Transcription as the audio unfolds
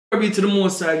Be to the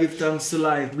Most High, give thanks to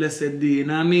life, blessed day, you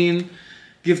know what I mean?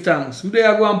 Give thanks. Today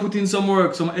I go and put in some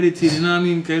work, some editing, you know what I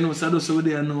mean? Because you know, so I just over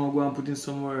there now, I go and put in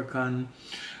some work. And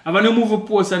I have a new movie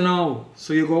poster now,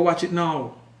 so you go watch it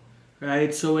now.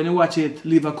 Right? So when you watch it,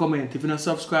 leave a comment. If you're not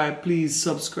subscribed, please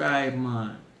subscribe,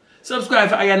 man. Subscribe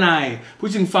for I and I.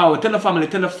 Pushing forward. Tell a family,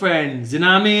 tell a friends, you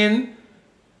know what I mean?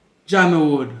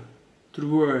 Jamaican to the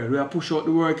world. We are push out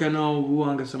the work and now we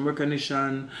want to get some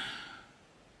recognition.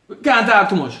 We can't talk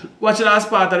too much. Watch the last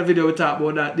part of the video, we talk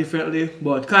about that differently.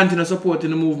 But continue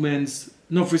supporting the movements.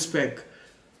 Enough respect.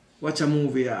 Watch a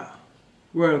movie, yeah.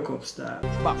 World Cup style.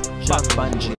 Back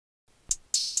Banji.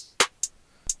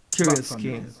 Curious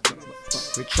King.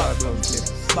 Richard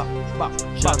Blumfield. Back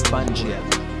Banji.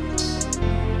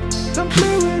 Don't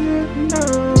play with it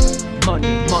now.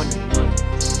 Money.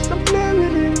 Don't play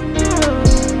with it now.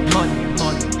 Money.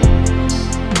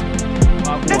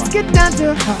 Let's get down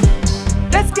to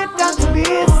Let's get down to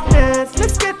business.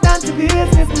 Let's get down to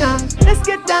business now. Let's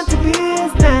get down to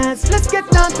business. Let's get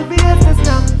down to business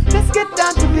now. Let's get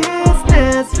down to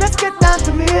business. Let's get down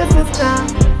to business now.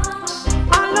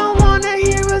 All I wanna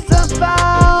hear is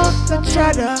about the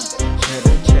cheddar.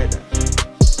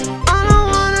 All I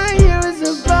wanna hear is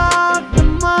about the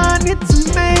money to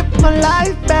make my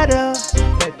life better.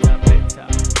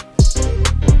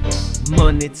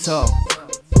 Money talk.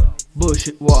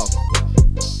 Bullshit walk.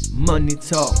 Money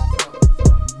talk,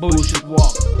 bullshit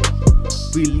walk.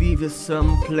 We leave you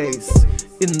someplace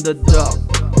in the dark.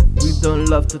 We don't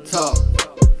love to talk.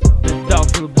 The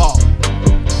dog will bark.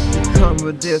 You come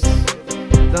with this,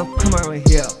 don't come around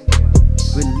here.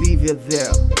 We leave you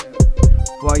there.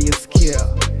 Why you scared?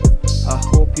 I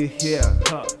hope you're here.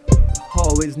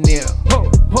 Always near.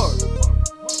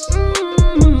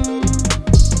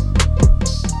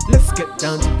 Let's get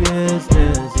down to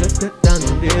business. Let's get down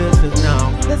to business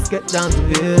now. Let's get down to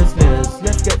business.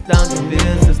 Let's get down to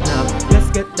business now. Let's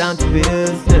get down to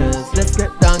business. Let's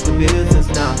get down to business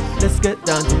now. Let's get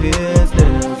down to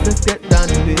business. Let's get down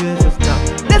to business now.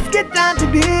 Let's get down to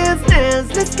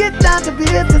business. Let's get down to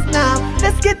business now.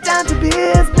 Let's get down to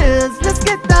business. Let's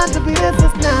get down to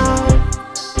business now.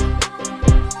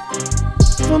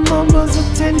 From moments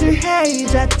of tender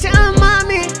age, I tell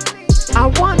mommy I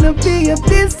wanna be a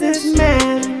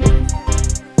businessman.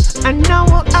 And now I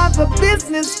have a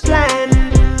business plan.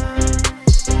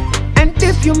 And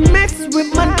if you mix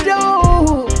with my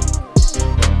dough,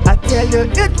 I tell you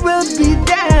it will be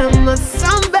damn.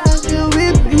 Somebody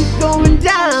will be going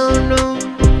down.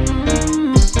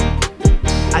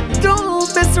 I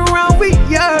don't mess around with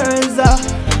yours,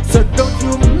 so don't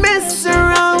you mess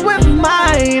around with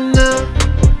mine.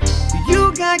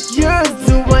 You got yours,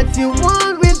 do what you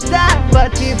want with that.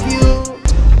 But if you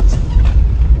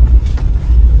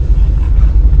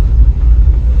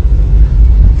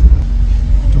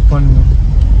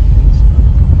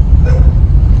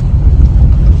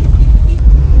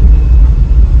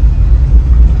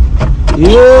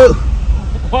Yo!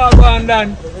 What going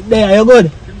on? There, you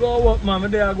good? You go work, man.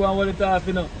 There I go and what it off,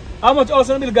 you know. How much house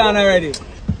on the bill gone already?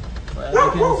 Well, as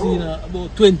you can see, you know,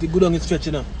 about 20 good on the stretch,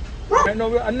 you know. Right now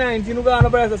we're at 19, we're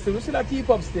going to still. We still keep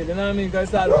up still, you know what I mean? Because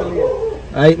it's all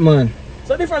late. Right, man.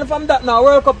 So different from that now,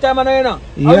 World Cup time, you know?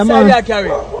 Yeah, outside man. you carry?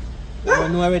 You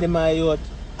know already my youth,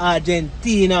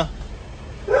 Argentina.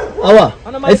 Oh,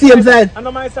 what? I see him side.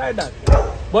 On my side that.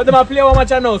 But they play one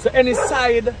match now, so any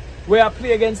side where I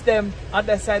play against them, at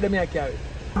that side they may carry.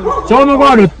 So what am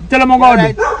I going to do? Tell them what I'm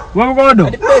going to do. What am I going to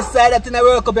do? The best side that in the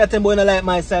World Cup, you're telling me like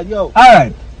my side, yo.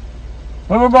 Alright.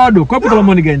 What am I going to do? Come put up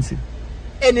money against it.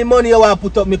 Any money you want to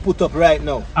put up, me put up right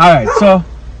now. Alright, so.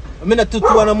 I'm not too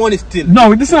want money still.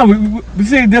 No, this is not, we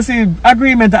say this is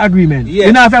agreement to agreement. Yeah.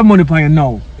 You don't have money for you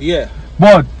now. Yeah.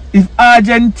 But if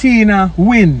Argentina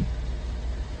win,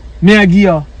 me I give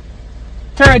you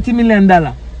 $30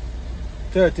 million.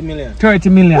 30 million. 30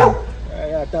 million.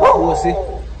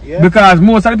 Yeah. Because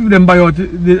most of the people them buy out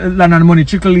the land and money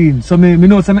trickle in. So me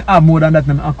know some have more than that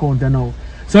in my account now.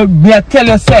 So me I tell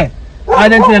you say,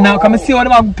 Argentina now come see what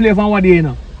them play for one day you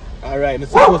know. Alright, I'm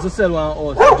supposed to sell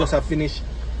one house, just have finished.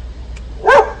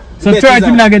 So 30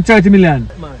 million against 30 million.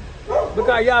 Man.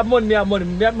 Because you have money, me have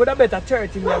money. I would have better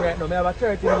 30 million right now. I have a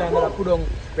 30 million that I put on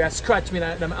where I scratch me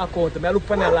in my account. I look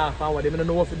for me laugh and what, I don't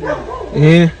know what to do.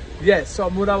 Yeah. Yes, so I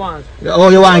would have want. Oh,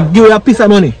 you want to give you a piece of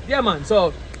money? Yeah, man.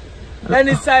 So,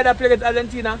 any side I play against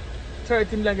Argentina,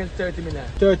 30 million against 30 million.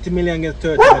 30 million against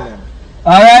 30 million.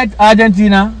 Alright,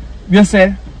 Argentina, you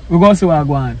say, we're going to see what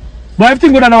going on. But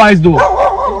everything good otherwise though.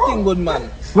 Everything good, man.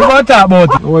 We're going to talk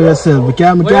about it. Oh, yourself, we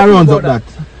can't run up that.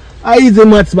 I easy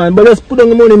maths, man, but just put on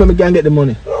the money and we can get the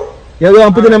money. You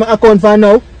want to put it in my account for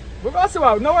now? We're going to see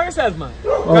what, no worry yourself, man.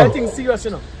 Oh. Everything's serious,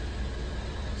 you know.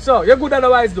 So, you're good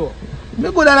otherwise though?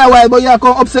 Me good otherwise, but you can't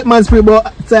upset man spirit,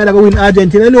 but side I go win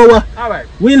Argentina. You know what? Alright.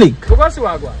 We link. We're going to see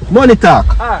what I go. Money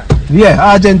talk. Alright.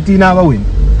 Yeah, Argentina go win.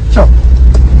 Sure.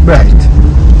 Right.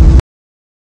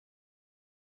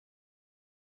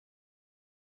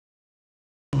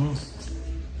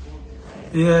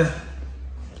 Yeah.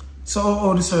 So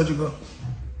how the surgery go?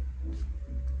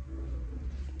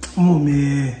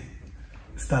 Mommy,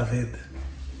 stop it.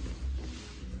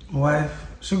 My wife,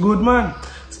 she good man.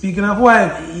 Speaking of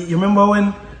wife, you remember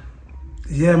when?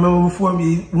 Yeah, remember before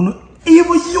me.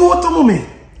 Even you to mommy.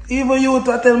 Even you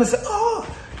to tell me say, oh,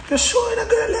 you're sure the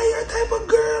girl like your type of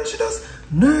girl. She does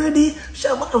nerdy. She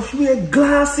wear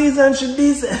glasses and she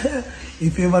this.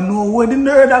 If you ever know where the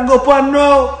nerd I go on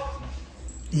now.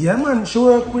 Yeah man, she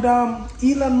work with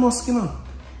Elon Musk, you know.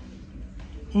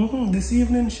 This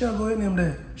evening she'll go in him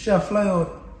there. She'll fly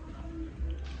out.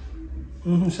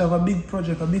 She have a big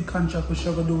project, a big contract which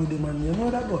she'll go do with him, and you know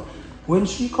that go. When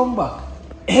she come back,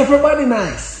 everybody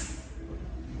nice.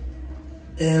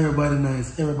 Everybody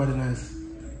nice. Everybody nice.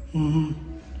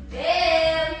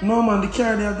 Babe. No man, they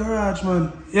carry their garage,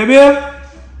 man. Yeah,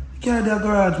 babe? Carry their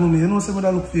garage, mommy. You know somebody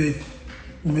that look for you.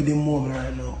 You made the moment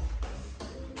right now.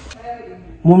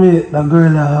 Mommy, that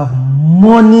girl that have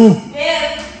money.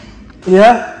 Yeah.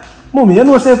 Yeah? Mommy, you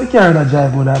know say if you carry that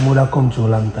drive, would have come through a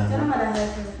long time.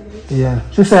 Yeah.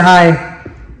 She say hi.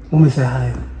 Mommy say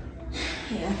hi.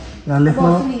 Yeah. You left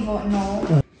now?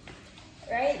 No.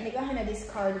 Right? They got this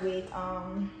card with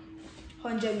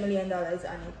 $100 million on it.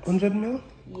 100 mil?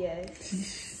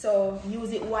 Yes. So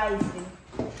use it wisely.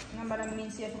 Remember that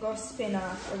means you have to go spend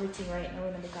off everything right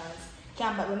now, because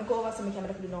but when you go over, so we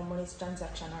can't do no money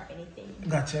transaction or anything.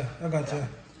 Gotcha, I gotcha.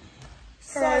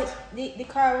 So the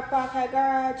car will park at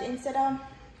garage, instead of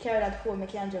carry that home, you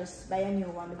can just buy a new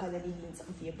one because you're needing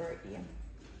something for your birthday.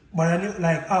 Buy a new,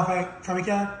 like half from a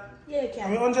car? Yeah, you can. I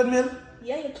mean 100 mil?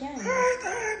 Yeah, you can.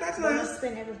 Alright, that's nice. Don't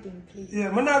spend everything, please. Yeah,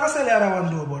 I'm not gonna sell the other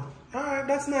one though, but alright,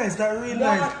 that's nice. That really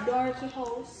nice. Don't work your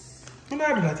house. I'm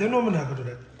not do that, you know I'm not gonna do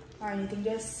that. Or anything,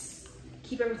 just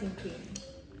keep everything clean.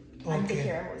 Okay. And take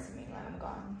care of what's me when I'm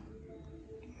gone.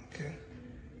 Okay.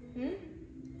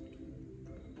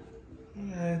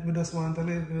 Alright, we just want to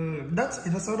live. That's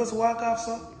it, so just walk off,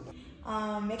 so?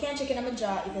 You can check in my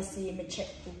jar if you see my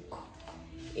checkbook.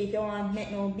 If you want to make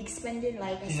no big spending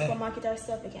like a supermarket or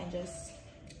stuff, you can just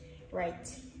write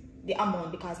the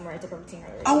amount because I write up everything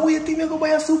already. Oh, wait till you go buy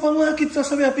a supermarket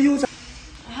so we have to use it.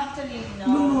 I have to leave now.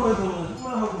 No, I don't.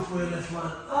 I'm not before you left,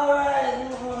 man.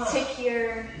 Alright, take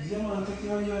care. Yeah, man, take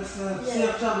care of yourself. Yeah.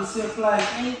 Safe travel, safe flight.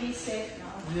 And you be safe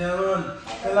now. Yeah, man.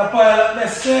 Tell a pilot,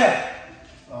 let's say.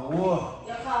 Oh, whoa.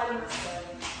 You're calling yourself.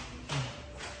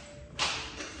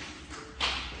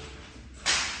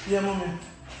 Yeah, mommy.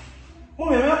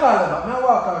 Mommy, I'm call her back. I'm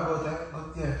walk her go there.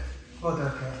 Yeah, go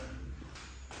there.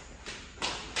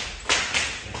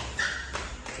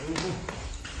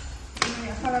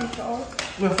 Follow me to all.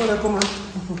 Yeah, follow, come on.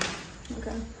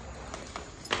 Okay.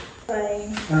 Bye.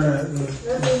 Alright,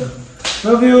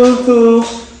 love you too.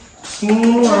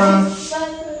 Mwah.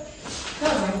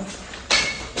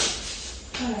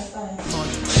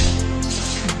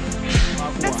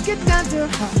 Let's get down to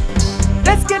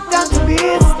let's get down to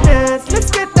business.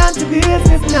 Let's get down to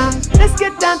business now. Let's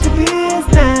get down to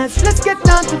business. Let's get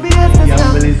down to business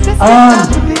now. Let's get down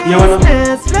to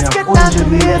business. Let's get down to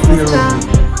business now.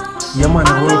 Yeah, man, I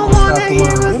don't want wanna to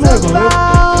hear start us tomorrow.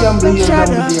 about You the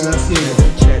shadow.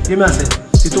 Give me a sec.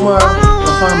 See tomorrow, All I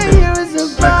wanna hear is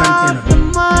about the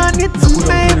money to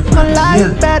make my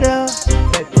life better.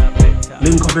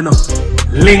 Link up enough.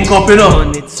 Link up enough.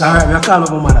 Alright, we are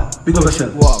calling my mother. Big up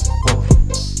yourself. Walk,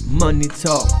 money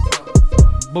talk,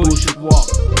 bullshit walk.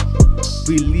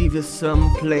 We leave you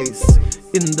someplace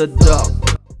in the dark.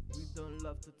 We don't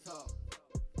love to talk.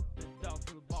 The dog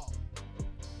will bark.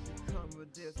 You come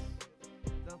with this,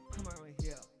 don't come around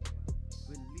here.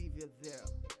 We leave you there.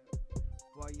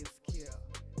 Why you scared?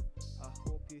 I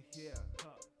hope you're here.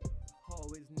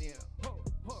 Always near.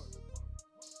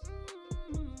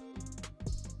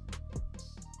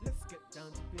 Let's get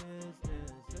down to business.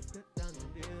 Let's get down to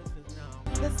business now.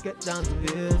 Let's get down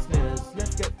to business. Let's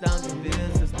get down to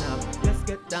business now. Let's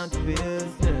get down to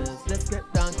business. Let's get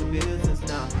down to business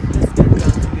now. Let's get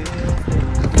down to business.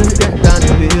 Let's get down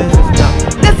to business now.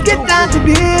 Let's get down to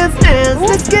business.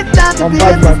 Let's get down to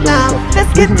business now.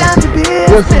 Let's get down to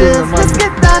business. Let's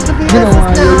get down to business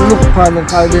now. Look upon them,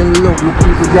 call them look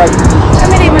people that I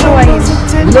don't even know what it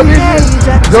is. look at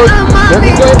just let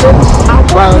me go to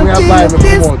buy me a buy me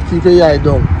come out, keep your eye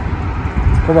down.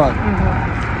 Come on.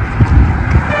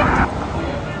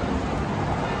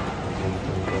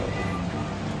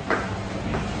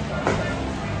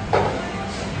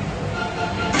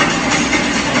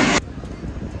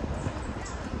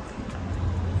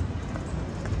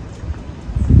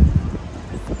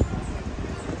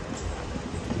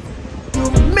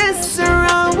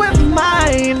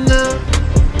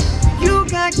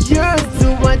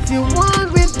 you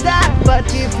want with that, but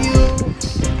if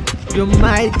you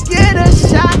might get a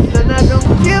shot, and I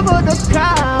don't give all the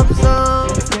cops.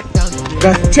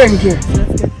 That's Chenke.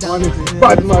 Man, it's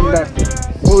bad man that.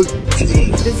 Oh,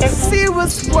 It's a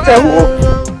serious world.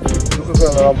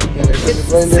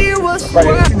 It's a serious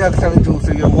world.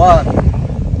 So you want.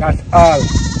 That's all.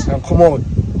 And come out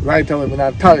right away. I'm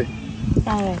not tired.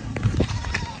 Alright.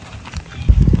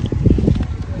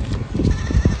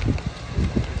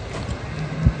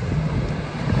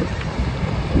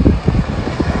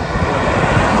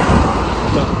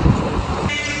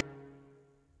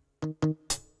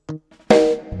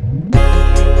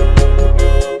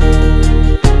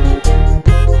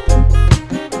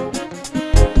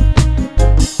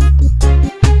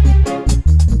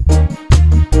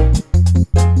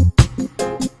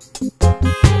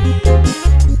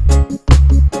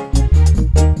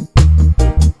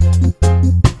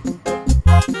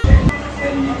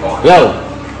 Yo,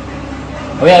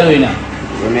 what are you doing now?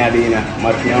 What am I doing now?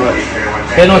 Much more.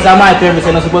 Say no, say my turn,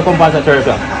 say no, suppose come past the turf.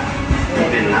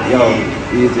 Yo,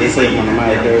 easy, say on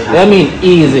my turf. I mean,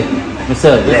 easy.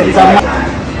 Sir, this is a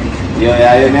Yo,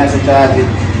 yeah, you have to charge it.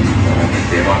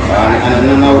 And I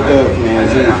don't know turf, man.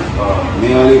 See,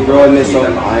 me only grown this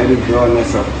up, I only grown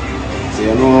this up. So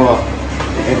you know,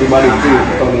 everybody free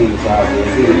to come in,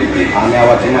 see. And I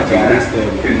watch much of this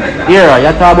turf. here,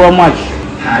 you talk about much.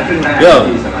 Yo,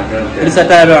 this is a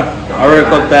time, I work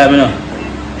up time, you know.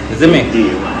 You see me?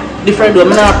 Different though,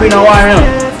 I'm not paying no wire, you know.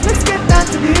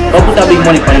 Don't put a big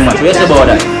money for the match, what you say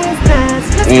about that?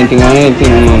 Anything, I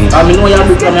mean, no, you have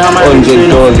to come here, I'm going to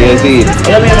you see.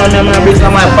 Yeah, man, I'm going to bring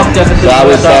some of my pocket. So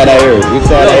which side are you? Which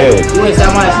side are you? You is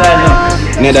on my side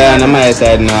now. Neither on my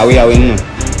side now, we are winning.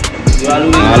 You are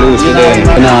losing. I lose today.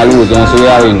 We not lose, so we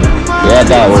are winning. Yeah,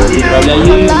 that was.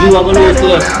 Probably you are going to lose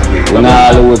today. We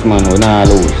not lose, man. We not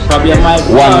lose. Probably my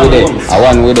One with it. I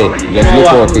one with it. Just look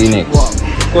out for the next.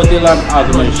 Cut the long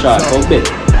argument short. How big?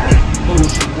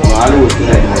 I lose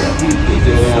today.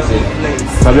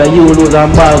 Probably you lose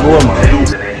and ball go, man.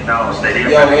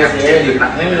 Yo, where's the ready?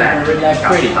 Like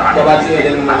Freddy. Go back to it,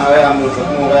 then I'm going to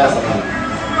move out.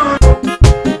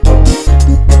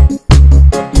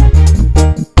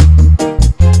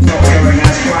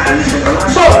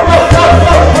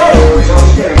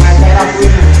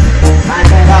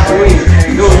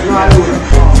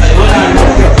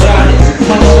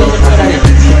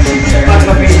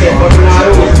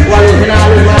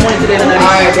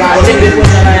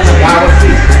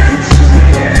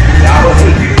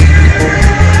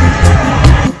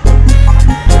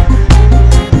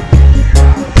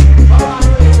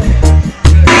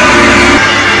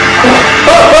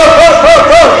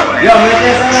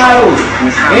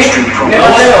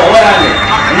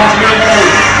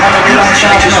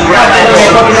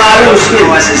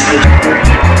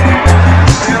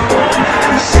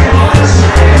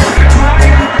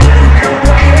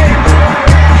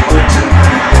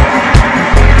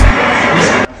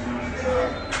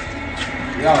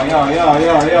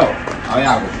 Yo.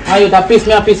 Are you that piss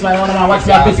me a piss, man? I want to watch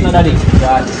me a piss, man, daddy.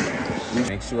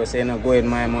 Make sure say no go with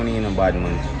my money in a bad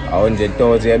money.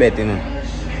 100,000 you bet, you know.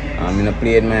 I'm gonna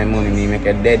play with my money, me make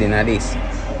a dead in this.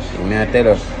 Me I tell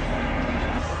you.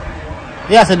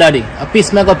 Yes, daddy. A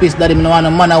piece, mega piece, daddy. I don't want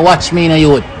a man to watch me in a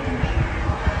youth.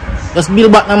 Just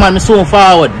build back my man, me soon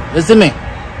forward. You see me?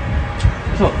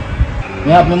 So,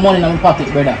 me have my money in my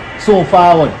pocket, brother. Soon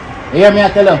forward. You hear me, I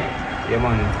tell you? Yeah,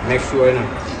 man. Make sure, you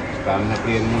know. I'm not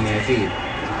playing money, I see.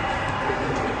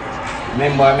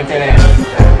 Remember, I'm telling you.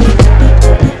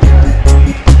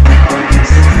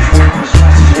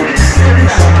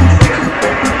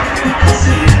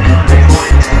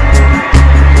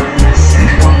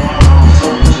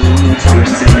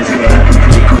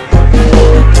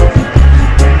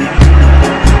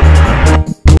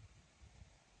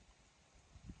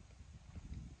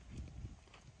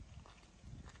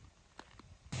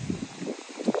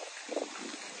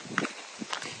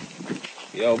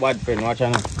 Yo, bad friend, watch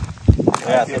out now.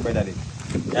 Yeah, say brother.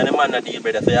 Yeah, the man that deal,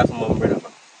 brother, so you have some more brother.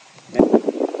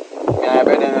 Yeah,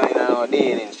 brother, you know,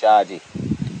 deal in charge.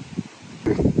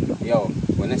 Yo,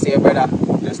 when I say brother,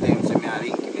 just tell him say me a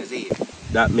link him, you see it.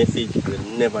 That message will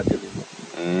never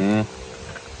deliver.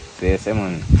 Say,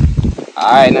 man.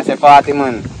 Alright, I say 40,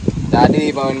 man. That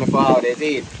deliver when me forward, you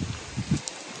see it.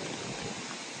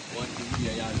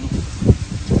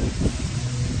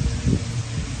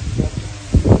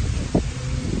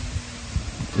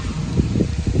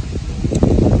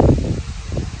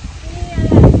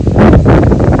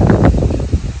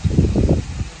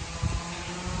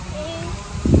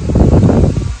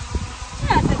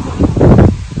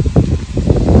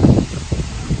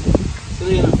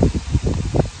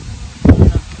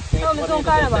 don't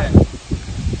call about.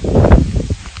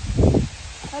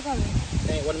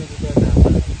 Hey, 1 minute to your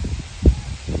time.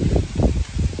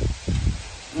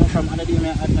 No, from other day, I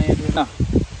admire you. No,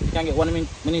 you can get 1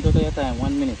 minute out of your time.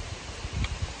 1 minute.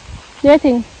 Do you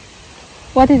think?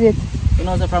 What is it? You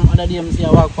know, so from other day, I see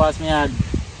I walk past me, I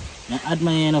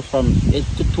admire you from head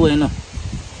to toe, you know.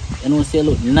 You know, say,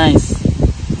 look nice.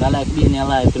 I like being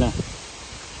alive, you know.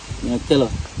 You tell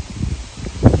her.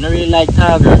 I don't really like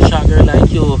tall girl, short girl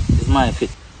like you is my fit.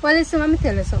 Well, listen, let me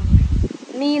tell you something.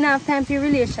 Me don't have time for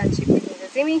relationship things, you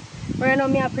see me? Right now,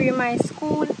 me have to my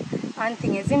school and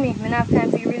things, you see me? Me don't have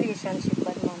time for relationship,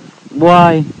 but man.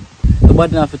 Boy, the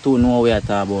bad enough to know what we are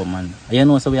talking about, man. You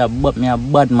know, so me a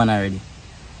bad man already.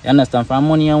 You understand? From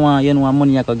money you want, you know what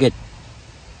money you can get.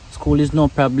 School is no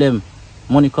problem.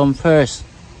 Money come first.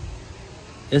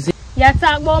 You see? You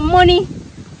talk about money?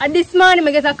 And this morning,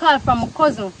 I get a call from my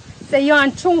cousin. Say you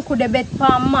and Chunku the bet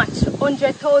per match,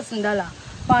 $100,000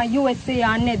 for USA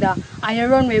and Nether, and you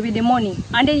run away with the money.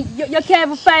 And then you can't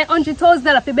even find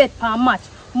 $100,000 for bet per match.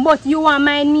 But you want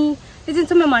my knee. Listen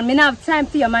to me, man. I don't have time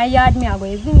for you. My yard, me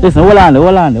away. Listen, hold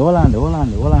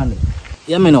on.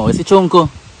 Yeah, me know. You see Chunku?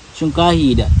 Chunku I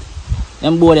hear that.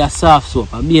 Them boy they are soft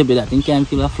soap. A baby that you can't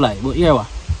feel a fly. But here what?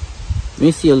 Let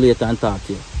me see you later and talk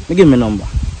to you. Me give me number.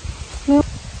 No.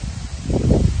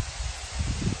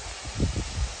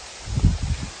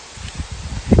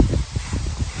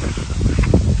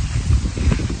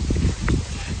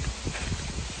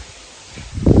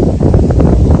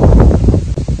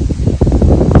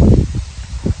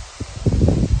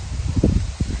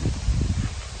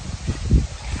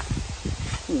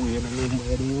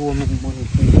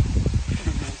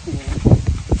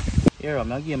 Here, I'm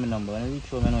not giving me number. When I reach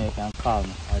home, I know you can call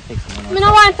me or text me. I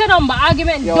don't want your number.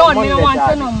 Argument done. I don't want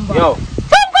your number. Yo.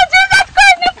 Chunku, Jesus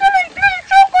Christ, me feeling please.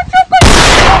 Chunku.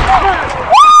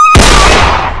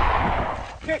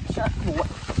 Get shot for what?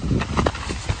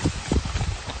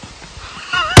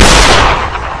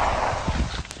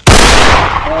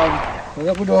 When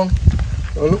you go down,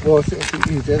 you look for something to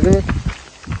eat, isn't it?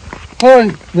 Hon,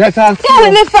 me talk to you.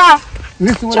 Tell me, far.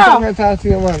 Listen what I'm talk to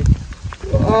you, man.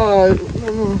 Oh,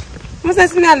 no. Must I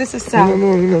smell this, sister?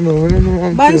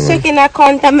 No. Bunch checking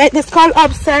account and make this call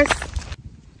upstairs.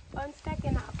 Bunch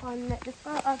checking account and make this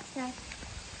call upstairs.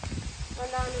 Go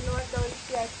down the north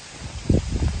downstairs.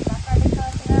 Back on the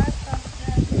car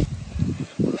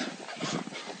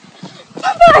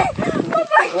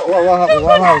What happened?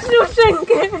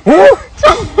 Who?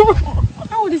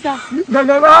 How old is that? No,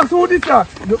 who is that?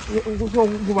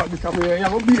 Go back this way. You're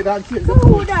going to beat that kid.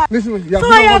 Who that? Listen, so you're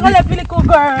going to let me little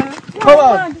girl? Come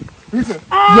on. Listen,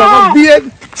 you're going to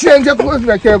beat, change your clothes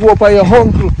like you go up on your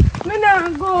uncle. Me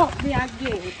not go up there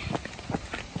again.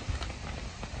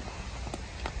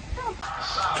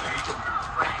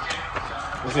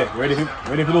 What's it? Ready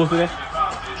for those today?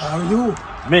 How are you?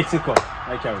 Mexico.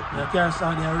 I carry. You carry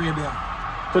Saudi Arabia.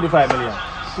 25 million.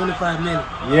 25 million.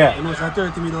 Yeah. You know, it's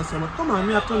 30 million. So, come on,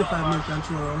 we have 25 million can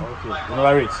throw around. Okay. You know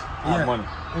I rich. I have money.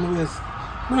 Anyways,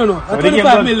 we don't know. At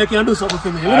 25 million, can do something for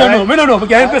me. We don't know. We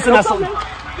can invest in something.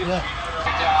 Yeah.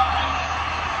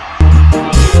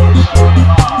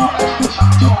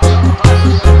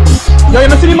 Yo, you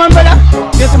see the man, brother?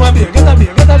 Get him a beer. Can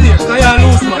you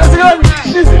lose, man?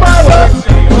 This man,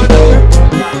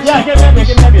 yeah, get me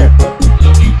a beer.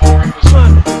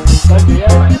 Man.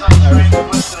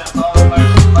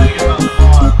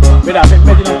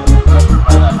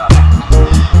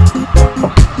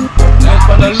 That's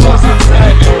for the losing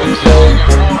side.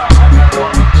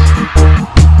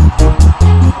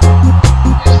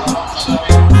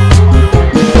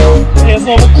 Yeah,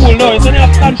 so cool now. It's only a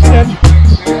confidence.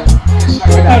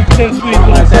 Confidence with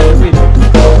myself.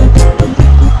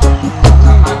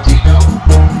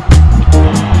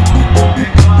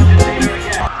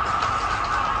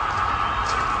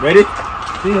 Ready?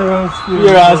 Fear and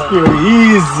spirit.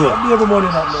 Easy. I have money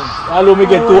that man. I'll me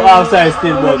get 2 outside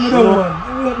still, but me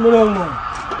down, man.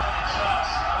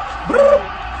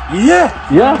 Yeah.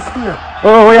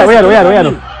 Oh, we are.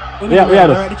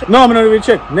 No, I'm not even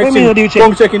check. Next thing,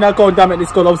 come check in account and make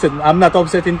this call upset. I'm not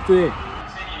upsetting today.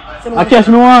 I cash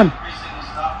me one.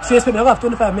 CSP, I have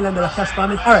 $25 million cash for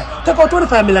me. Alright, take out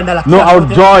 $25 million cash. No, I'll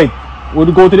join.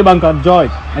 We'll go to the bank and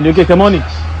join, and you get the money.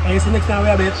 And you see next time we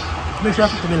have it, make sure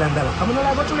 $50 million. I'm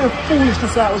not like, you're foolish to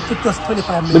start with just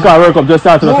 $25 million. Because work up just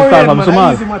started to start from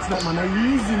small. Easy match that, man.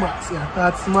 Easy match, yeah.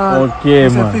 That's smart. Okay,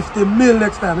 man. 50 mil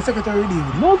next time. The secretary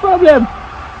deal. No problem.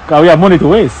 Because we have money to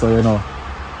waste, so you know.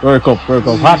 Work up.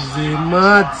 Hot. Easy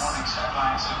match.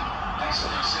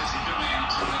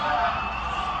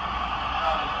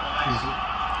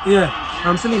 Yeah,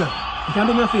 Selena, you can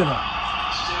do me a favor.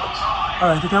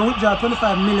 Alright, you can withdraw $25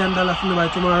 million from me by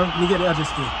tomorrow. You get the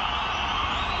address key.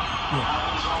 Yeah.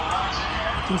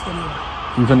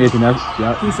 Kingston 18,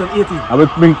 yeah. Kingston 18. I will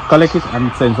collect it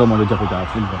and send someone to drop it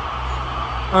off.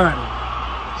 Alright.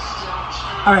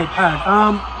 Alright.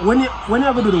 When you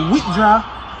ever do the withdraw,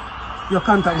 your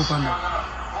contact me on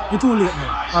that. It's too late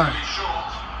now. Alright.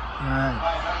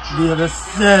 Alright. Be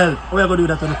yourself. How are you going to do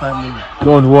that 25 million?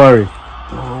 Don't worry.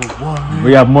 Don't worry.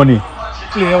 We have money.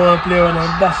 Play one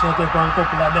and dash out up on a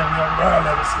couple of them young girls.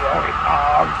 Let me see how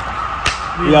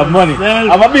it We have money.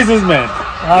 I'm a businessman.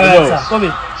 Alright, sir. Come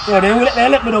in. So they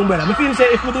let me down, brother. I feel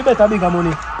say if we do better, bigger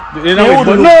money. You know,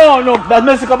 no, that's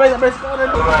Mexico.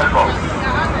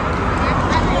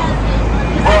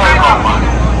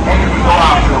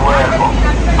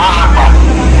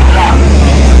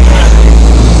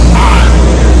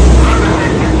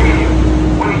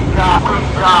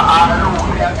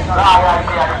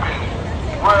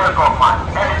 Work up,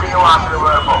 man. Anything you want to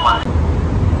work up, man.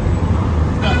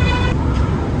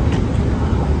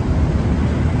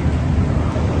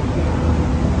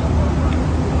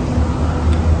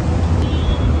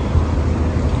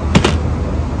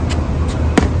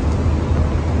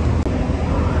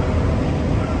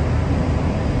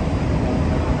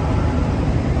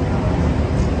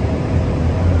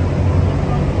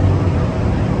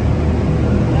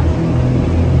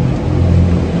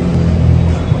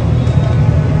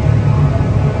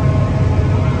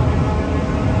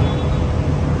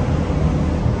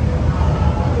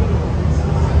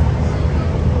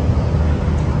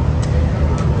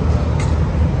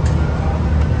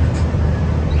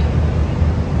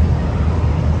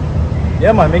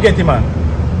 Yeah, man, me get it, man.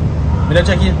 Me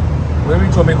check it. We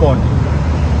reach home, me count.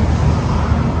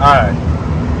 Alright.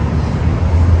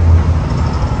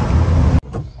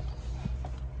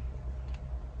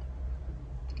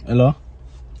 Hello?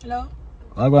 Hello?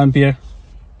 I'll go and Pierre.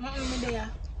 I'm there.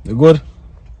 You good?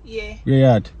 Yeah. Where you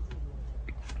at?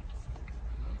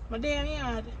 I'm there, me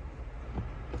yard.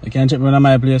 You can check me on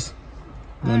my place.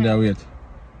 Don't there wait.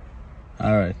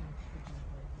 Alright.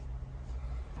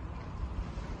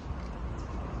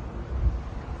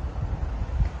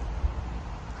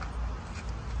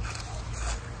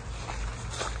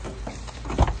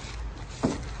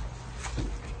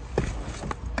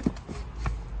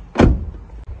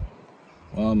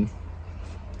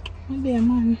 I'm there,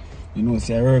 man. You know,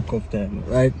 say I work up time,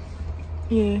 right?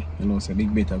 Yeah. You know, say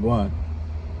big better go on.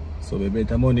 So we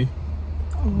better money.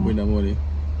 Bring the money.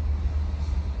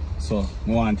 So,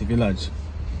 I want the village.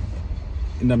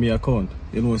 In my account.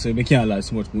 You know, say we can't last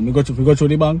so much money. We go through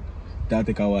the bank, that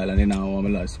take a while and then I want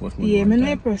to last so much money. Yeah, I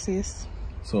know process.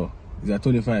 So, it's a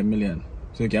 25 million.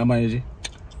 So you can manage it?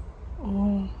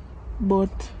 Oh,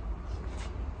 but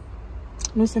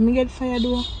no, say me get fired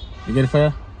though. You get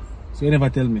fired? So you never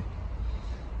tell me.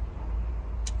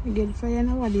 I get fired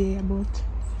nowadays, but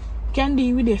can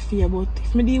deal with the fear, but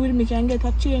if me deal with me can get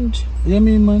a change. Yeah,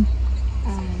 me man.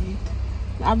 Alright.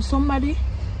 I have somebody,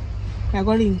 I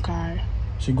got in car.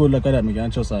 She good like that, me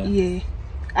can trust her. Yeah.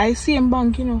 I see in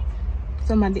bank, you know.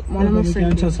 Somebody, one of my friends.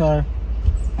 Can trust her.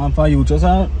 And for you trust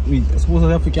her, we suppose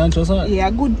that you can trust her. Yeah,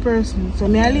 a good person. So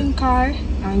me I'll link car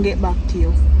and get back to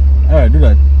you. Alright, do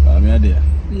that. I'm there.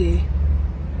 Yeah.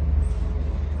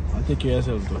 I'll take care of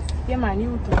yourself though. Yeah man,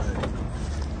 you too.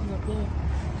 Okay.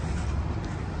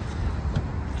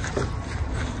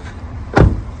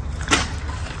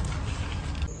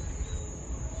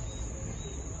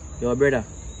 Yo brother,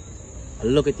 I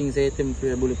look at things that you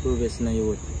for bulletproof vest in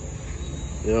your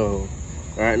Yo,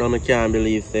 right now I can't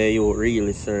believe say you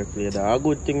really circulate that. A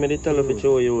good thing me they tell you to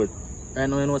show you. Right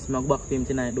now you know I'm back for him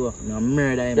tonight though. I'm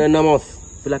murder him. Then I must.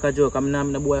 Feel like a joke. I'm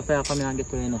the boy fire for me and get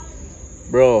to you know.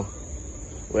 Bro,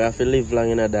 we have to live long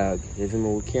in a dog. You see me,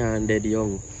 we can't dead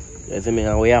young. You see me,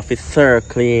 and we have to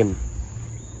circle him.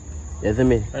 You see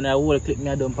me? And I will click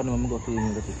me down for him and go to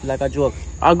him. Feel like a joke.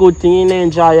 A good thing you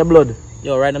enjoy your blood.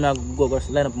 Yo, right now I go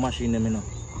line up a machine them, you know.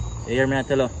 You hear me I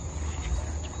tell her?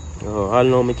 Oh, I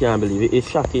know I can't believe it. It's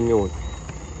shocking you.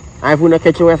 And if we don't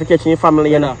catch you, we have to catch your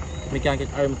family, you know. I can't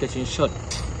get I'm catching shot.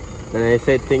 And I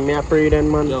said thing me I pray then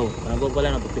man. Yo, I go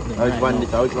line up a picnic. Which one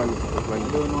this? I don't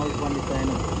know which one this I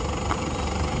know.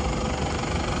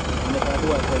 And if I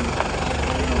do I tell you.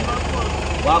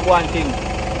 What one thing?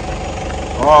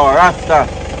 Oh, Rasta.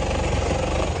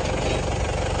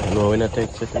 No, we not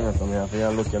take shit in so I have to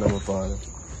look at my father.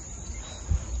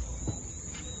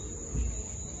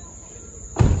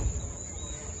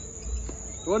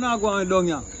 We're not going down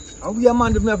here. And we a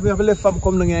man that have left from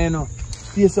come down here, you know.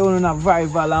 See so on a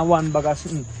rival and one bag of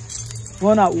something.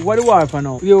 What the war for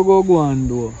now? You go and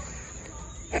do.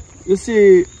 You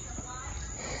see,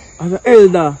 as an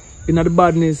elder in the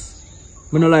badness,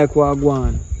 I don't like what I go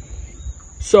on.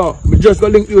 So, I just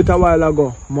got linked with a while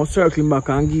ago. I'm circling back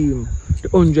and give him the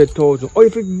 100,000. Or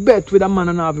if you bet with a man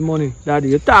and have the money, daddy,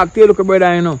 you talk to your little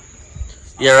brother, you know.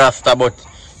 Yeah, Rasta, but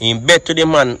he bet to the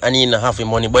man and he don't have the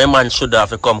money, but the man should have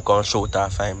to come shoot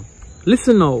off him.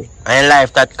 Listen now. And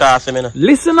life that cost him, you know.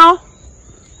 Listen now.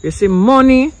 You see,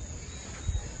 money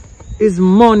is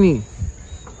money.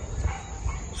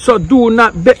 So do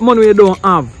not bet money you don't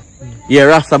have. Yeah,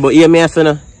 Rasta, but hear me, you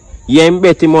know. You ain't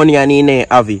betting money and he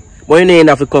ain't have it. But you ain't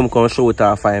have to come shoot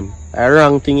off him. A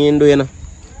wrong thing you ain't doing, you know.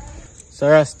 So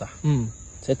Rasta,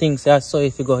 so things I saw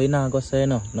if you go, you know, go say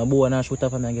no. No boy and shoot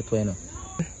off and I get to you know.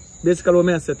 Basically what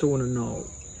I say to you now.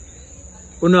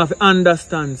 You have to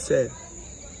understand, say,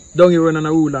 don't you run on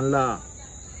a rule and law.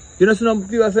 You know, some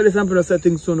people say this and people say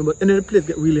things soon, but any place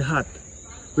get really hot.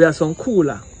 We have some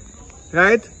cooler,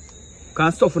 right?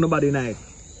 Can't stuff for nobody night.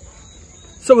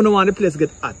 So we don't want the place to get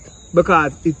hot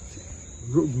because it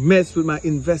mess with my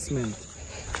investment.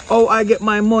 How I get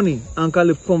my money and can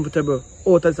live comfortable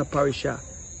out as a parish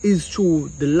is through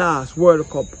the last World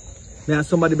Cup. Me and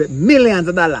somebody bet millions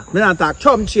of dollars. Me not talk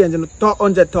chum change and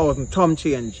 100,000 chum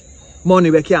change.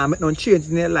 Money we can't make no change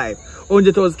in their life.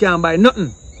 100,000 can't buy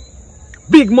nothing.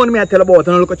 Big money me I tell about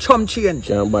and look at chum change.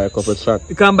 Can't buy a couple shot.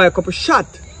 You can buy a couple shot.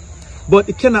 But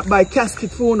you cannot buy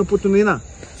casket for you put in.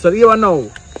 So here now.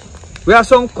 We have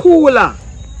some cooler.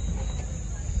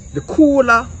 The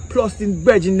cooler plus the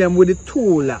bridging them with the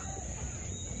tooler.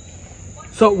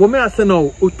 So what I say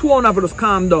now, you two have to just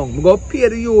calm down. We go pay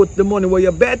the youth the money where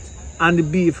you bet and the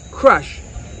beef crash.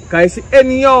 Because you see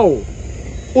anyhow,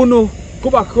 you go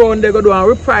back around there, go do a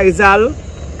reprisal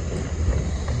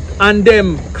and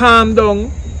them calm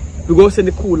down, we go send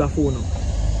the cooler for you.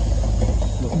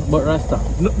 But Rasta.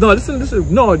 No,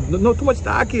 listen, no too much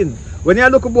talking. When you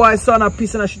look at boy's son a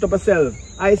piece and a shit up yourself,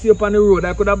 I see you up on the road,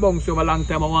 I could have bounced you a long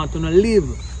time. I want to live.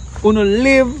 You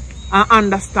live and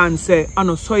understand, say, I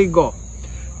know so you go.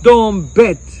 Don't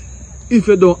bet if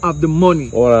you don't have the money.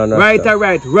 Right or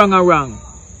right, wrong or wrong.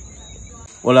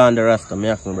 Hold on, the Rasta, me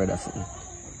ask my brother something.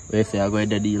 Where say I go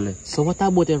the deal. So what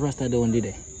about if Rasta don't do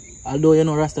that? Although you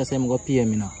know Rasta say I'm going to pay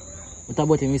me now. What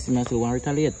about him if I still want to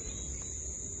retaliate?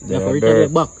 Therefore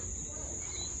retaliate back.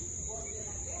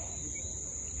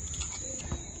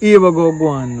 Here we go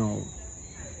on now.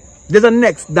 There's a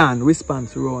next Dan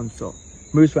response round so.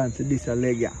 My response to this a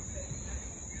leg here.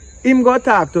 Him go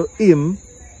talk to him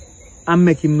and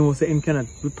make him know say him cannot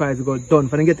reprise go done.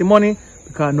 For him get the money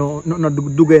because no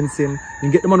do against him.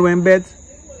 You get the money when bet,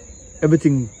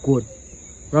 everything good.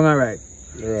 Wrong or right?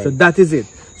 So that is it.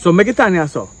 So make it on here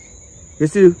so. You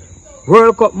see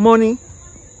World Cup money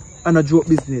and a joke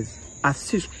business. A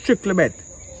strictly bet.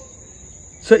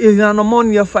 So if you have no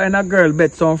money, you find a girl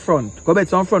bet some front. Go bet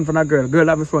some front for a girl. Girl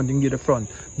have a front, you can give the front.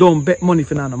 Don't bet money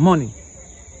if you have no money.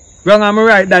 Wrong, am I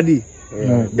right, daddy?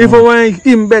 If I want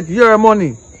him bet your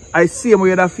money, I see him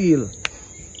where you feel.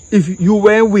 If you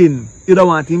won't win, you don't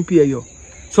want him pay you.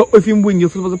 So if him win, you're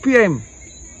supposed to pay him.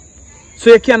 So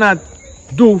you cannot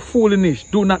do foolishness.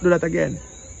 Do not do that again.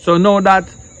 So now that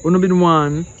when you be the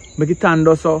one, make it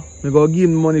tender so, we go give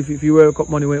him money if you World Cup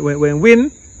money when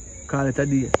win, call it a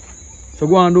day. So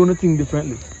go and do nothing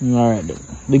differently. Alright then.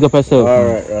 Big up yourself.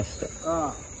 Alright, Rasta.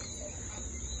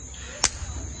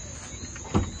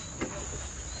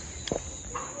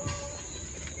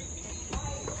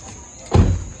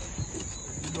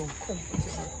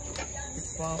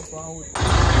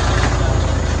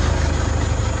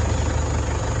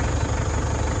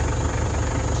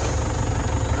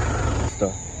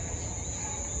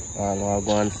 I know I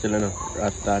go on still, you know.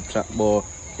 Rasta chat boy,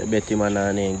 you bet him and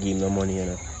I ain't give him no money, you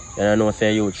know. And I know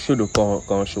say you should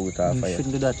come shoot off fire. You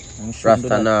shouldn't do that.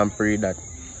 Rasta now and pray that.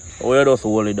 Oh, you just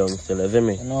hold it down still, you see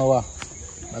me? You know what?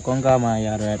 I can't go my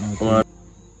yard right now. Come on.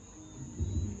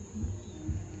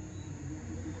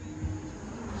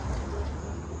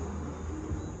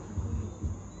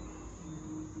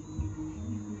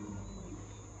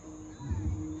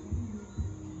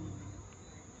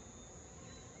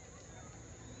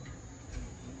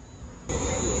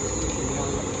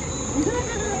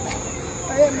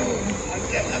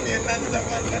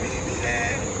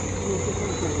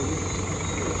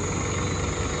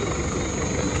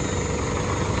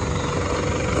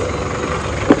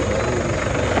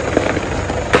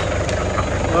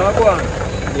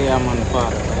 Yeah, man,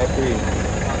 father. I agree.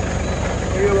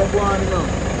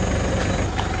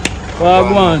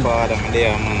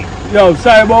 Yo,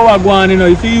 sorry about what going on, you know.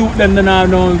 You see youth them don't have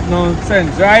no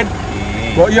sense, right?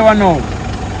 Yeah. But you know.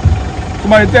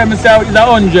 Somebody tell me say it's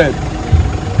 100.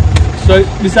 So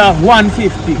this is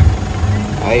 150.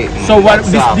 So what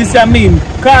this I mean,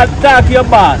 talk to your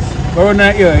boss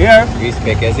Around here, yeah?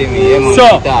 Respect, you see me? Yeah, man,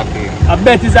 So, talk to you. a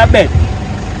bet is a bet.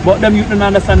 But them youth don't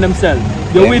understand themselves.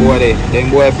 You win. Them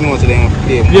boy if you know so they can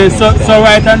play. Yeah, so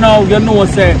right now, you know,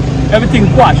 say, everything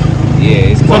quash.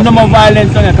 Yeah, it's so quash. no more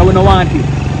violence on it, because we don't want it.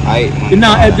 Aight, man. It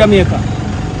now help Jamaica.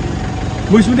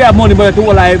 We should have money, but to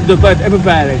all life, just fight every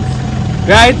violence.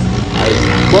 Right?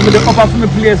 Aight. But we don't offer from the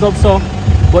place up so,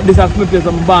 but this is from the place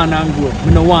of born and grow.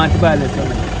 We don't want violence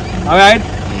on it. Alright?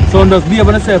 So just behave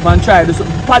on yourself and try to do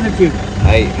something positive.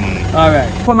 Aight, man.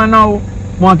 Alright. Come on now,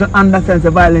 want to understand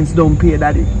the violence don't pay,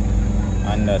 daddy.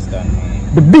 Understand,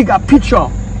 man. The bigger picture.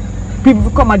 People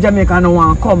come to Jamaica and don't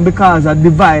want to come because of the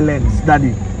violence,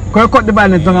 daddy. Because you cut the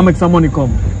violence down and make some money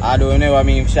come. I don't never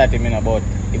mean shot him in about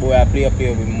the boy I play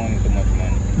with money too much,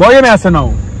 man. But you may say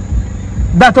now,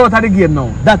 that out of the game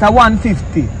now, that a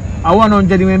 150, a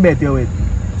 100 you may bet you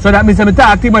with. So that means I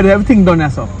talk to you about everything done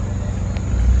yourself.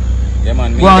 Yeah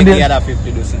man, me take the other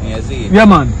 50 do something, you see. Yeah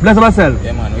man, bless yourself.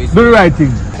 Yeah man, do the right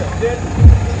thing.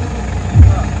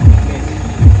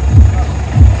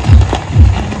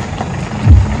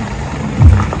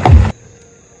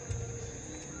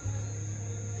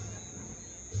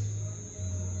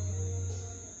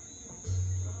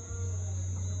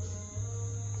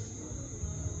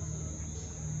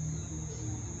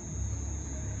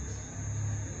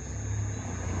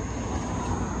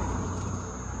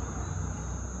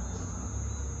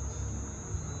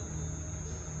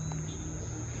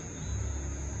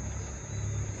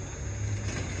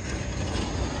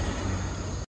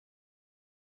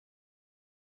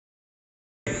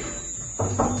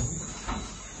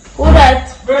 Who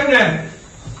that? Brendan.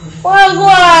 Well, go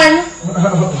on.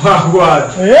 Go on.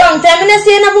 Long time I didn't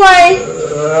see no boy.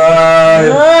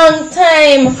 Long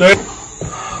time.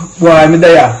 Boy, me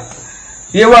there.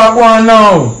 You want go on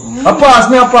now? I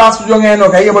pass with young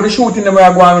enough. I hear about the shooting them where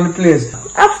I go on in the place.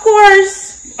 Of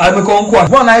course. I become quite.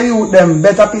 One I youth them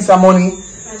better piece of money.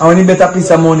 And when you better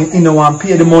piece of money, you know want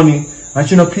pay the money. And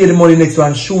you know pay the money next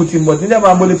one shoot him, but you never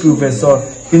have bulletproof vest,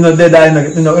 so you know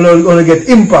dead, you know only get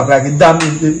impact like it damn,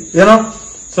 you know.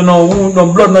 So no wound,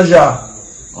 no blood, no jar.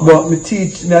 But I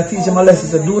teach him a lesson.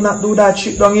 Say do not do that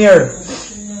shit down here.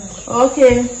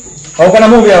 Okay. How can I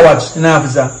movie I watch in the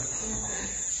officer?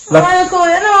 Like, I go,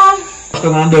 you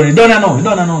know. You done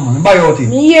now, man. Buy out it.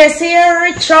 Me here say you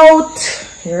rich out.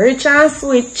 You rich and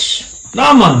switch.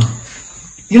 No man.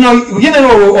 You know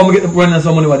how we get running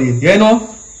some money with it. You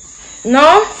know?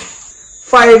 No?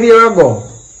 5 years ago,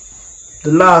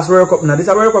 the last World Cup, now this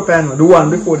is a World Cup, the one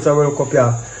before this is a World Cup,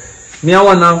 yeah. Me and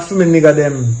one of my nigga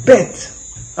them bet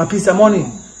a piece of money.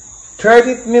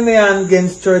 30 million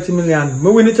against 30 million. Me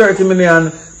win the 30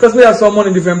 million, plus we have some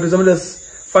money different places. I just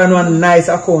find one nice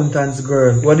accountant's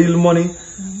girl who deal money,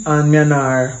 and me and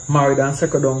her married and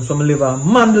settled down, so I live a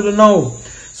mandel now.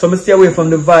 So I stay away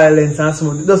from the violence and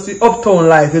some just the uptown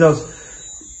life, you know.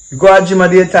 You go to gym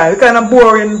at the time, it's kind of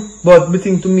boring, but I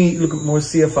think to me it look more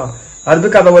safer. And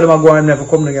because of where I go and never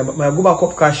come again, but I go back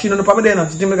up because she don't know probably there now.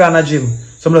 She think I go to gym.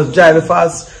 So I just drive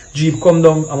fast, Jeep come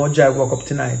down, I'm going to drive walk up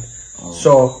tonight. Oh.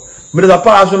 So, but there's a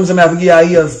pass from so I have to give her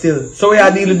heels still. So we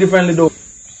are dealing differently though.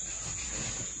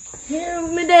 Yeah,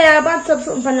 me there, I bought up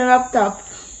something from the laptop.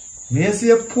 Me see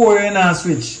you poor and a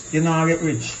switch, you know I get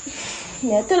rich.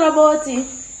 Yeah, tell about it.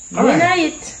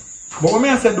 Alright. It. But what me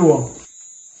I say though?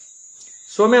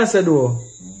 So me I say though,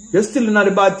 you're still not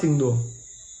the bad thing though.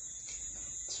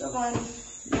 So man,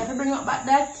 you have to bring up back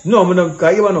that? No, I don't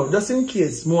care, you know, just in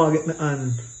case I want to get my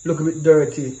hand look a bit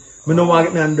dirty. I don't want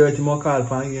to get my hand dirty, more call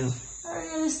for you know.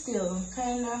 Really still,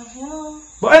 kinda, you know.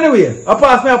 But anyway, I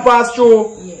pass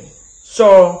through. Yeah.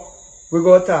 So we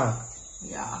go talk.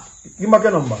 Yeah. Give me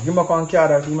your number. Give me one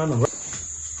card or give me my number.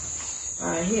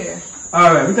 Alright, here.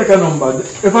 Alright, we take a number.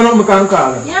 If I don't, I can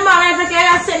call her. Yeah, man, if I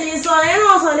can send this one, you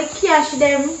know, so the cash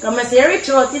them. Because I say rich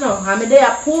out, you know, and they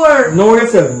are poor. No worry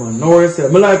yourself, man. No worry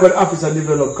yourself. I like what the officer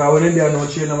develop, because when they are no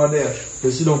chain over there, they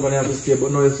sit down and they have to stay,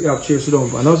 but no, you have chain sit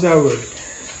down. I know say I will.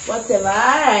 Whatever,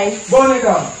 alright.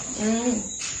 Bonica.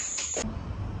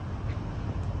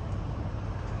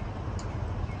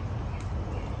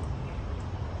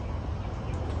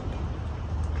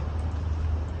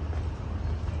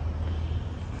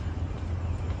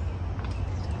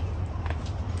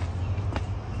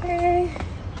 Hey.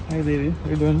 Hey baby, how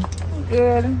you doing?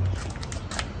 Good.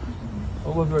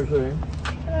 How was work today?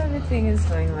 Everything is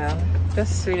going well.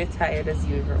 Just really tired as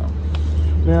usual.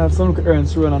 We have some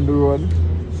errands to run on the road,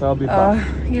 so I'll be back.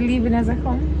 You leaving as I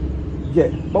come? Yeah,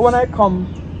 but when I come,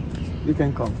 you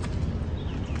can come.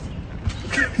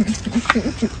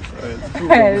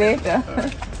 Alright, later.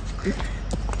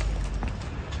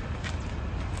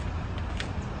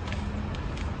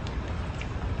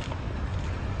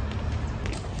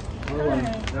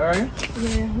 Alright?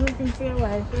 Yeah, looking for your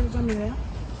wife. Where's Jamila?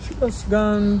 She just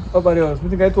gone up by the house. I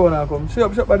think I told her to come. She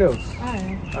up by the house.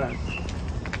 Alright. Alright.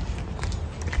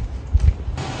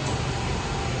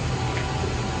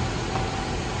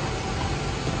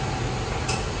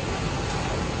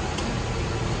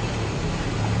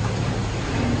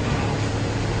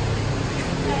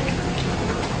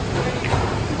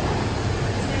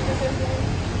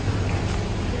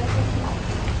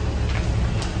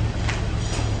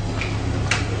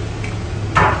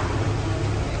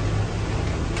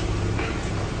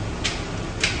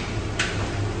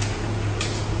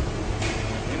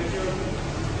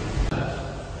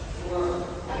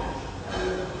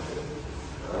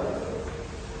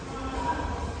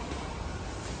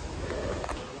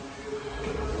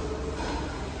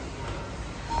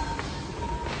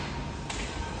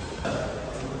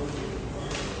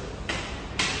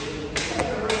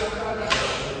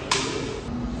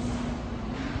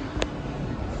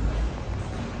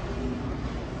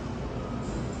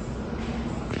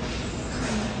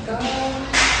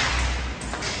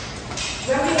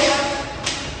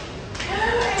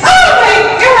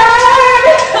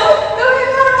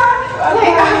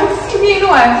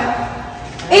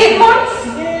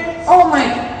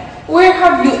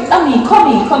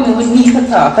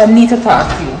 I need to talk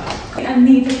to you. I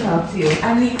need to talk to you.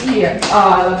 I need to hear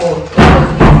all about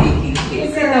what is taking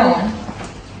place. Sit down.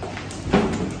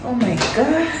 Oh my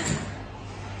god.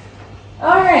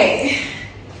 Alright.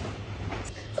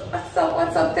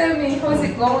 What's up? Tell me, how's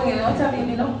it going? What have you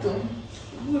been up to?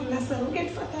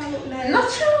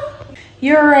 Not sure.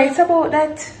 You're right about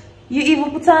that. You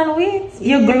even put on weight.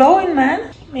 You're glowing,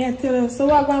 man. May I tell you, so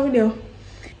what going with you?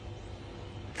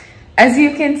 As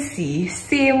you can see,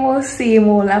 same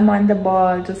old, I'm on the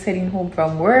ball, just heading home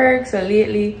from work. So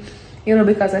lately, you know,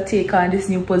 because I take on this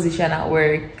new position at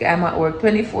work, I'm at work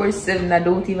 24/7. I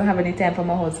don't even have any time for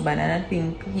my husband, and I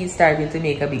think he's starting to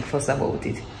make a big fuss about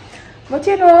it. But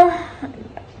you know,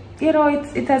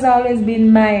 it has always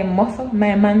been my motto,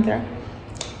 my mantra.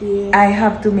 Yeah. I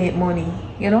have to make money.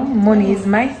 You know, money is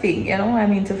my thing. You know,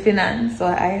 I'm into finance, so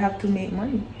I have to make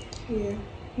money. Yeah.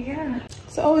 Yeah.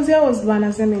 So how is your husband,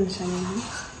 as I mentioned?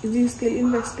 Is he still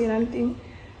investing and things?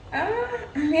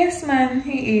 Yes man,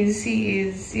 he is.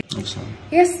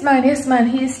 Yes man,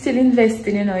 he is still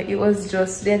investing. You know, it was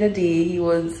just the other day he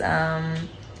was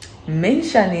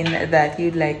mentioning that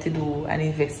he'd like to do an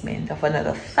investment of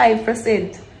another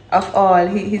 5% of all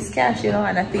his cash, you know,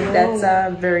 and I think that's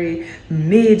a very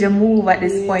major move at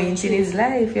this point in his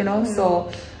life, you know. So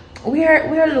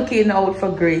we're looking out for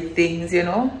great things, you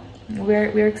know.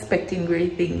 We're expecting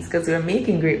great things because we're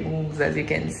making great moves, as you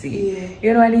can see. Yeah.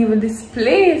 You know, and even this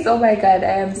place, oh my god,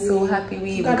 I am so happy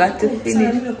we even got to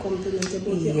finish.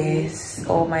 Yes,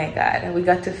 oh my god, we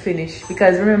got to finish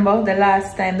because remember the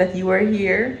last time that you were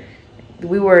here,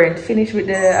 we weren't finished with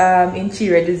the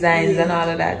interior designs and all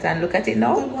of that, and look at it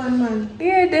now.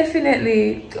 Yeah,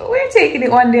 definitely, we're taking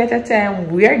it one day at a time.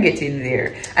 We're getting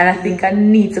there, and I think I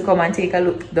need to come and take a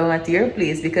look down at your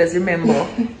place because remember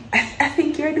I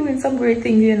think you're doing some great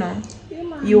things, you know.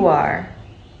 Yeah, you are.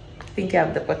 I think you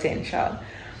have the potential,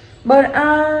 but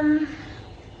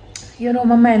you know,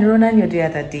 my mind ran on you the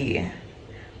other day,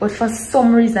 but for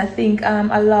some reason I think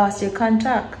I lost your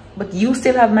contact. But you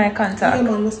still have my contact.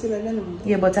 Yeah, man, we still have your number.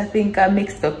 Yeah, but I think I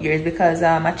mixed up yours because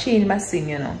I changed my SIM,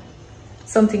 you know.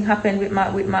 Something happened with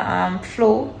my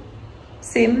Flow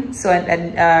SIM, so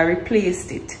I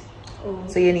replaced it. Oh.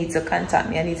 So you need to contact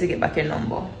me. I need to get back your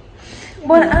number.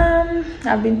 But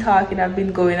I've been talking, I've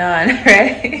been going on,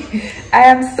 right? I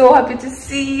am so happy to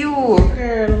see you,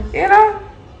 girl. You know?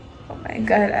 Oh my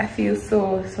god, I feel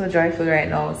so joyful right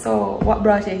now. So what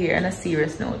brought you here on a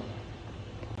serious note?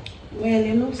 Well,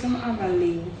 you know, some have a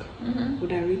link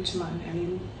with a rich man,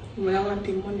 and when I want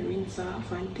him money rinse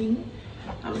off and thing,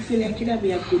 I feel like you'd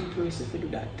be a good person to do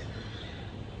that.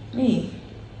 Me?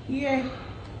 Yeah.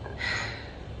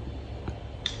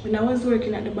 When I was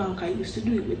working at the bank, I used to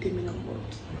do it with him in a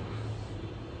boat.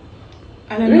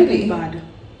 And I know it's bad.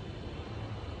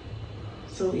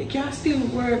 So you can still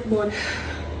work, but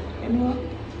you know,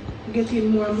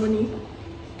 getting more money.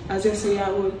 As you say, I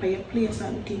work by your place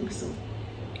and things, so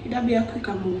it'll be a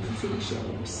quicker move to finish your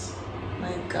house.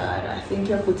 My god, I think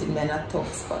you're putting me in a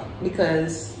tough spot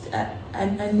because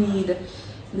I need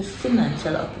the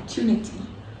financial opportunity.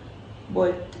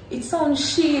 But it sounds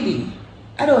shady.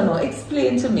 I don't know,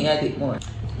 explain to me a bit more.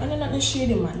 I'm not a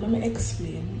shady man, let me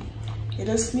explain. You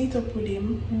just meet up with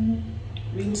him,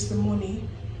 rinse the money,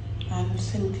 and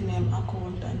send him an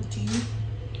account and thing,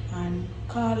 and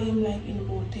call him like in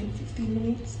about 10-15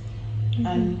 minutes,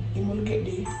 and he will get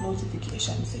the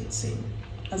notification say it's same.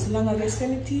 As long as I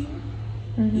send it to him,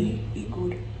 yeah, he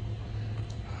good.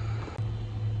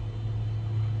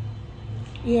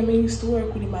 Yeah, I used to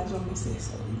work with him as well, I say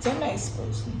so. It's a nice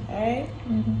person, alright?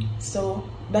 So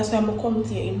that's why I'm gonna come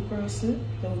to you in person,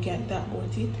 then we can talk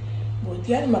about it. But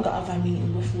yeah, I'm gonna have a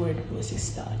meeting before the process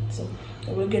starts. So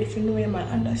I will get to know him and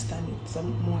understand it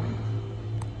some more.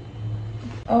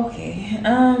 Okay,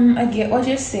 I get what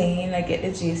you're saying, I get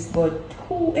the gist, but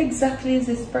who exactly is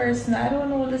this person? I don't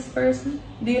know this person.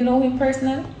 Do you know him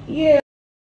personally? Yeah.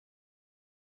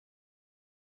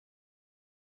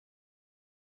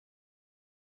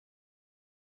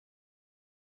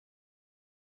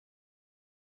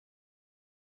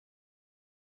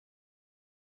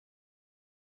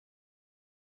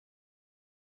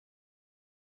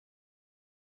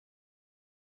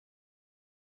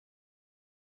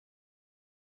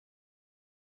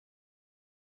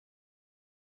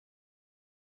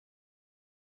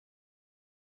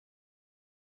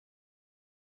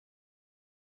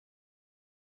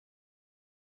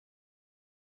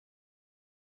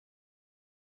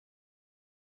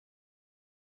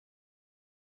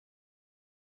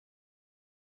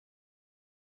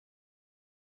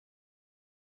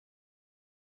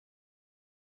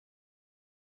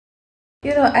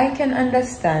 You know, I can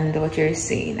understand what you're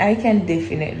saying. I can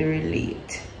definitely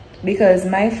relate. Because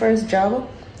my first job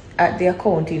at the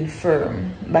accounting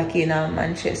firm back in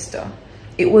Manchester,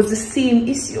 it was the same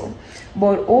issue.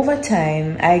 But over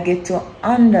time, I get to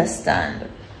understand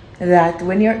that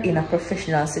when you're in a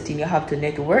professional setting, you have to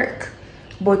network.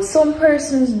 But some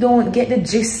persons don't get the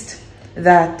gist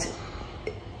that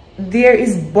there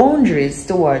is boundaries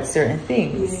towards certain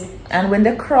things. And when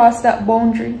they cross that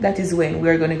boundary, that is when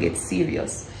we're going to get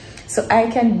serious. So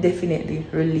I can definitely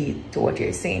relate to what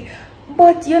you're saying.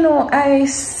 But, you know, I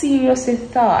seriously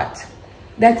thought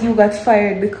that you got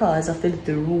fired because of the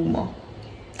little rumor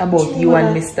about you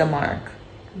and Mr. Mark.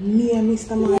 Me and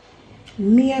Mr. Mark?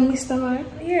 Me and Mr. Mark?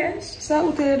 Yes. So I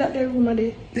will tell you that the rumor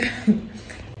there.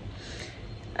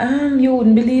 You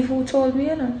wouldn't believe who told me,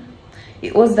 you know.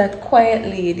 It was that quiet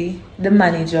lady, the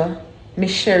manager,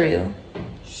 Miss Cheryl.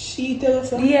 She tell us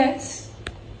so? Yes.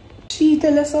 She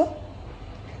tell us so?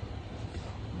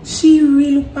 She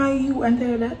really look at you and tell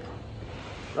you that?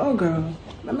 Oh girl,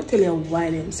 let me tell you why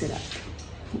them say that.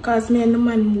 Because me and the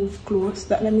man move close,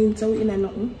 that means we in a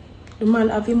nothing. The man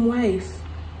have him wife.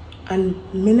 And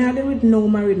me not there with no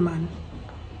married man.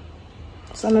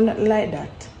 So I'm not like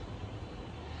that.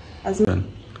 As me,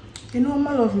 you know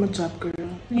I love my job, girl.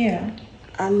 Yeah.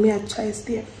 And me I try to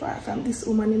stay far from this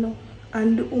woman, you know.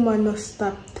 And the woman no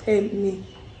stop telling me.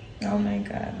 Oh my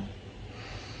God.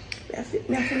 I feel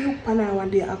look at her one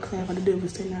day ask her for the devil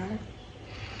saying her.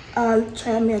 I'll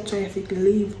try to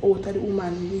leave out of the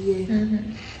woman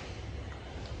way.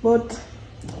 But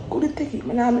could it take it?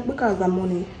 Because of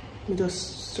money, I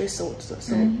just stress out.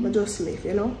 So I just leave,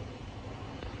 you know?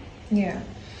 Yeah.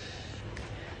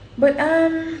 But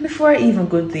before I even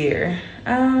go there,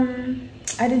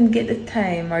 I didn't get the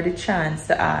time or the chance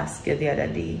to ask you the other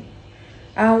day.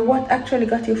 What actually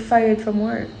got you fired from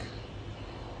work?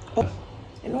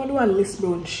 You know the one Miss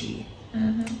Brown, she.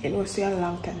 You know, see a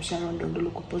long time she run down the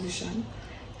local position.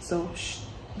 So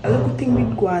a local thing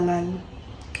did go on and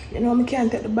you know I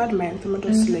can't take the bad mind, so I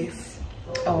just left.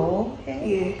 Oh,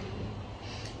 okay.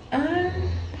 Yeah.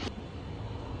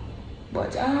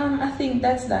 But I think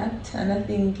that's that, and I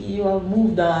think you have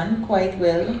moved on quite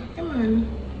well. Yeah, man.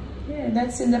 Yeah,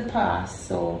 that's in the past,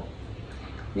 so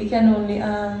we can only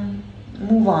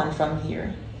move on from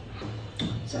here.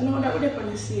 So now that we're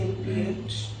on the same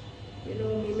page, you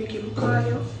know, we make him call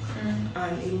you,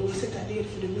 and he will set a date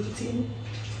for the meeting,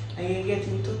 and you get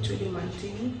in touch with him and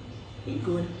thing. He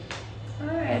good.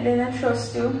 Alright, then I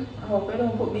trust you. I hope you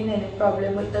don't put me in any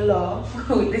problem with the law,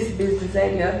 with this business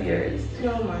idea of yours.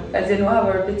 No, man. Because you don't have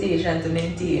a reputation to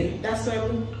maintain. That's why I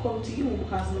will come to you,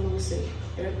 because I know say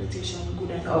your reputation is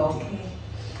good and okay.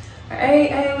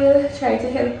 I will try to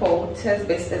help out as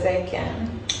best as I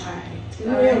can.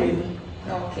 Alright.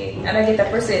 Okay. And I get a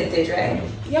percentage, right?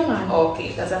 Yeah, man. Okay,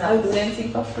 because I'm not doing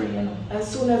anything for free, you know.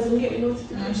 As soon as you get the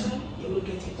notification, you will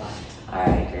get it back.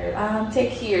 Alright, girl.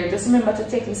 Take care. Just remember to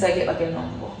take me so I get back your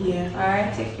number. Yeah.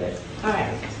 Alright, take care.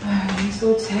 Alright. I'm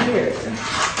so tired.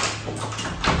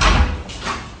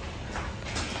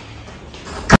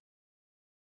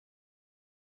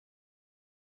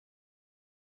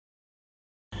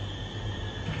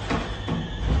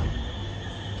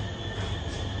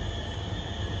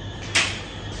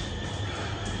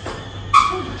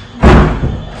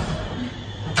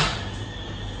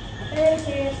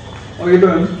 How are you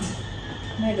doing?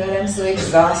 My God, I'm so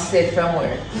exhausted from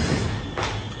work.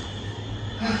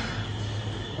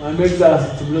 I'm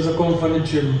exhausted to just come from the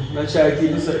gym. I try to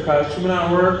keep myself, because I'm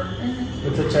not work,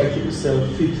 but I try to keep myself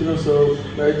fit, you know, so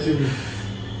very gym.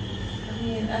 I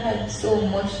mean, I had so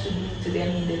much to do today.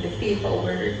 I mean, the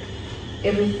paperwork,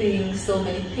 everything, so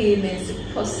many payments to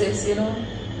process, you know.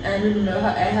 And remember,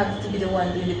 I have to be the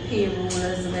one doing the payroll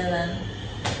as well. And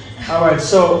alright,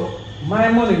 so my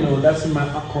money now, that's in my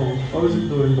account. How is it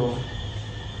doing though?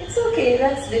 it's okay,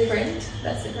 that's different.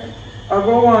 That's different. I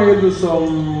don't want you to do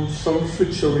some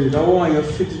friction with it. I want you to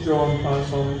fit it around on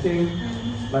something.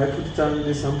 Like put it on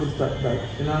this and put it at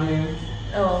that. You know what I mean?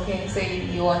 Oh, okay. So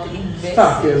you want to invest?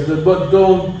 Stock, yes, but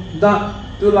don't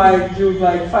do like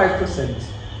 5%.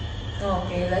 Oh,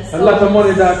 okay, that's a lot of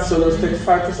money that, so let's take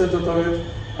 5% out of it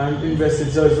and invest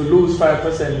it. So if you lose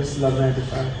 5%, you still have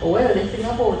 95. Well, the thing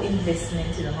about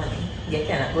investment in the money, you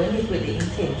cannot go in it with the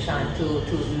intention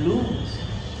to lose,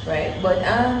 right? But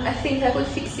I think I could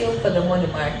fix you up for the money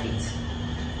market.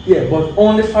 Yeah, but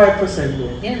only 5%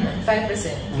 though. Yeah, man,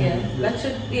 5%. Yeah, that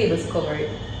should be able to cover it.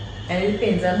 And it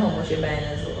depends on how much you're buying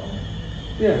as well.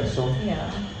 Yeah, so.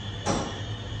 Yeah.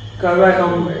 Because right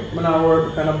now, when I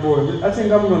work, kind of bored. But I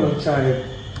think I'm going to try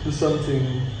do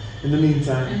something in the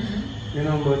meantime. You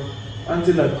know, but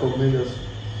until that comes, I just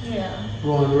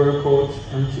go and work out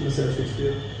and keep myself fit for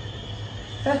you.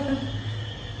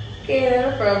 Okay,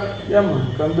 no problem. Yeah,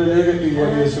 man. Come back and get me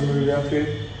one day, so maybe I feel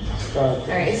start.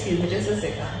 Alright, excuse me just a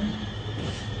second.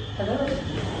 Hello?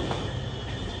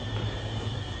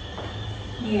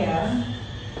 Yeah.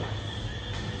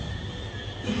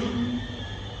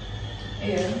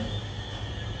 Yeah.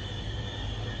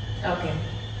 Okay.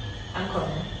 I'm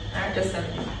coming. Alright, just a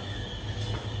minute.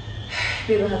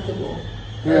 We don't have to go.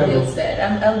 I'll be outside.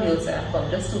 I'll be outside. I'm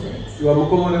coming. Just 2 minutes. You want me to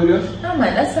come on with you? No,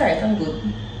 man, that's alright. I'm good.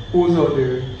 Who's out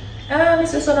there?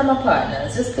 It's just one of my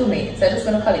partners. Just 2 minutes. I'm just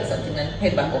going to collect something and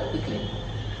head back up quickly.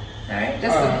 Alright?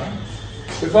 Just 2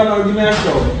 minutes. If I know, give me a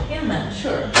show. Yeah, man.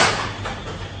 Sure.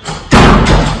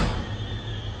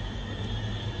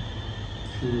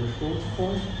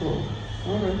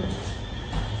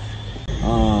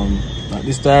 At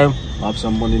this time, I have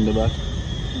some money in the back.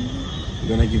 I'm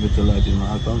gonna give it to Lodge in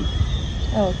my account.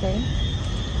 Oh, okay.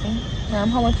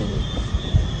 How much is it?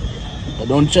 But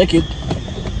don't check it.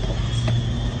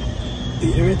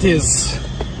 Here it is.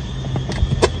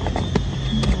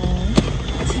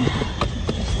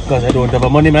 Because I don't have a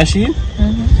money machine,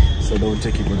 so don't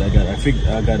check it. But I got a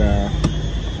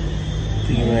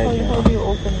thing right here. How do you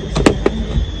open this thing?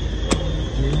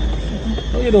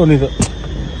 No, you don't need to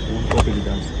open it,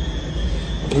 guys.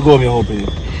 You go me open it.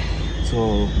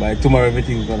 So by tomorrow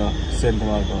everything's gonna send to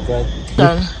my account, right?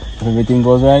 Done. If everything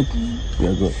goes right,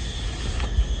 we're good.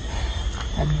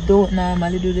 I don't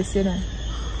normally do this, you know.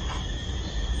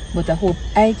 But I hope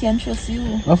I can trust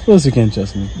you. Of course you can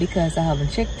trust me. Because I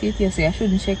haven't checked it. You say I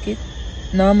shouldn't check it.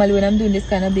 Normally when I'm doing this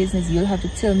kind of business, you'll have to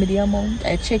tell me the amount.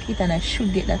 I check it and I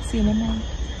should get that same amount.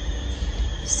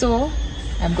 So,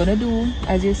 I'm gonna do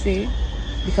as you say,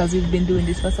 because we've been doing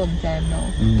this for some time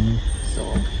now. So,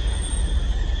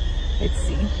 let's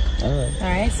see.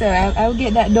 Alright, so I'll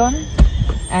get that done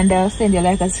and I'll send you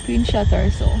like a screenshot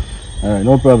or so. Alright,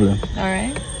 no problem.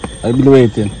 Alright. I'll be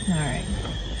waiting. Alright.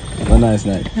 Have a nice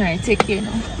night. Alright, take care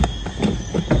now.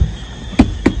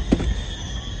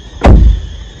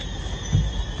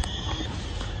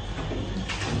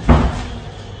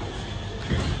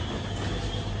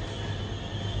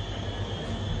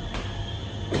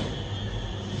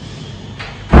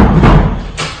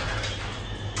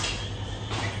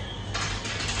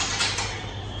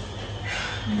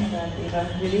 I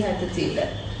really had to take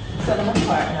that. Some of my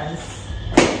partners.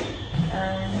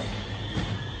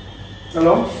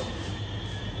 Hello?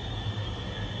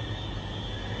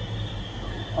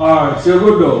 Alright, so you're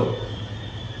good though.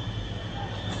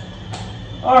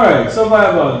 Alright,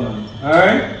 survival man.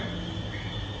 Alright?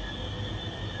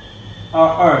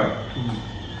 Alright.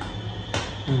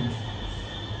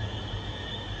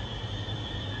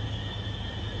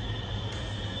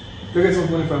 Look at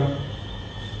some money from.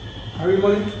 Are you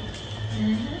money?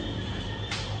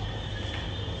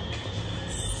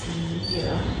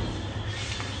 Yeah.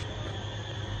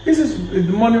 Is the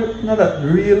money not that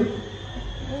real?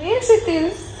 Yes, it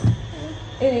is.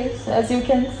 It is, as you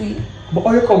can see. But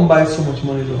how you come by so much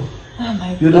money though? Oh my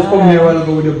God. You just come here a while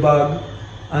ago with your bag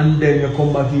and then you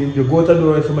come back in, you go to the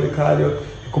door, somebody call you,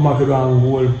 you come back with a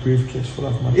whole briefcase full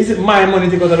of money. Is it my money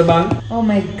to go to the bank? Oh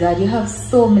my God, you have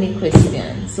so many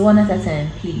questions. One at a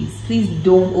time, please. Please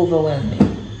don't overwhelm me.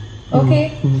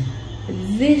 Okay?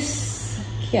 This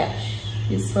cash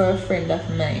is for a friend of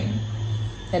mine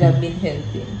that I've been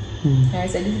helping. Alright,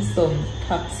 so this is some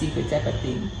top secret type of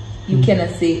thing. You cannot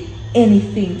say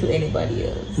anything to anybody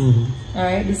else. All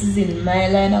right, this is in my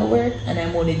line of work, and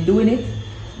I'm only doing it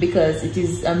because it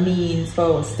is a means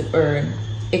for us to earn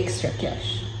extra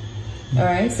cash. All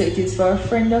right, so it is for a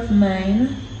friend of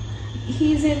mine.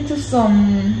 He's into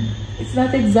some, it's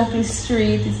not exactly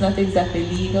straight, it's not exactly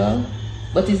legal,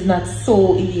 but it's not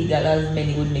so illegal as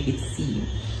many would make it seem.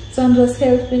 So I'm just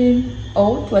helping him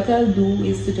out. What I'll do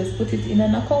is to just put it in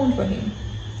an account for him,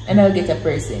 and I'll get a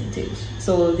percentage.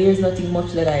 So there's nothing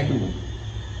much that I do.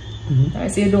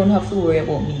 Alright, so you don't have to worry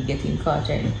about me getting caught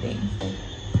or anything.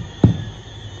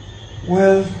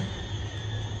 Well,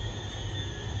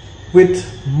 with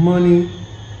money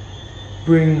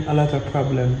bring a lot of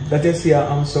problem. That is why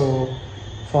I'm so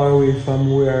far away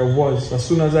from where I was. As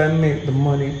soon as I make the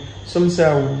money, some say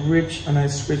I'm rich and I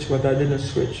switch, but I didn't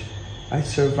switch. I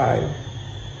survive.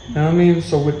 You know what I mean?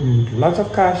 So with lots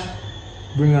of cash,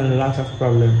 bring a lot of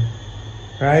problem,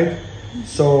 right?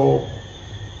 So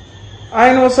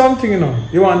I know something, you know.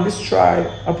 You want to try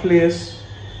a place,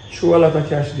 throw a lot of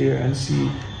cash there and see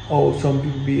how some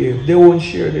people behave. They won't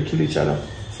share, they kill each other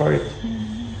for it.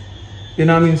 You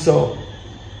know what I mean? So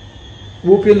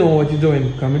hope you know what you're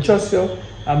doing. Because I trust you,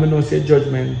 and I know say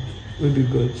judgment will be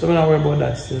good. So I'm not worried about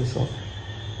that still. So.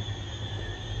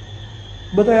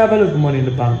 But I have a lot of money in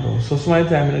the bank though. So some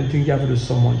time I don't think you have to do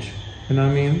so much. You know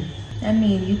what I mean? I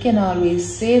mean, you can always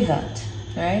say that,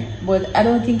 right? But I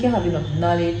don't think you have enough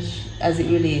knowledge as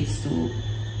it relates to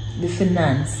the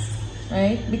finance,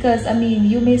 right? Because I mean,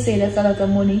 you may say that's a lot of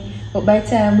money, but by the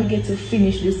time we get to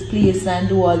finish this place and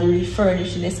do all the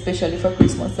refurnishing, especially for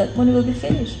Christmas, that money will be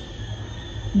finished.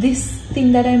 This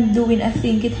thing that I'm doing, I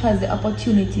think it has the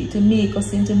opportunity to make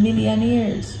us into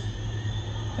millionaires,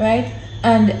 right?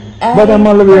 And but I'm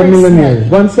already a millionaire.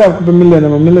 Once I have a million,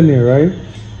 I'm a millionaire, right?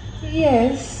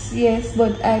 Yes, yes,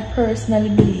 but I personally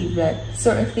believe that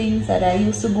certain things that I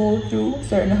used to go through,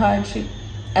 certain hardship,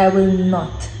 I will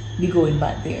not be going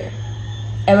back there.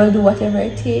 I will do whatever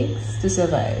it takes to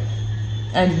survive.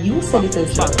 And you said it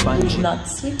as well, you did not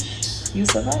switch, you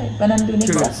survive. And I'm doing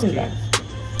exactly that.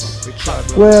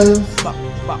 Well,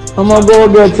 I'm gonna go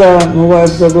get my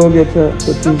wife's gonna go get her,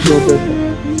 so things go better.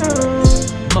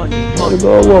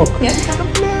 Go walk.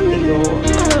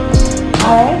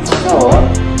 Alright, so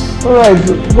alright,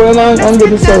 go on and get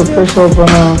yourself fresh up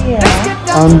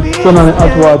and turn on the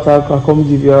hot water. I'll come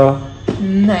give you a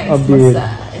bathe.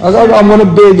 I'm gonna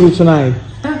bathe you tonight.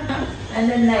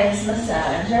 And a nice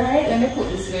massage. Alright, let me put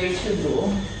this where it should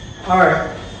go.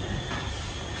 Alright.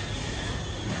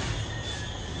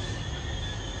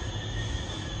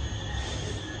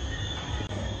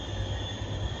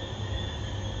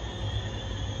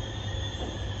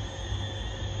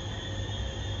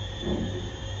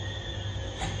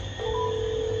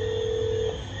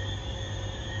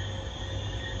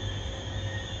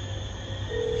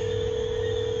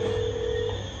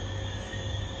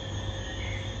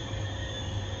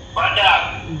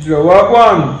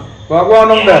 Walk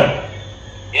one on there.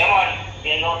 Yeah, man.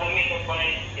 You know the meeting for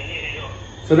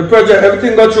it. So the project,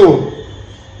 everything got through?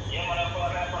 Yeah, man.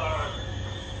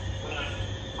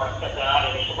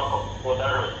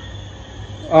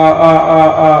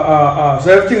 So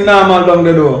everything normal down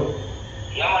the door?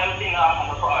 Yeah, man. Everything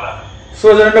normal, father. So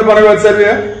is it on the roadside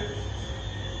here?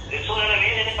 It's on the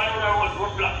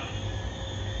road block.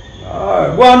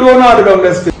 Alright, go and do another down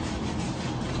the street.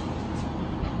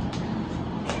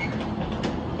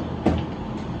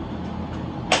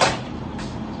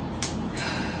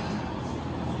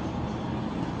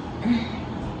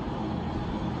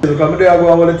 Because I go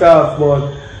and watch the off, but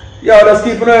yeah, just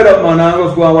keep an eye up, man, and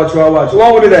just go and watch what I watch.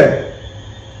 What would you there?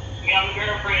 Me and my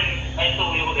girlfriend, I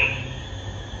told you them.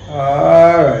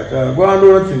 Alright, go and do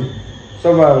the thing.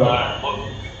 Survival.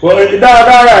 Well, the dog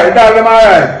alright, the dog them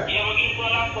alright? Yeah, we give you a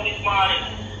laptop this morning.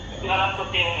 We have a laptop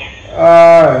there.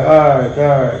 Alright.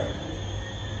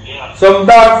 Yeah. Some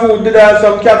dog food did that,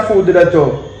 some cat food did that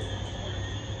too.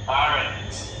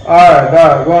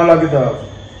 Alright, go and lock it up.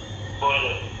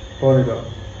 Hold it up.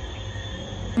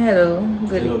 Hello,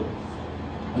 good.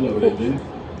 Hello, good evening.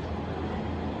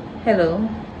 Hello.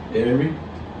 You hear me?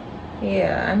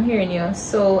 Yeah, I'm hearing you.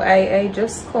 So I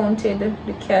just counted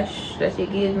the cash that you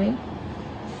gave me,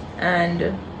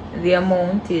 and the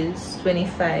amount is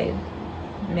 25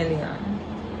 million.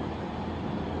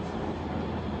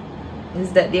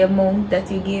 Is that the amount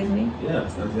that you gave me?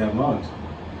 Yes, that's the amount.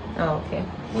 Oh, okay.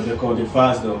 But you counted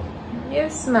fast though.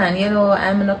 Yes, man. You know,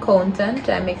 I'm an accountant.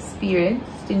 I'm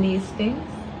experienced in these things.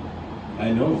 I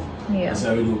know. Yeah. That's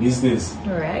how we do business.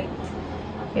 Alright.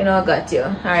 You know, I got you.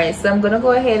 Alright, so I'm gonna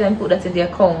go ahead and put that in the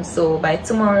account. So by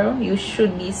tomorrow, you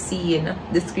should be seeing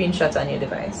the screenshot on your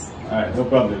device. Alright, no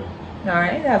problem.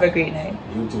 Alright, have a great night.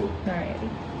 You too. Alright.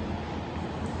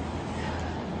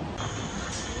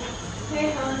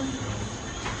 Hey, hon.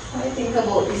 What do you think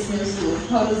about this new suit?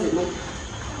 How does it look?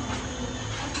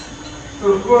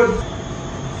 Look good.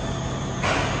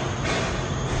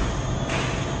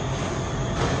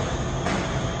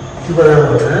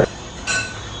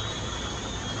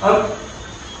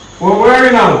 Where are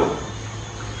you now?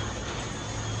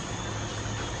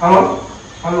 Hello?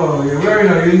 Hello, where are you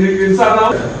now? You inside now?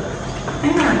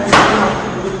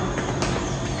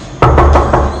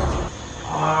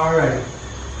 Alright.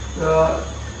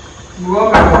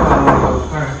 Go back up.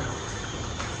 Alright.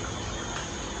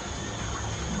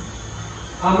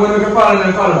 I'm going to make a call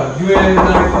and call her. Give me in the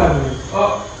next 5 minutes.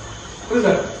 Oh, what is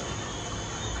that?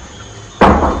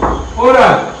 Hold on.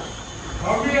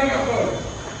 I'll be on your phone.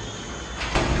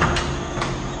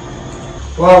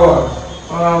 Wow.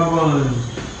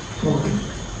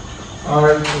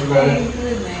 Alright, Hey,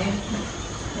 good night.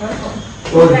 Welcome.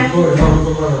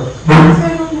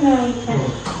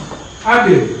 I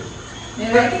did. You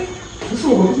like it? This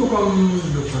will come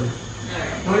different.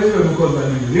 Now it's going to call by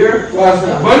name. Here?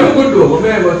 Why you good though? What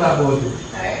may I talk about it?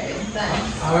 Alright,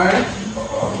 thanks. Alright?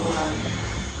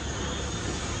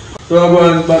 So I'm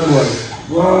going bad boy.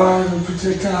 One,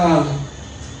 pretty calm.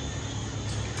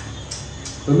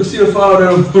 Let me see your father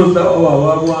and put that over.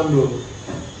 What I'm going to do?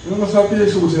 You must have to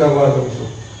shoot in a bottom.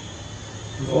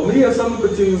 Oh, me have some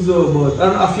good things though, but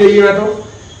and after a year ago?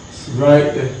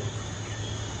 Right there.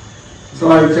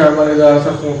 So I can't manage that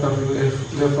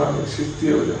if the family she's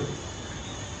still there.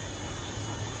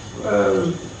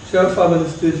 Well, she has family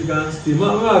still, she can't stay. I'm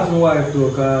asking my wife though,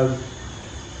 because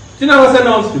she never said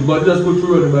no stay, but just put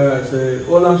through the bar and say,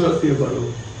 how long should I stay for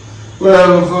though?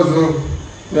 Well, because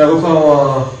we have to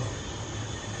come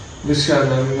mission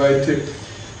and it might take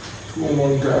 2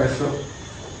 months or so.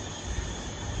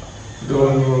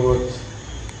 Don't know what.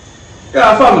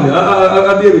 Yeah, family,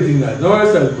 I do everything that. No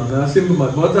yourself, man. I'm simple,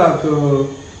 man. But I talk to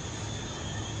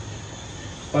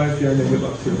wife here and then get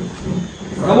back to you.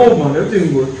 I'm open, man.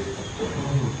 Everything good.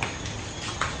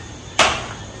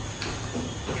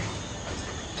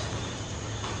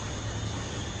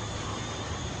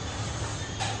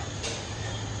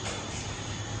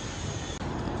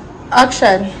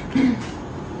 Action.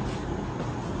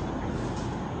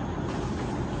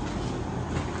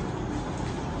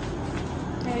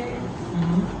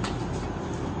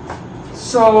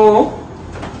 So,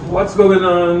 what's going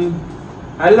on?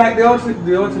 I like the outfit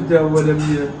there with them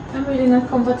here. I'm really not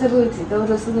comfortable with it. I was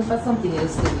just looking for something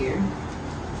else to wear.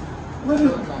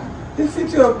 It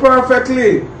fits you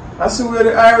perfectly. I see where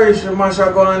the Irish mash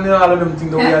up on all of them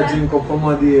things that we are drink up from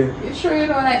there. You sure you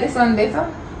don't like this one better?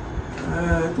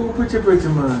 Too pretty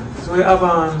man. So you have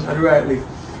on at the right leg.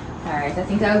 Alright, I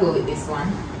think I'll go with this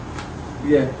one.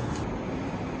 Yeah.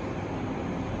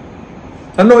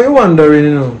 I know you're wondering,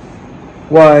 you know,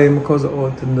 why my cousin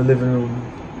out in the living room.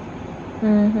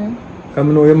 Mm-hmm. I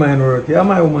know your mind work. Yeah,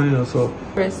 my woman, you know, so.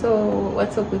 So,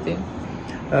 what's up with him?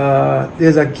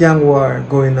 There's a gang war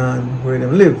going on where they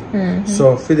live. Mm-hmm.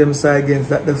 So for them side against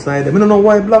that the side. I don't know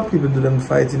why black people do them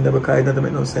fighting there because it doesn't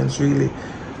make no sense really.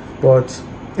 But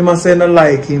he must say not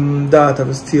like him daughter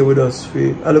to stay with us for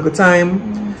a little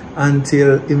time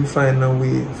until him find a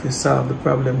way to solve the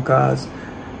problem, because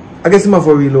I guess he have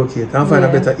to relocate and find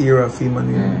a better era for him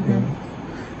and him.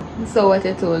 So what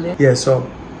you told him? Yeah, so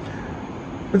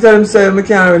I tell him say I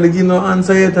can't really give no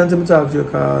answer yet until I talk to you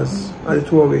because I the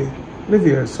two away live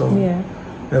here, so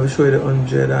I will show you the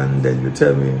 100 and then you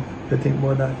tell me the thing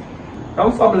about that.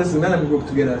 I'm family, so then we grow up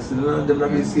together, so they're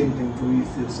not the same thing for me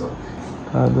still, so.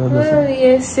 Well,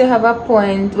 yes, you have a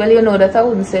point. Well, you know that I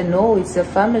wouldn't say no, it's a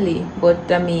family. But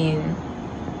I mean,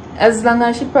 as long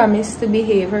as she promised to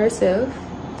behave herself,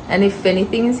 and if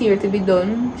anything is here to be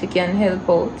done, she can help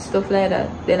out, stuff like that,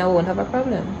 then I won't have a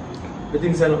problem. The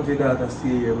things I don't feel that I stay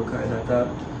here because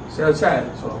she's a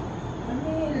child, so. I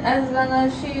mean, as long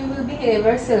as she will behave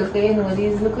herself, you know,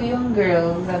 these little young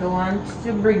girls, I don't want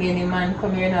to bring any man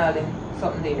come here and all them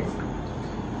something there.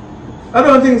 I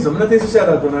don't think so. I don't think she said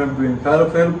that on her brain. Because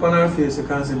I look on her face, you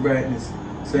can't see brightness.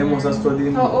 So you must have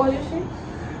studied. How old is she?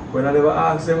 But I never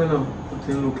asked them, you know. But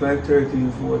she look like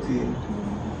 13, 14.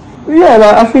 Yeah,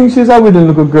 like, I think she's a widow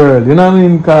little girl. You know what I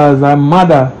mean? Because her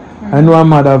mother, I know her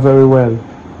mother very well.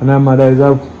 And her mother is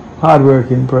a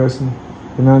hard-working person.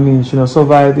 You know what I mean? She not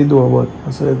survived the door, but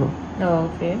that's how you go. Oh,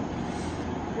 okay.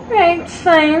 Right,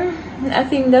 fine. I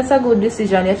think that's a good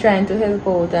decision. You're trying to help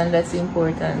out and that's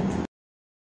important.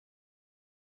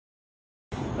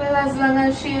 Well, as long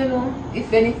as she, you know,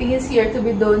 if anything is here to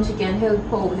be done, she can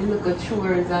help out with little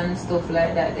chores and stuff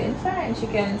like that, then fine, she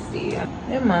can stay.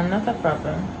 Yeah, man, not a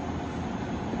problem.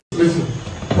 Listen,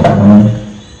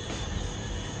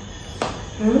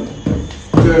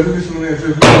 have to listen to me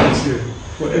for here.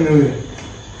 But anyway,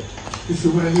 this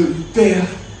is why you're there.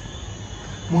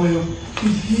 More you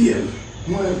behave.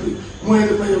 More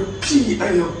you pee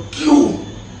and you Q.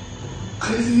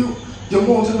 Because your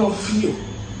mouth don't feel.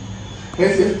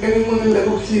 And if anyone in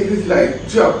level here is like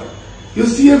drop, you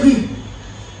save it.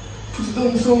 Put it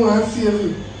on somewhere and save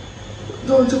it.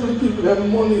 Don't tell the people that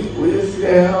money where you see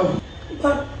they have.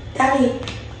 But Daddy,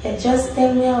 you just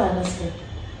tell me how I say.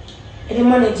 If the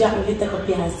money drop, if you take up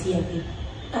here and save it.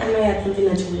 I know you have something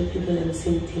to do with people and the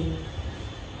same thing.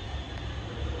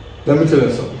 Let me tell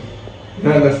you something.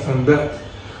 You understand that?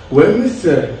 When we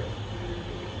say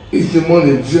if the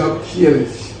money drop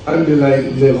careless and they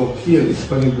like level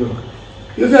careless on the ground,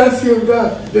 you can't save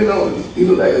that. They don't, you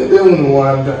know, like they don't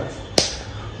want that.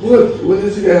 But when you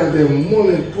see they have their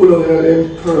money pull out of their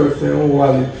purse and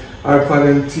wallet or on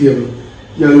them table,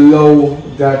 you allow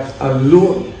that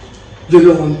alone.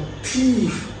 You don't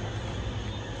thief.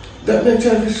 That may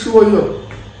try to show you.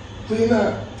 So you're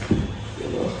not, you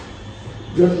know,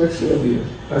 just make sure you do.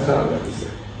 That's all I have to say.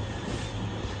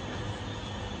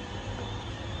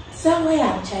 So why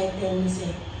I'm trying to tell me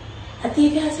say, a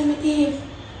thief has a thief.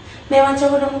 May want to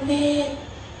go down bed.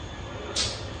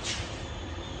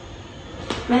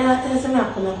 May not tell some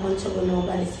I come and punch over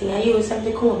nobody thing. I use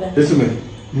something cool. Listen to me.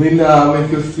 Me now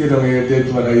make you stay down in your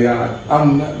dead mother yard.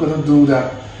 I'm not gonna do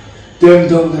that. Them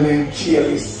down there ain't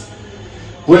careless.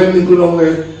 When they go down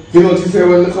there, you know what you say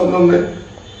when they come down there?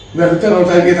 They have to turn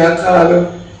out and get a car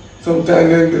them.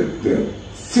 Sometimes they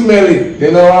smell it.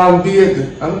 They know I'm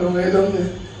beard. I'm gonna lay down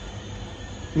there.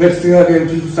 Next thing again,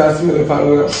 people start smelling pan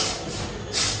with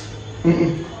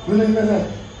them. We don't know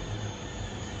that.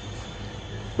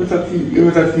 What's that keep? Give me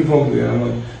that keep home there,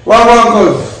 man. One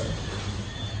cuz.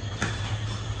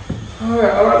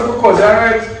 Alright, look cuz,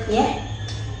 alright? Yeah.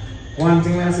 One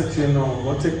thing I said to you now,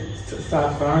 we'll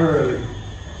start from early.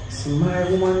 See, my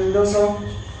woman does so,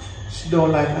 she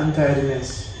don't like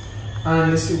untidiness.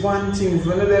 And you see one thing,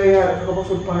 when they have a couple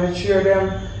foot on the chair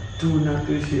them, do not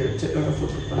do it here. Take down the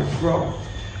foot on the ground.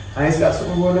 And if that's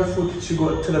something on the foot, she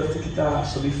go tell her to take it off.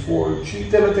 So before she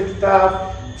tell her to take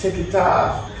it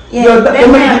off. Yeah,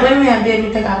 when we are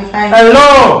baby take off,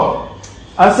 hello!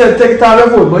 I said take it off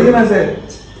the foot, but you know said,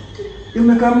 you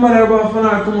make a mother go for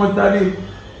her too much, daddy.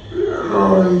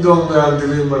 No, you don't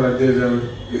until him and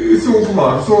dead. It's soon come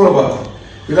on, soon about.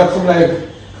 It come like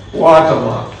water,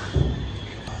 man.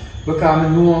 Because I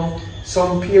know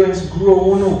some parents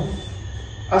grow no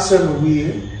a certain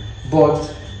way,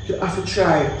 but you have to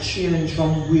try change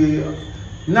from way.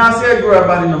 Now say I grow up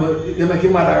bad enough, but you make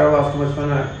your mother off too much for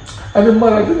her. And the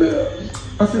mother,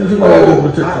 I think the mother did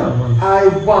protect I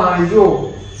want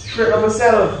you straight up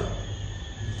myself.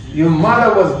 Your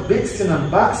mother was bixing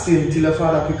and boxing till your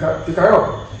father pick her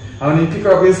up. And when you pick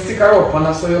her up, you stick her up, and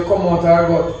that's how you come out her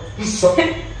gut. So,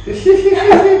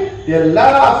 you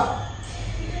laugh.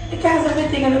 Because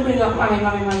everything gonna bring up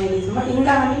mommy, this.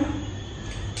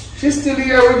 She's still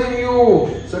here with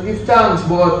you, so give thanks,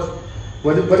 but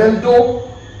what them do,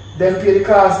 them pay the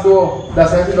cost though.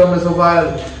 That's why she don't mess so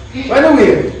violent. But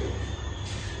anyway,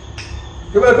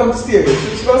 you welcome to stay here.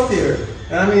 She can stay here. You know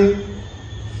what I mean?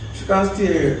 She can stay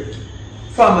here.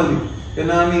 Family. You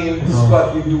know what I mean? This is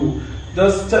what we do.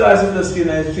 Just tell us if the skin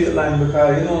is a straight line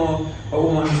because you know a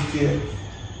woman is straight.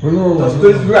 Just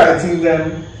do the right thing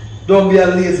then. Don't be a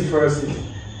lazy person.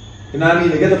 You know what I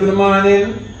mean? You get up in the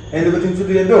morning and everything to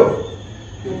do you do.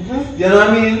 You know what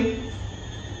I mean?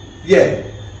 Yeah.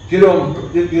 You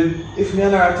don't, if me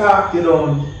and her talk, you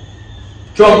don't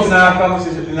jump in our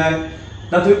conversation.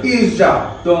 Not to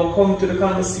eavesdrop. Don't come to the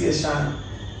conversation.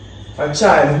 A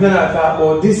child, if me and her talk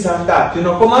about this and that, you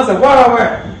know, come and say, what are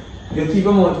we? You keep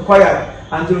your mouth quiet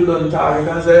until you don't talk. You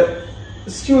can say,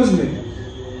 excuse me.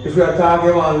 If we are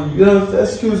talking, you know,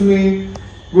 excuse me,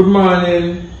 good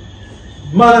morning.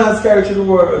 Manners carry to the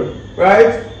world,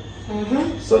 right?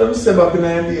 So them say back in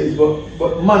the days,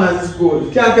 but manners is good.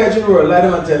 You can't carry to the world, like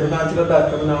them and tell me, not until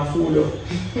that coming and fool you.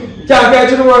 You can't carry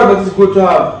to the world, but it's good to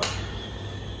have.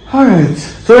 Alright,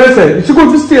 so I said, it's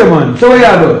good to stay, man. So what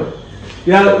you do?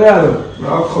 You do?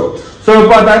 I'll cut. So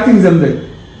what are things them there?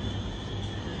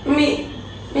 Me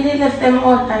they left them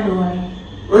out at the door.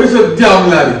 What is a damn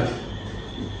lad?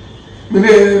 Me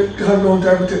they can't don't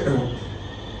have to take them out.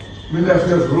 Me left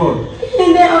just run.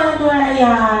 In the other door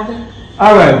yard.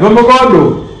 Alright, what am I going to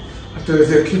do? I tell you,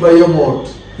 say, keep by your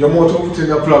mouth. Your mouth will put in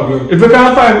a problem. If you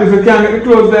can't find, if you can't get the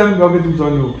clothes, then go get them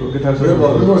some new clothes. Get some new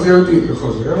clothes. You know, say everything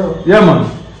because, you know. Yeah,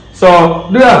 man. So,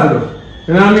 do you have to do?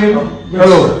 You know what I mean?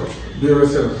 Hello. The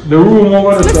room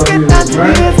over the Let's get down to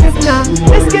business now.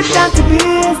 Let's get down to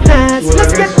business. Let's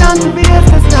get down to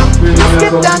business now. Let's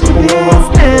get down to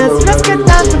business. Let's get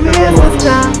down to business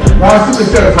now.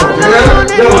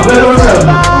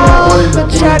 The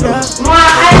cheddar. More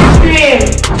ice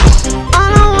cream. All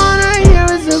I wanna hear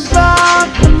is about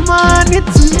the money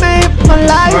to make my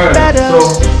life better.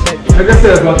 Like I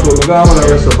said, I'm gonna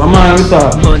rest up.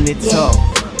 Money talk,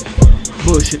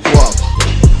 bullshit walk.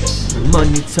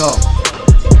 Money talk,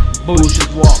 bullshit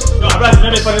walk.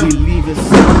 We leave it in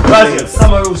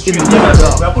the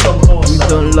dark. We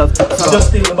don't love to talk. Just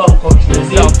think about country.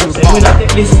 We not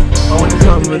take this. I want to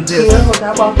come with this. We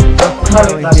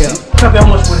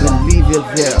leave it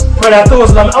there. Brother, I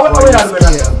hope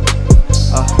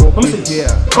you're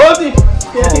here. Hold it.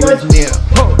 Always near.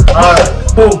 Alright,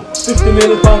 boom. 50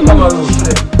 million pound Cameroon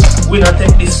today. We not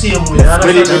take the same way.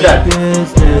 Ready to that.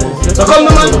 So come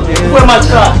on, man. Where my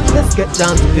car? Let's get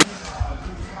down to this.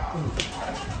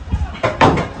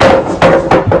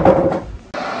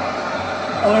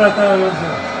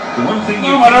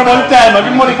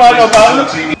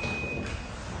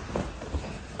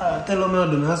 Tell me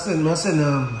I send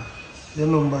the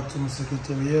number to my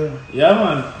secretary. Yeah,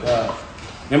 man.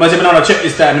 Remember, I don't want to check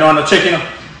this time. I don't want to check, you know.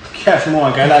 Cash more,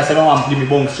 because I said I don't want to give me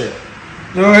bones check.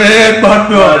 No, hey, bad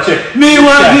bro. Check. Me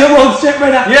want to give bones check,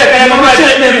 brother. Yeah, I don't want to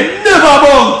check them. Never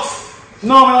bones.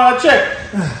 No, I don't want to check.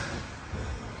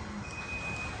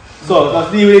 So,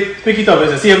 let's deal with it. Pick it up at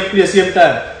the same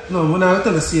time. No, we're not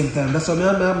at the same time. That's why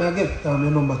I get your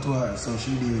number to her, so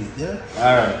she'll deal with it, yeah?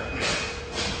 Alright.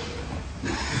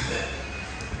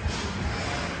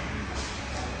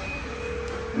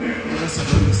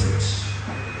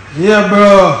 Yeah,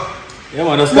 bro. Yeah,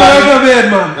 man, that's man.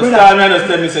 That's time I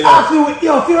understand me say,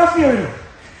 yo, fear of fear, you know.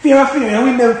 Fear of fear, you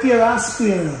win them fear and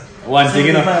square, you know. One thing,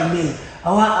 you know. I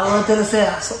want to say,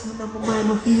 something in my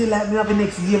mind, I feel like me have the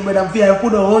next game, but I'm fear I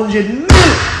put 100 mil.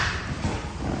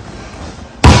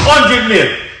 100 mil.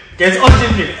 It's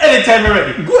 100 mil. Anytime you're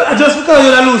ready. Good. Just because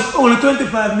you lose only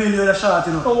 25 million a shot,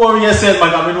 you know. Don't worry yourself,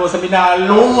 man. I know something I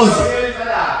lose.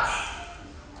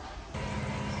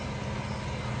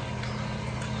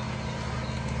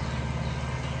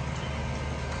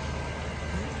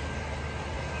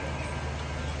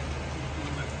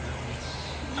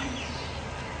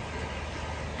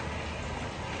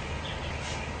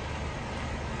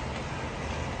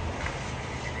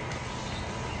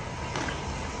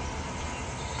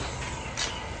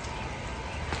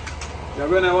 You're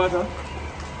going to water?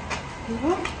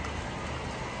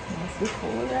 It's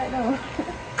cold right now.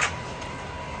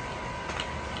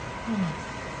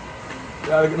 You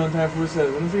gotta get no time for yourself,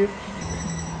 you see?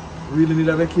 Really need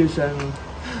a vacation.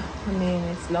 I mean,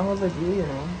 it's long overdue, you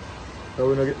know. So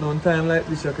we don't get no time like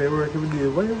this, you can work every day.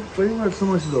 Why you work so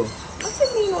much though? What do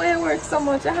you mean why I work so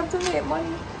much? I have to make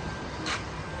money.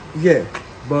 Yeah,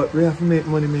 but we have to make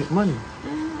money. We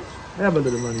have a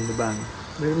little money in the bank.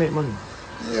 We make money.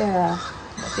 Yeah,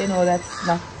 but you know, that's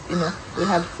not, you know, we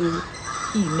have to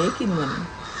keep making money.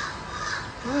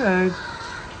 Alright.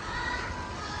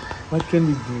 What can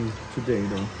we do today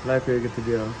though? Like where you get to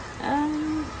go? I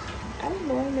don't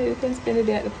know, maybe we can spend the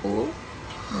day at the pool.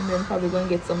 And then probably go and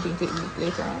get something to eat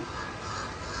later on.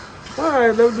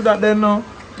 Alright, let's do that then now.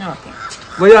 Okay.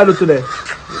 What y'all do today?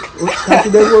 Look at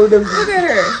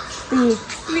her.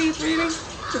 Sleep, really?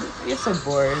 You're so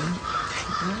boring.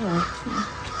 Yeah.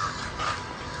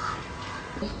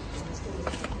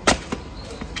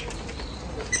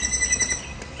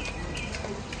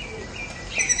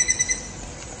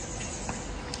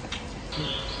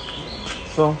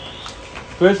 So,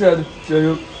 first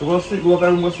you go sleep, go up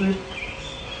and go sleep?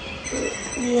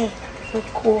 Yeah, so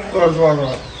cool. What's wrong with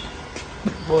that?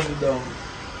 Hold it down.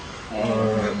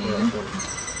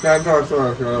 Can't talk to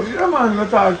her, yeah man, go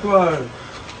talk to her.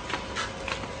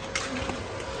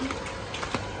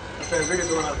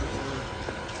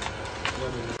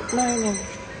 Morning.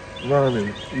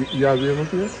 Morning. You have your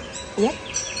here? Yeah.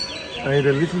 And you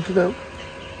didn't listen to them?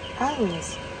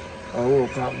 Always. Oh,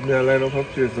 they line up a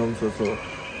place down so.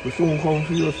 We soon come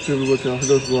for you still, but you have to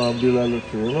just go and build a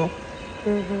little, you know?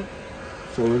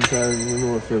 So when time you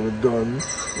know say we're done,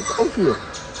 we come for you.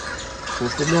 So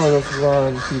for now, let's go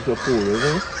and keep the pool, you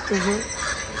know?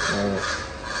 Alright.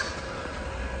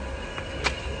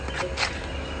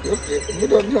 Okay, we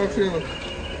don't talk to you.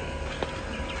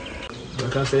 I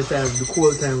can say time, the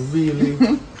cold time really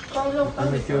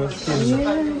and make your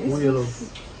skin wheel up.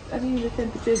 I mean, the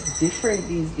temperature is different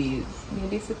these days.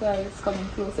 Maybe it's because it's coming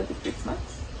closer to Christmas.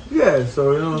 Yeah,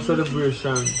 so you know,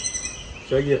 celebration.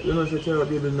 So I get, you know, so tell what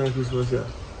they do nice Christmas, yeah.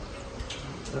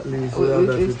 At least we have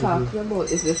that. We're talking about,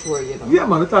 is this word, you know? Yeah,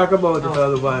 man, we talk about it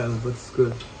all the while, but it's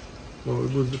good. No, we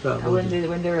good to talk about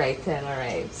when the right time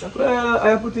arrives. Okay. Well,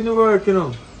 I put in the work, you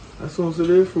know. I soon see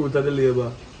the fruit of the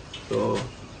labor. So,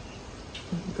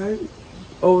 okay.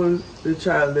 All the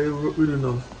child, they really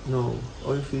know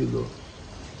how you feel though.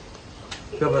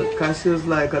 Because she's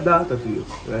like a daughter to you,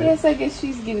 right? Yes, I guess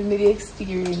she's giving me the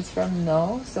experience from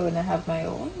now. So when I have my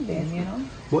own, then, you know.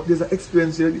 But there's an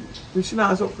experience here. You should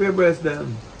not have your breast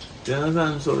then. You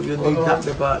understand? So you need that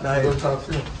the part that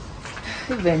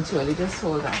eventually, just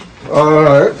hold on.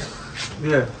 Alright.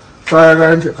 Yeah. So I'm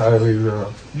going to take a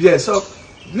reason. Yeah, so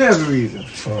never reason.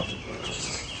 So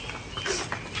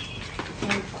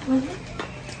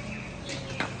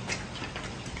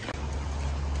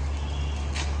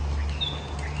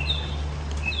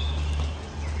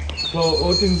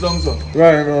how things done, so?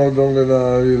 Right now, down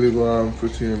there, I really go on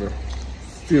pretty, you know.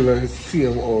 Still like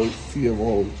same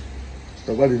old.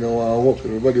 Nobody know want to work,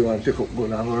 everybody want to take up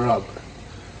gun and go rob.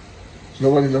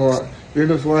 Nobody know want, you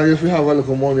just want, if you have a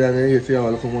little money and then you have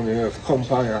a little money, you just come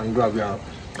by and grab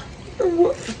you.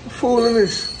 What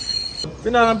foolishness.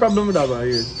 We don't have a problem with that right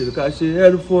here still, because she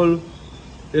helpful,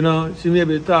 you know, she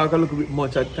maybe talk a little bit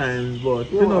much at times,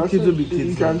 but you know, kids will be kids.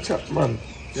 You can chat, man.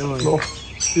 Yeah, man. No.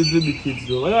 Kids will be kids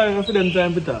though. Well, I for them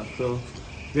time to talk, so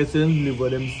get them live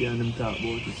what them see and them talk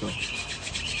about it, so.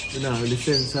 You know, really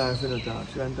sense her if you don't talk,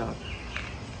 she can talk.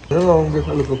 You know, get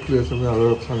a little place and I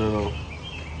work on it now.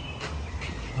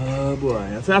 Oh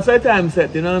boy, so after time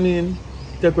set, you know what I mean?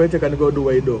 Take and go do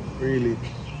what you do, really.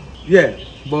 Yeah,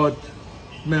 but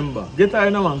remember, get her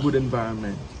in a one good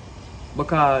environment.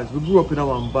 Because we grew up in a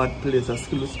one bad place, a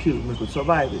skill, we could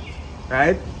survive it,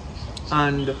 right?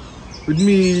 And with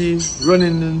me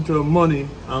running into money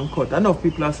and cut, enough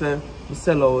people are saying we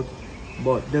sell out,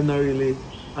 but they don't really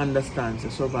understand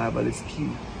that survival is key.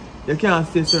 You can't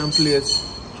stay in a certain place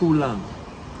too long.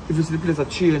 If you see the place a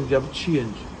change, you have to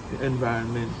change the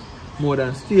environment more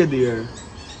than stay there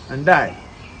and die.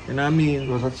 You know what I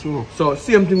mean? That's true. So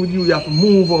same thing with you, you have to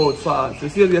move out fast. You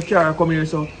see your car come here,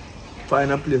 so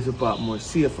find a place to park more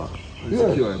safer and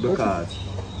secure because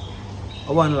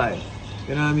of one life.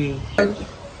 You know what I mean?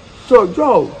 So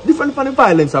Joe, different from the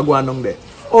violence are going on there.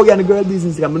 Oh, you're in the girl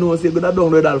business, because I know say good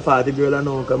down with all 40 girl I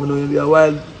know, because I know you're a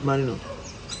wild man, you know.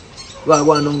 What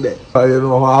going on there? You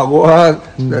know what go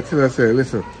on? That's what I say,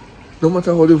 listen. No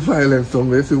matter how the violence on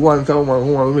there, see one woman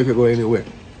who want to make it go anywhere.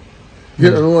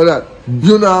 You don't know that?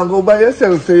 You now go by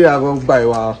yourself, say you're going to buy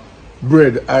one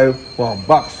bread, I want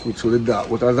box with you that,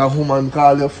 but as a woman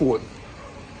call your phone.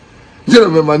 You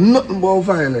don't remember nothing about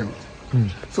violence.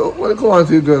 So when you come on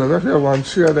to your girl, if you want to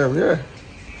share them, yeah.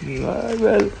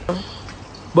 Well.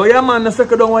 But yeah man, the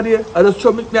second down one day, I just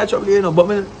trouble you know, but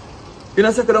me, in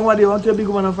the second down one day, I want to be a big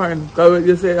woman and find. Because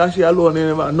you say, actually alone, you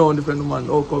never know different woman.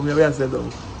 How come you have said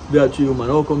them? They are 3 women,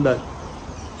 how come that?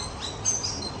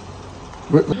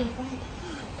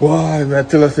 Why, I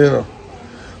tell her, you know,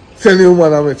 send the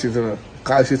woman I met you, you know,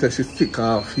 because she said she's sick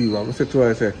and fever. I said to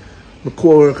her, I said, my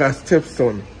co-worker's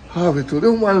stepson, have it to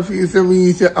the woman feels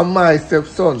me, say, I'm my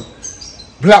stepson.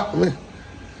 Block me.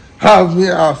 Have me,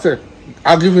 I said,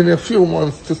 I'll give you a few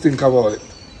months to think about it.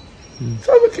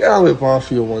 So I can't wait for a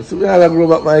few months. So I grow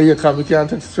back my ear because I can't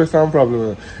take stress and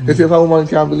problem. You see, if a woman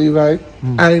can't believe I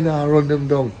now run them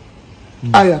down.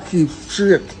 I keep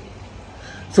straight.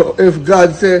 So if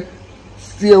God say,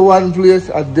 stay one place,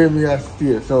 and them here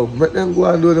stay. So let them go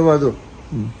and do them do.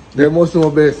 They must know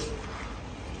best.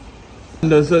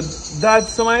 So that's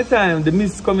some of the time, the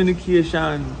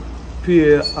miscommunication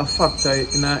play a factor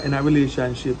in a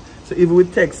relationship. So even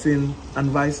with texting and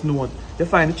voice note, you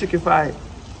find it tricky fight.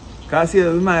 Because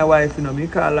here with my wife, you know, me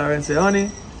call her and say,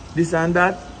 honey, this and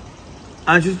that.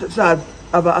 And she start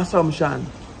have an assumption.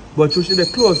 But she should be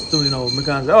close to, you know,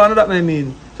 because, oh, I know that may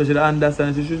mean. So she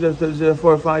understand. She should just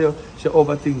for you, she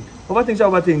overthink.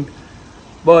 Overthink.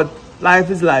 But life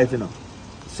is life, you know.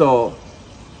 So,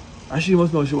 and she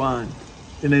must know what she wants.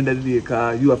 In the end of the day,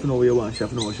 because you have to know what you want, she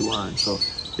have to know what she wants. So,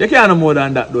 you can't know more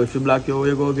than that though. If you block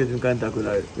you go get in contact with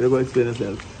her. You go explain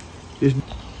yourself.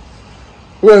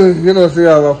 Well, you know, so you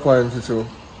have a point too.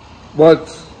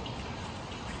 But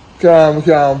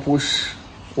can't push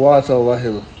water over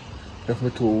hill if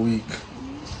I'm too weak.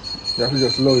 You have to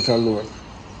just love it alone.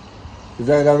 It's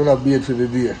like I'm not be it for the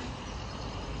day.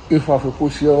 If I have to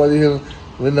push you over the hill,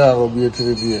 we're not going to be it for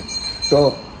the day.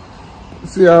 So,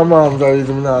 see our moms are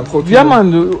using now. Yeah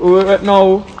man, right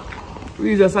now,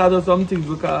 we just had some things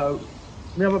because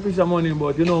we have a piece of money,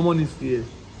 but you know money stays.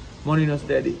 Money not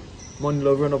steady. Money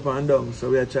love run up and down, so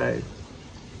we are trying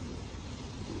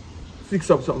fix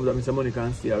up something that Mr. Money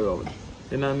can stay around.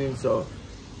 You know what I mean? So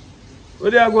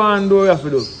what they are going to do, you have to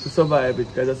do to survive it,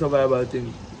 because it's a survival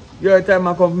thing. Your time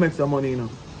I come make some money, you know.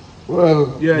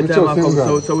 Well, yeah, time I come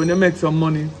out. So when you make some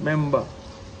money, remember,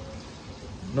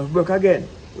 not broke again.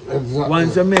 Exactly.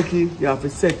 Once you make it, you have to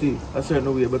set it a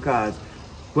certain way because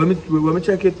when we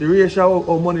check it, the ratio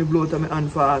of money blow to my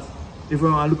hand fast. If I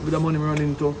want to look at the money I'm running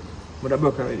into, but I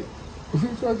broke already.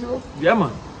 Yeah,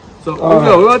 man. So,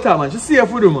 we're time, man. Just see if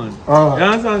we do, man. You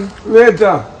understand?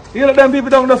 Later. You know, them people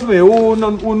don't just me who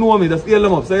know me, just heal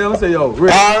them up. So you say, yo,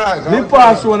 Rick, alright, me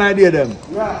pass you an idea them.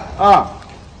 Yeah.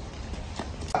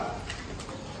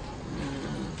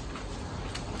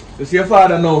 You see your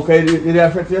father now, okay? You there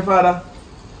afraid to your father?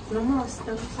 No more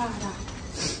still father.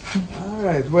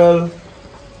 Alright, well,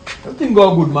 everything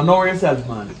go good, man. Know yourself,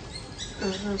 man.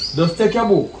 Just take your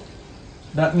book.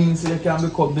 That means you can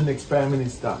become the next Prime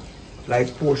Minister.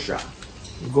 Like Portia.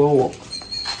 You go walk.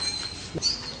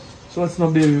 So what's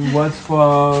not baby? What's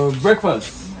for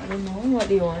breakfast? I don't know. What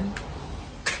do you want?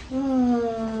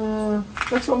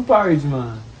 Like some porridge,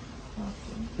 man.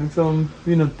 Okay. Like some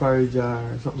peanut porridge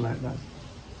or something like that.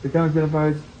 You can't make peanut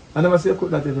porridge? I never see you cook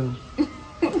that even.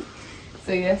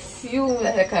 So you assume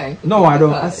that I can? No, I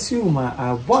don't assume.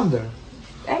 I wonder.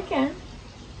 I can.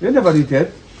 You never did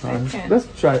it. I can. Let's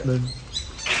try it then.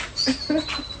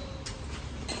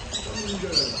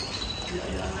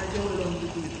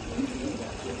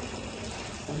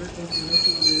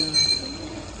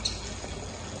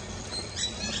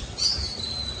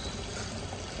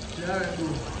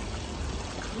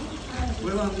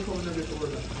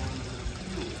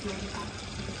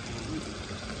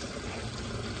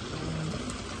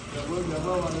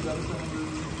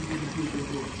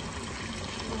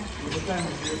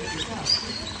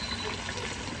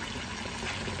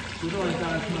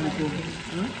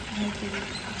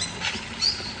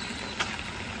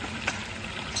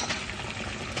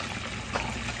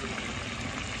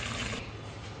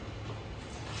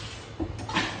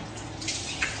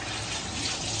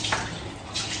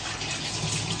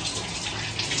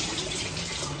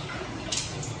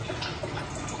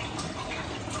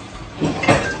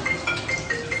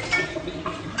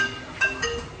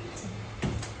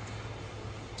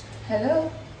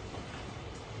 Hello?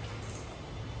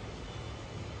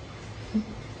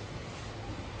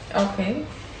 Okay.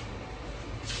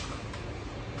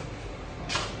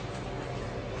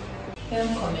 Yeah,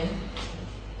 I'm coming.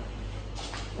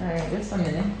 Alright, just a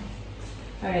minute.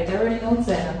 Alright, they're running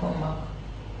outside and come back.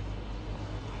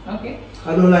 Okay?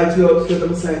 I don't like to upset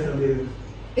them side of baby.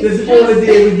 This is the only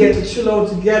day we get to chill out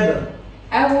together.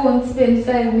 I won't spend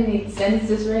 5 minutes and it's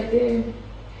just right there.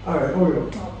 Alright, hold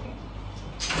on.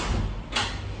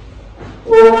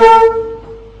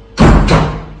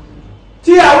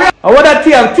 Tia, I want that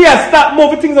Tia, stop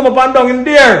moving things up and down in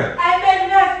there. I been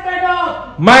not spread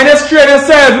up. Minus straight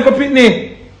yourself, look up at me.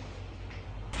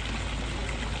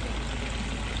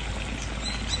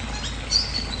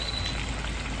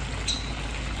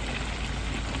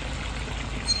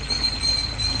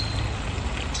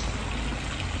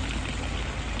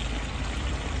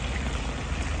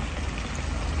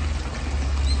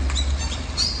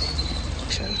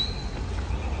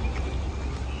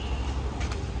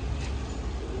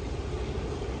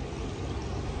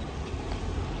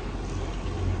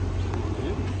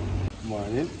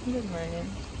 Morning. Good morning.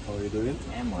 How are you doing?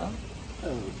 I'm well.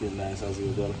 Oh, you feel nice as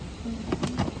usual.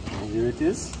 And here it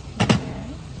is.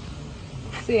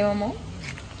 See you, Mama?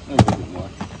 A little bit more.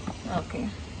 Okay.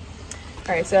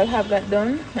 Alright, so I'll have that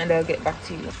done and I'll get back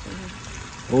to you.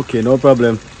 Okay, no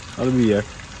problem. I'll be here.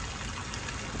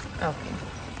 Okay.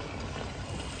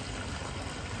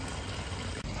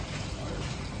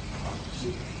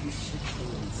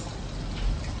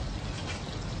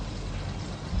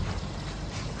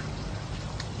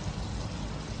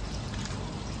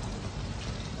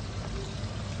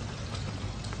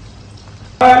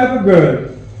 Alright, little girl.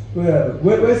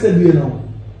 Where's the beer now?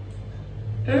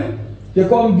 You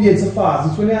come beard so fast.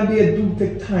 It's when you beard do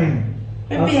take time.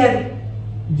 Beard?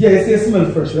 Yeah, you say smell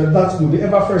fresh. Right? That's good. You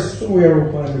ever first throw your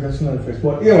up and make it smell fresh.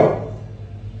 But here,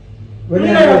 when you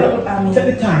beard,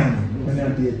 take the time when you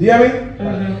beard. Do you hear me?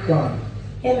 Go on.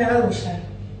 Yeah, I wish I.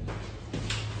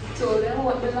 So then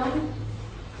what belong?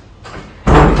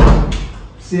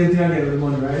 Same thing again with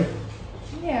money, right?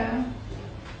 Yeah.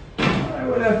 Alright,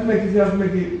 well, you have to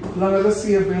make it, as long as it's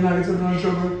safe and not get yourself in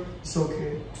trouble, it's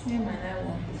okay. Yeah, man, I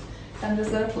won't. I'm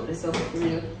just gonna put this up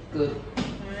real good.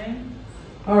 Alright?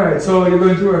 Alright, so you're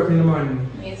going to work in the morning?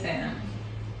 Yes, I am.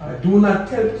 Do not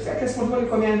tell. I guess when you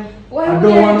come in. Why I would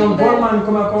don't I want do no that? poor man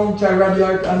come and try to rob you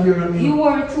out and you know me. You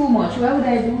worry too much. Why would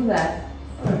I do that?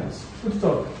 Alright, good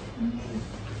talk.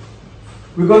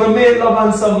 We're gonna make love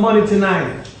and some money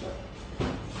tonight.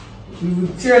 We will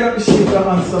tear up the shit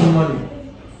and some money.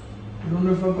 I don't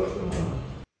know if I got.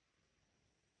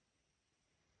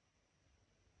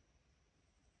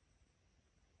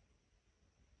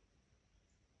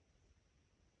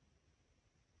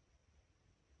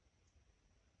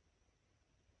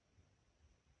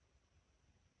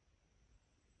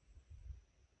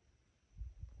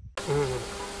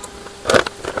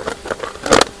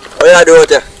 you do out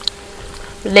there?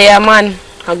 There, man.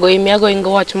 I go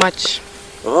watch match.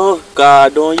 Oh,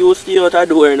 God, don't you stay out the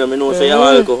door, you know. I know say you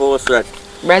want to go house rat.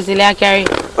 Brazil, I carry.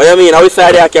 What you mean? How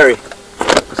side you carry?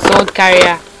 South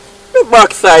Korea. The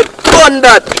backside. Gun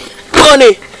that.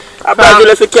 Money. A Brazil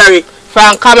if you carry.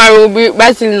 From Cameroon beat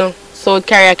Brazil now. South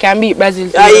Korea can beat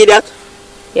Brazil too. You idiot?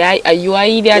 Yeah, you are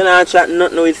idiot. You not chat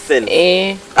nothing with sense.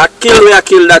 Eh. I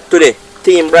kill that today.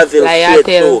 Team Brazil straight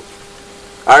through.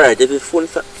 Alright, if it's full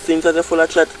since it's full of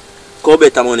chat, go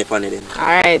bet money on it then.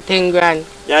 Alright, 10 grand.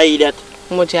 You idiot?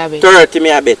 How much you bet? 30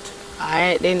 me I bet.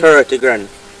 Alright then. 30 grand.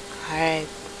 Alright.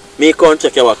 Me come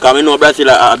check your work, because I know Brazil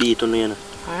are beat on you know.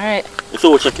 Alright.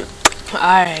 So check it.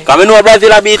 Alright. Because I know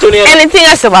Brazil are beat on you. Anything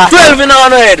else about? 12 in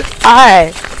on the head.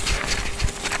 Alright.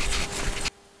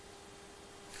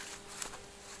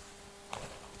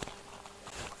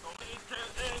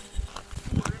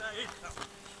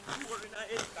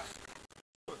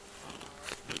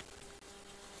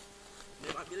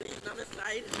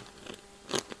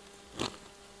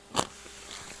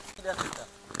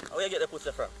 Where you get the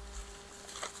pussy from?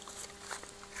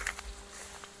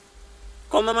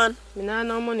 Come on, man. I don't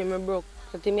no money, I broke.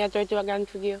 So tell me I try to again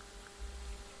for you.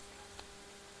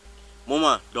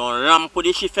 Mama, don't ramp with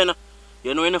the shift, you know.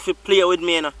 You know if you play with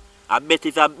me, you know. I bet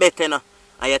it's a bet, you know.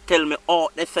 And you tell me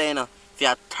out the say, you know. For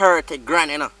your 30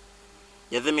 grand, you know.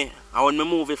 You see me? I want me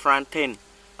move it from 10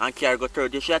 and carry go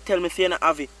 30. You should tell me say you not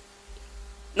have it.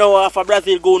 Now after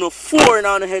Brazil go no 4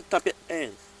 now on the head top it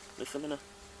ends. Listen me now.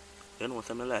 You know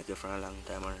I like you for a long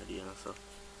time already, you know, so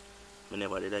I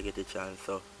never did I get a chance,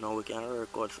 so now we can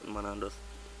record something man and just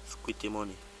squid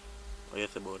money. What do you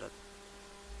say about that?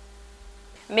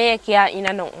 Make ya in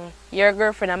a nothing. Your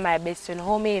girlfriend and my best friend.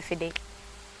 How may you for day?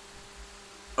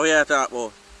 Oh yeah, talk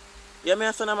about. Yeah,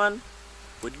 me son man.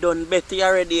 We done better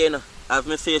already, you know. As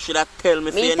me say, you should have tell me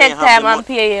say you take time and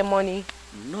pay your money.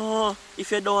 No,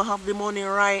 if you don't have the money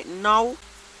right now.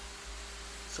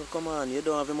 So come on, you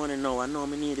don't have the money now. I know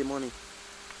me need the money.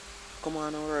 Come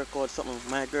on and work out something.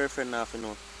 My girlfriend have to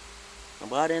know.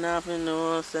 Nobody have to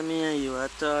know. Send me and you a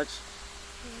touch.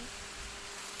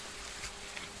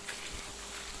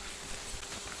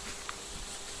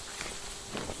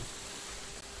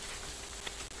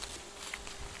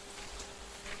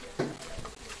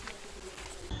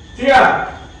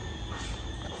 Tia!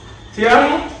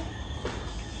 Tia?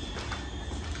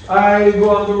 I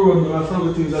go on the road and some of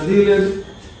the things I dealing.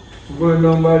 I'm going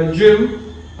down by the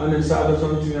gym and then start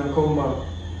something and come back.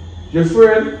 Your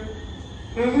friend?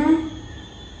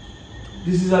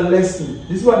 This is a lesson.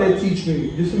 This is what they teach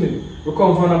me. Listen, we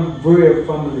come from a brave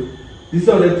family. This is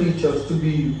how they teach us to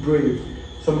be brave.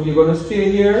 So we're gonna stay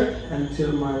here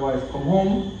until my wife come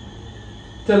home.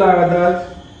 Tell her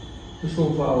that just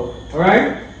move forward.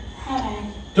 Alright?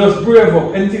 Alright. Just brave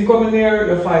up. Anything coming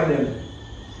here, you fight them.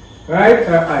 Alright?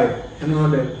 Alright. You know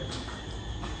that.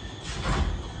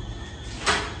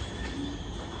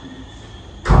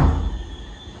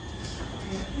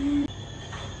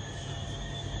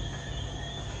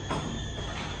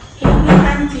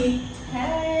 Auntie.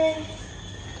 Hi.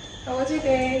 How was your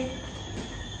day?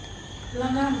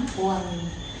 Long and boring.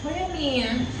 What do you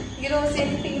mean? You don't see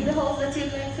anything in the house that you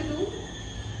like to do?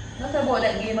 Not about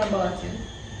that game about you.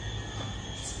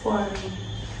 It's boring.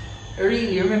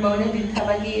 Really? Remember when I didn't have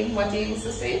a game? What you used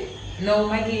to say? No,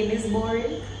 my game is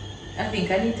boring. I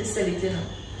think I need to sell it, you know.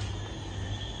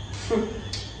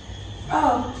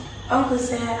 Oh, Uncle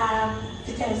said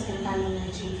the guys can buy me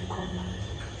a gym to come back.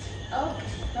 Okay,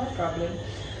 no problem.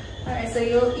 Alright, so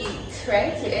you'll eat,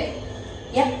 right? Today?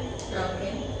 Yeah.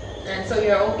 Okay. And so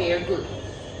you're okay, you're good?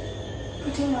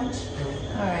 Pretty much.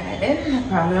 Alright then, no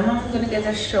problem. I'm gonna get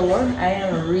a shower. I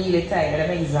am really tired,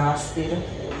 I'm exhausted.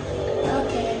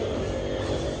 Okay.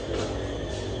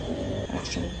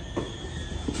 Action.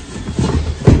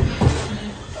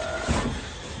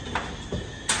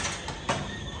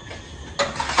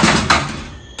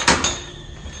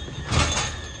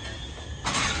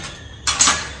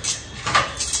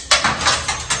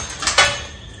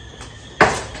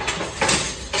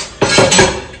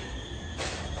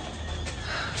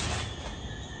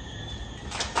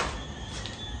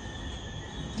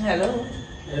 Hello.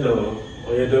 Hello.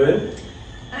 What are you doing?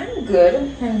 I'm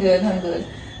good.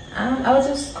 I was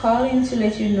just calling to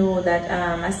let you know that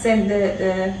I sent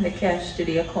the cash to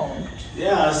the account.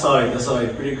 Yeah, I saw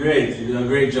it. Pretty great. You did a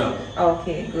great job.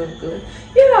 Okay, good.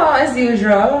 You know, as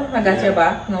usual, I got your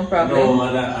back, no problem. No,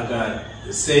 I got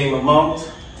the same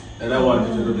amount and I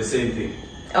wanted to do the same thing.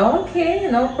 Okay,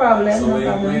 no problem. So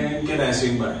problem. when can I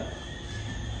swing by?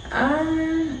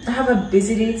 I have a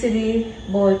busy day today,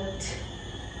 but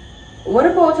what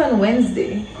about on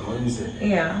Wednesday? On Wednesday?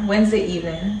 Yeah, Wednesday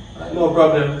evening. No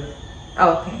problem.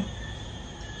 Okay.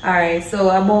 Alright, so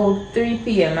about 3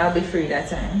 p.m. I'll be free that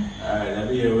time. Alright, I'll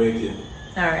be here waiting.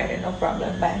 Alright, no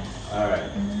problem. Bye.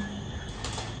 Alright.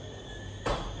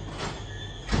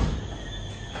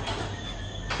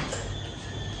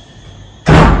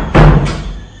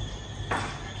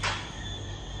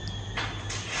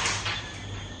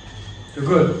 You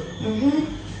good?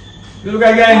 You look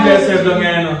like you enjoy yourself down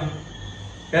here, you know.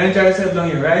 You enjoy yourself down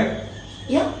here, right?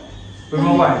 Yeah. With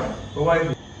my wife. My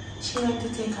wife. She like to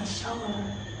take a shower.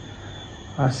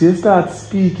 As she start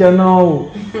speaking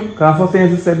now, because for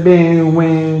things she said, bang,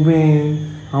 wing,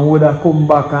 and would have come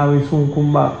back and we soon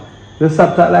come back. You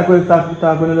stop that like we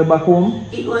talk when you back home?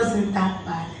 It wasn't that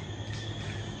bad.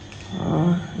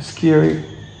 Scary.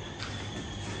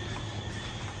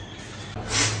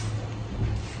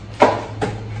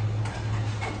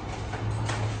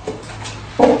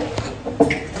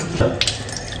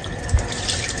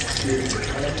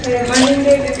 Good morning,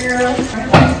 baby girl.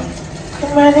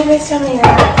 Good morning, Miss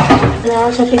Samira. Now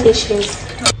wash the dishes.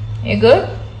 You good?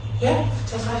 Yeah,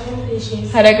 just washing the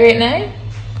dishes. Had a great night?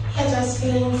 I just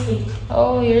feeling sick.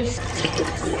 Oh, you're sick.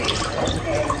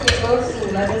 Go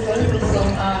soon. I just want to do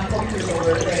some computer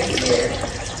work right here.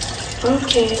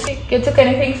 Okay. You took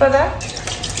anything for that?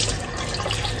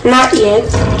 Not yet.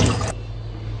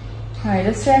 Alright,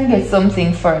 let's try and get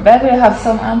something for it. By the way, I have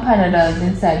some Panadols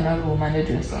inside my room and the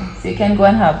dresser. So you can go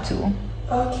and have 2.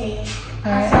 Okay.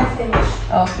 Alright. After I finish.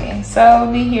 Okay, so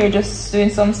I'll be here just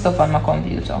doing some stuff on my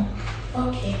computer.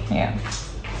 Okay. Yeah.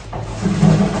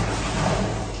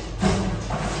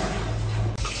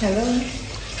 Hello?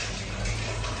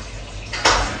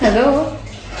 Hello?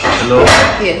 Hello?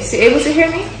 Yes, you able to hear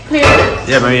me clearly?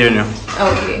 Yeah, I'm hearing you.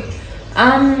 Okay.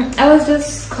 I was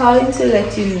just calling to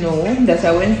let you know that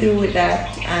I went through with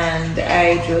that and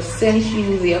I just sent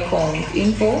you the account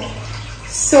info.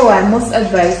 So I must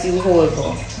advise you,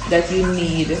 however, that you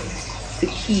need to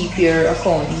keep your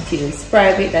account details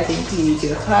private. That includes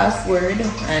your password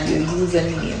and your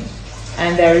username.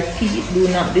 And I repeat, do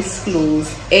not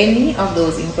disclose any of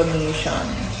those information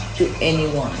to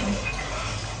anyone.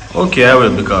 Okay, I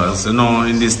will, because you know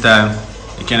in this time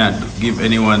you cannot give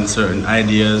anyone certain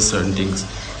ideas, certain things,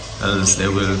 else they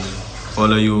will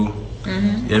follow you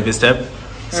every step.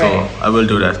 So Right. I will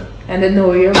do that. And I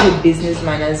know you're a good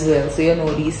businessman as well, so you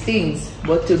know these things.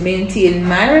 But to maintain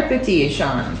my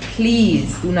reputation,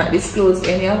 please do not disclose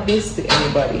any of this to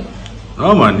anybody.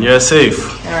 No man, you're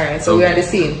safe. Alright, so we're on the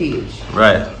same page.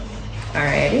 Right.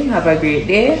 Alrighty, have a great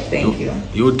day. Thank you.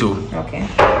 You too. Okay.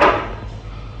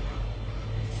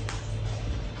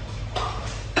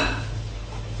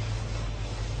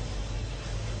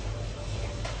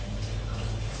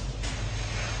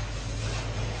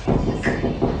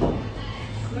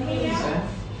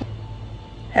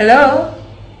 Hello?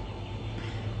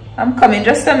 I'm coming,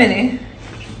 just a minute.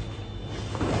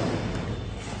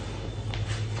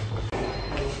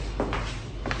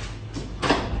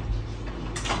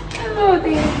 Hello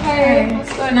dear, hi,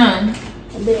 what's going on?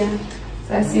 There.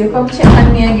 So I see you come check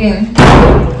on me again.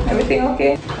 Everything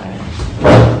okay?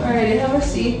 Alright, have a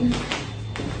seat.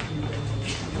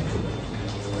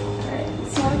 Alright,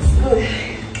 so it's good.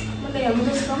 I'm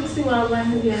just come see what I'm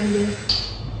going to do.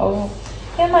 Oh.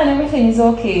 Yeah man, everything is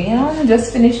okay, you know, I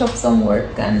just finish up some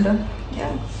work and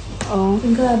yeah. I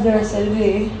think I'll have the rest of the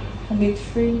day a bit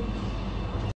free.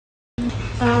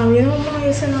 You know when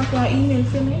you send off an email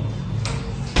for me?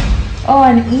 Oh,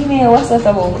 an email, what's that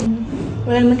about?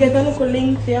 Well, I get a little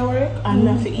link for your work and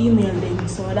I have to email them,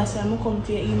 so that's why I'm come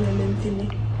to your email them for me.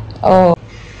 Oh.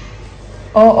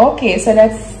 Oh, okay, so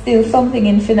that's still something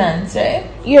in finance, right?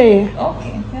 Yeah.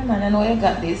 Okay, yeah man, I know you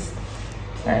got this.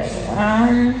 Alright,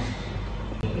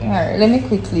 alright, let me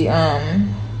quickly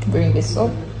bring this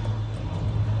up.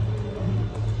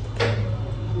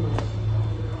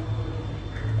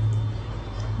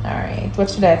 Alright, what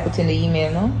should I put in the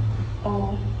email now?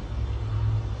 Oh,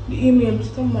 the email to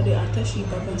somebody at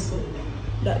Gmail.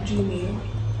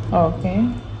 Okay.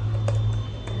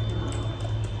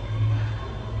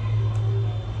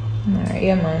 Alright,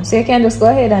 yeah man. So you can just go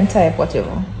ahead and type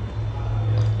whatever.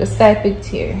 Just type it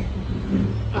here.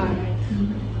 Alright.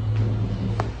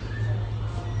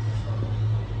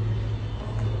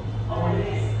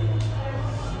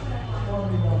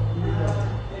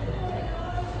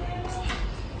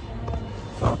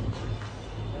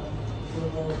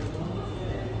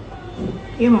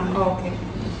 Yeah man. Okay.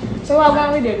 So what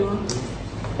are we doing?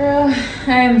 Girl,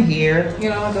 I'm here. You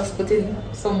know, just put in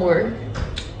some work.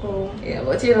 Oh. Yeah,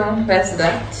 but you know, that's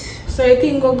that. So you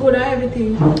think go good at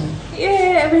everything?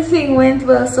 Yeah, everything went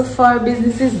well so far.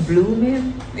 Business is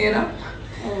blooming, you know.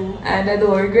 And I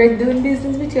don't regret doing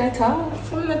business with you at all.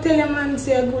 I'm not telling you, man,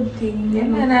 say a good thing. Yeah,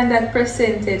 man, and that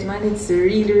percentage, man, it's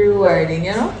really rewarding,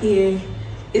 you know? Yeah.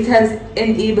 It has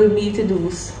enabled me to do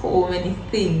so many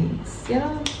things, you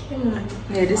know? Yeah, man.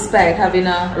 Yeah, despite having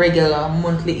a regular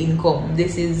monthly income,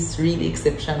 this is really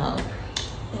exceptional,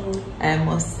 I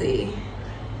must say.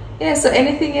 Yeah, so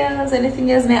anything else?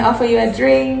 May I offer you a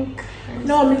drink?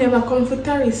 No, I never come for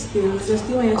tourist bills. Just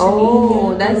the one you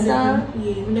Oh, that's all?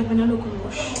 Yeah, I never look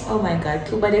rush. Oh my God,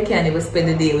 too bad you can't even spend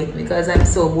the day with me because I'm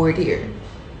so bored here.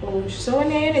 Oh, so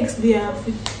when are your next day off?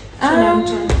 I'm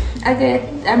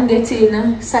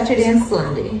getting Saturday and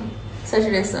Sunday.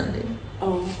 Sunday.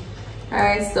 Oh.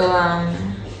 Alright, so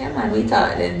yeah man, we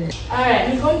talk then.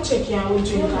 Alright, we come check you and we'll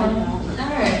drink now.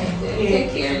 Alright,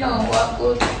 take care now, walk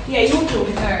good. Yeah, you too.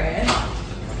 Alright.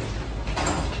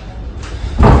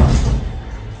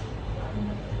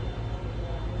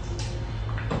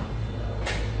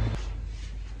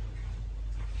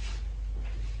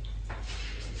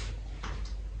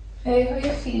 Hey, how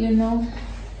you feeling now?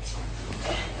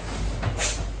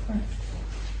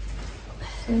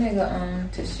 So I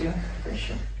got tissue for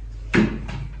sure.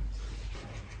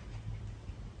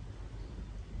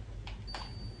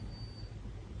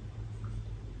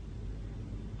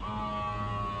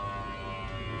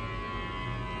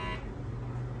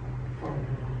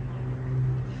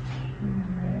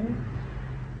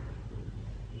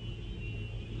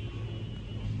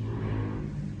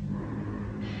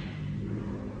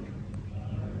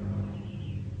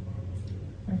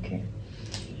 Okay.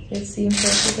 It seems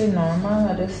perfectly normal.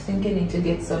 I just think I need to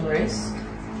get some rest.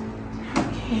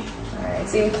 Okay. Alright,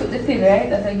 so you took the pill, right,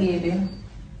 that I gave you?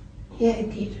 Yeah, I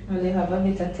did. Well, they have a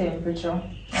bit of temperature.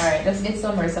 Alright, let's get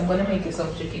some rest. I'm gonna make you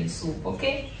some chicken soup,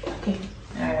 okay? Okay.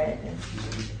 Alright then.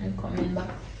 I'm coming back.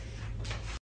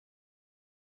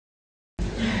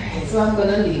 Alright, so I'm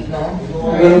gonna leave now.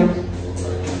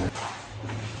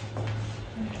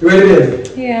 You ready,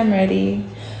 baby? Yeah, I'm ready.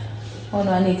 Oh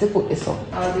no, I need to put this up.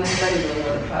 I'll do it by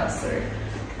the password.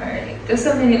 Alright, just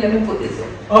a minute, let me put this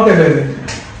up. Okay, baby.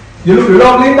 You look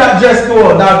lovely in that dress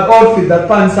too, that outfit, that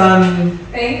pants and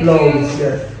blouse.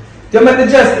 Yes. You make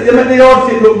the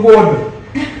outfit look good.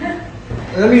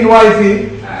 I mean,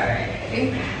 wifey.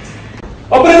 Alright.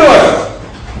 Open the door.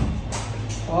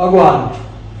 Oh, go on.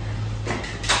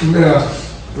 Yeah.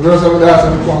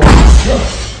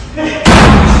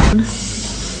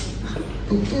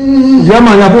 Yeah,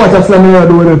 man, you have to watch a slam here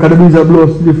though, because the bees are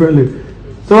blows differently.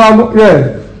 So, yeah.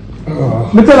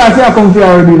 Me tell her, say I come here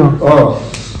already now. Oh.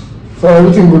 So,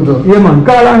 everything good though? Yeah, man.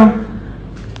 Call her now.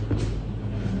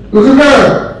 Look at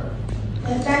her.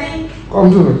 Yes, Daddy.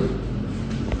 Come to me.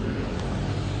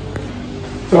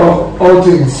 So, all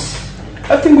things.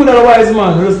 I think good otherwise,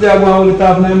 man. Just there going with the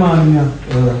top 9 man in here.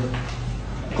 Yeah.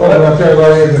 Come on, I'll tell you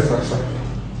about it first.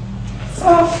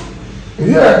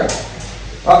 Yeah.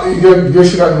 You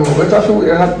should have known. But I feel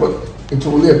you're not, but it's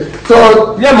too late. So,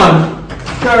 yeah, man.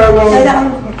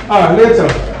 Alright, later.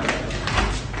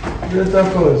 Later,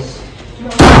 close.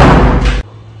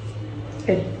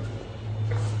 Okay.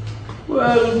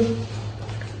 Well,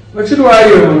 what you do I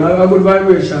hear, man? I have a good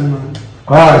vibration, man.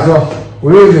 Alright, so,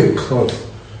 what do you think? So,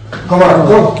 come on,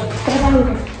 go.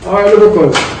 Alright, look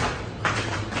close.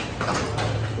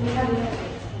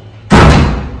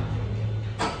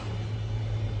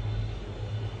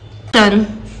 Done.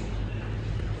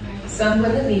 So I'm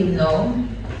gonna leave now.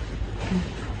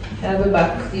 I'll be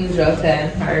back the usual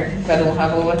time, or if I don't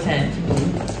have overtime to do.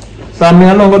 So I'm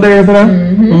here over there for that?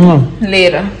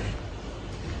 Later.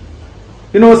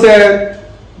 You know, say,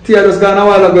 Tia just gone a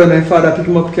while ago and her father picked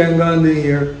him up, came gone in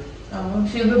here. Oh,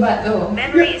 she'll be back though.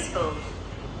 Memory is full.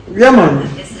 Yeah, man.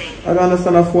 I don't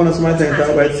understand a phone as my time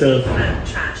talk by itself.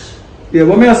 Yeah,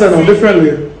 but me I say no,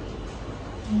 differently.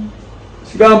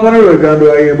 She gone on the road, gonna do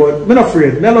her here, but I'm not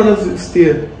afraid. I'm not going to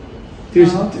stay. They're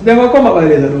going to come back by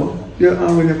later though. Yeah,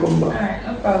 and when you come back. Alright,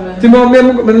 no problem. See, I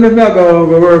don't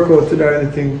go work out today or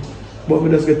anything. But I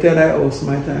just get tired of the house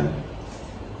my time.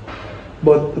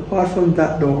 But apart from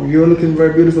that though, you're looking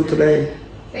very beautiful today.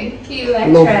 Thank you, I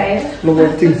love, tried. Love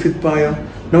everything fit for you.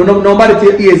 No, nobody to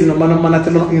your ears, you know, man, I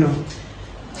tell you, you know.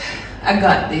 I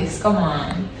got this, come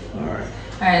on. Alright.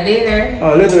 Alright, later.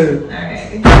 Oh, later.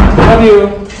 Alright. Love you.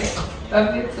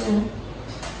 Love you too.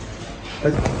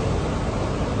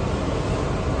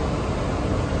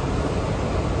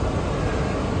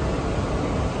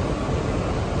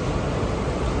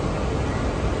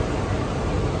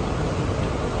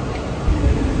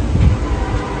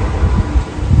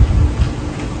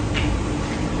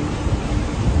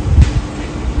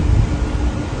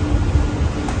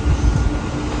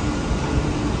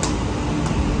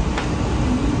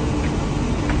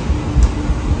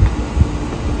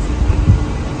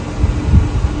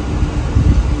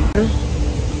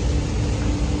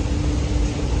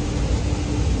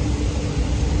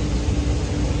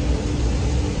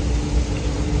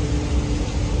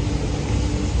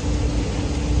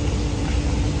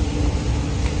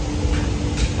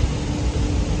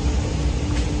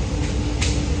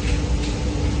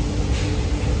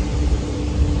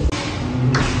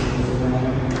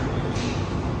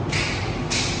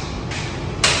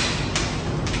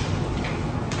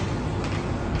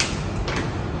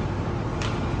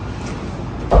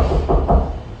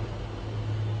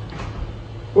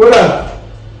 What is that?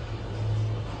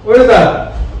 What is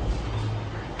that?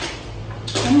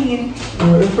 I mean,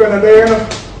 In front of there, you know?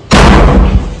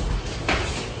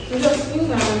 we just sing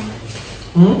that.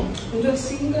 We just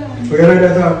sing that. We got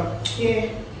that talk? Yeah.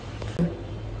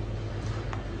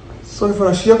 So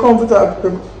if you come to talk,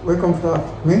 we come to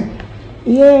talk. Me?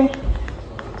 Yeah.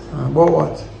 About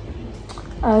what?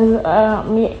 As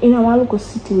me in a local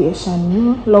situation, you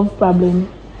know, love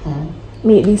problem.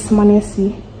 Make this man you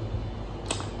see.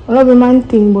 I love a man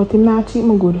thing, but him not treat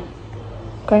me good.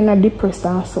 Kinda depressed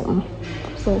or something.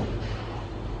 So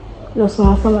just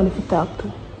want somebody to talk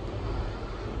to.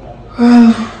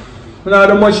 We don't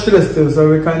have much stress still, so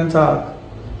we can talk.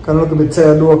 Can look a bit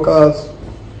tired though, because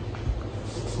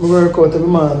I work out every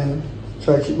morning,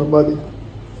 try to keep my body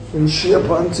in shape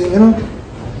and thing, you know.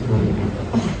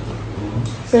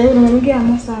 So you want to get a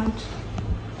massage?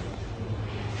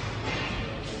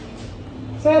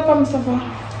 So you come,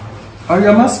 Mustafa? Are you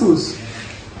a masseuse?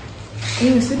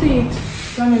 You sit it.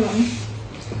 Tell me one.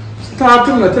 Talk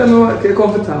to me, tell me what you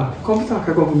come to talk. Come to talk,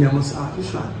 I come to me a massage.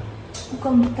 Which one? You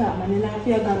come to talk, man. You don't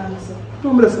feel gallant, sir.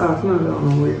 No, but let's ask, no,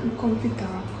 no, wait. You come to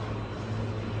talk.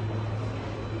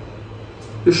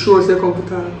 You sure you come to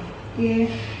talk? Yeah.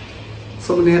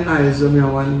 Something in your eyes, I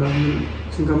wonder. I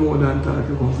think I'm more than talk,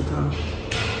 you come to talk.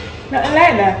 Nothing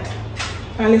like that.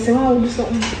 Unless you want to do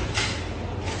something.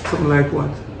 Something like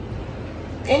what?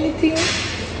 Anything.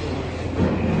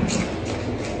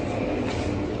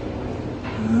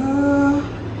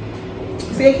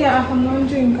 So you can't have one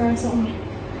drink or something.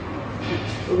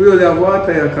 We only have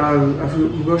water here because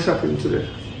we go shopping today.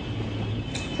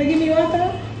 So give me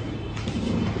water.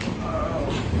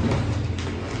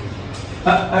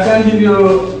 I can give you,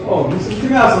 oh, this is,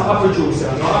 give me some apple juice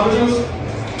here. No apple juice?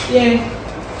 Yeah.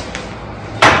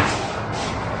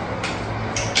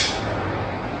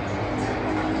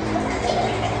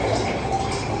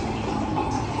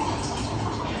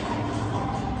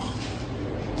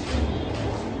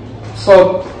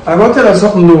 So, I gotta tell you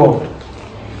something though.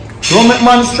 Don't make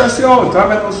man stress you out. Don't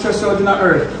make no stress you out in the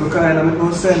earth. Because it don't make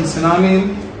no sense, you know what I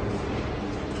mean?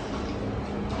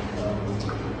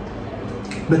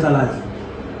 Better life.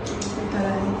 Better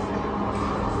life.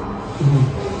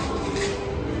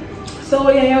 So,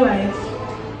 yeah, your wife?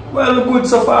 Well, good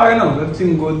so far, you know.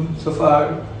 Everything good so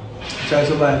far. Try to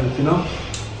survive it, you know?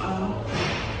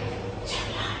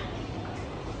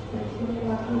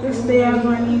 Just stay out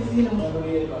and easy, you know.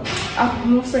 After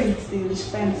my friends still,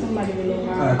 just find somebody with love.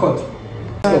 Alright, cut.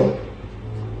 So,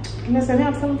 Can I say I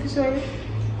have something to show you?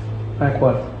 like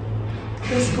what?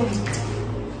 Just come.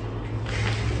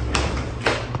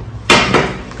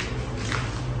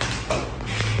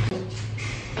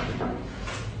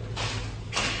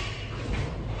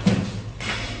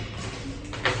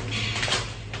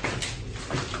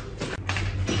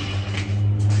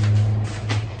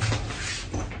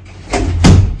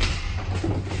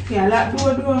 Yeah, like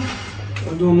do.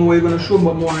 I don't know what you're going to show,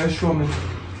 but more you show me.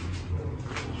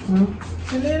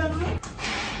 You lay down.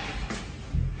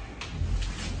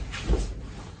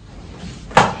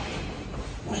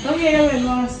 Come here with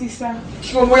my sister.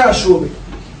 Show me what you show me.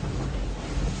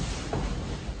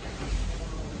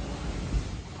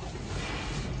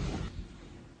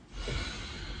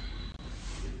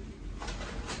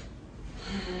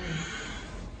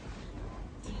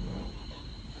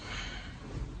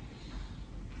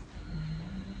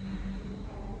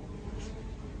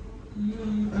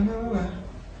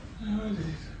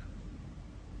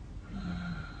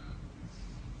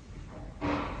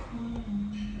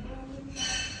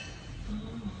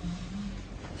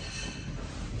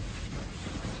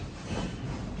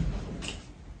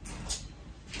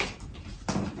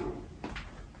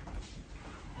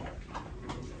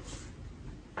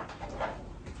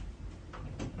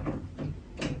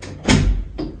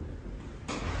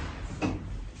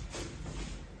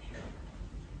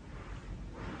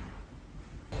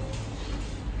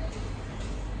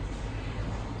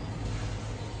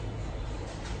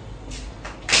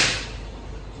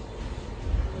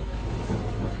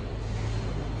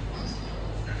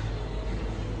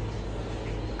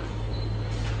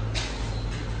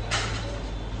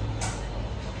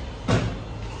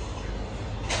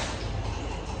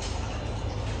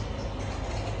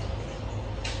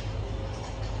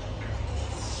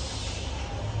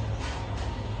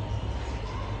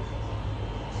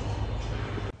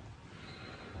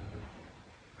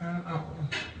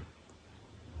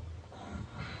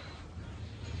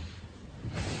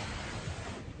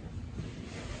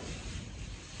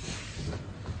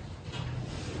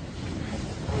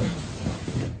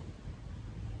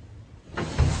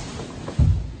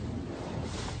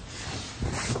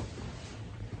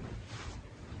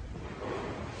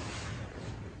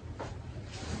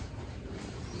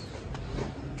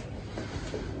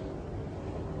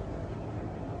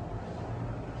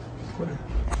 Ready?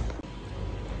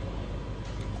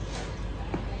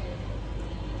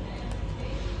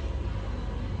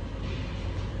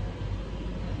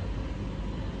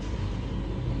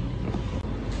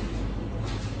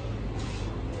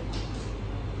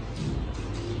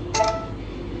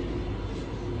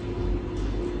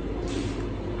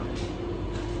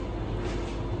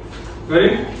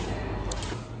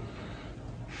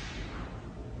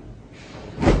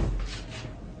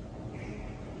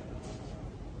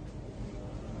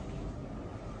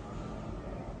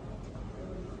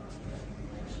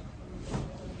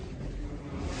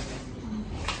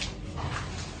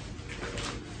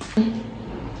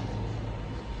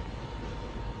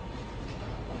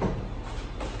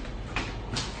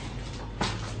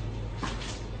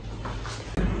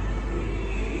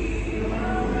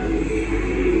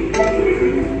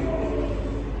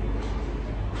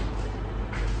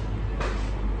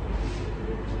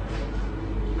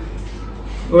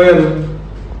 Oh yeah, dude.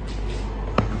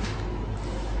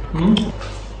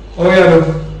 Oh yeah, dude.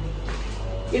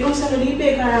 You don't send me the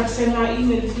baker and send my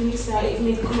email to me, so it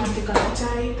may come and take a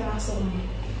picture or something.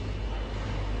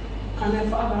 Can I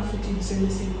have footage send me?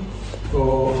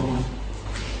 Oh.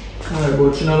 Alright,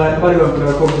 but you know, like, nobody will put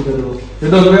a computer though. You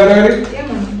done with that already? Yeah,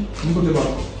 man. You put it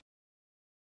back.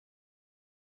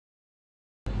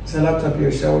 It's a laptop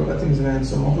here, so I will put things in there,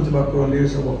 so I'll put it back around there,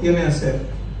 so hear me and say,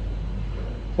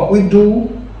 what we do,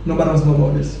 nobody else know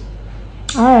about this.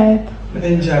 Alright.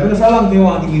 Enjoy, but how long do you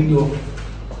want to give though?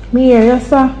 Me here, yes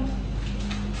sir.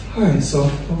 Alright, so,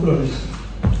 I'll put on this.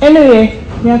 Anyway,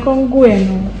 me I come go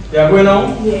now. You are going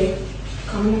now? Yeah.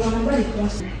 Come in on a break,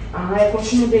 class. Alright,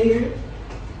 continue the here.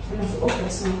 And I feel okay,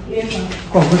 so later.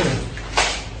 Come, go ahead.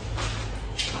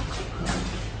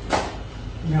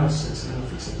 Now, sis, I'll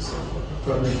fix it.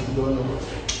 Probably don't know.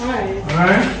 Alright.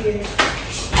 Alright? Yeah.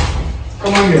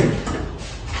 Come on again.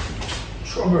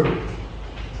 Strawberry.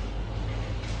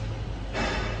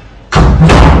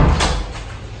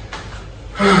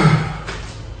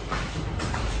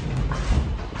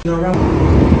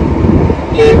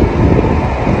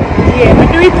 Yeah, but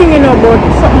do you think you know about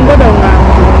something good on now?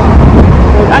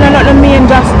 And I'm not the main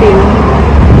just still.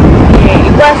 Yeah,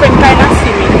 your boyfriend kinda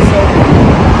see me, so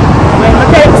when I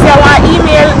tell him say I want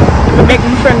email, I make my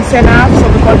friend send off so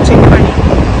we can check money.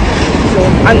 So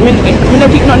and me not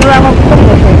think nothing wrong with come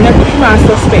up, me not think man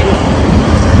suspect.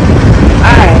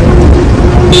 Alright.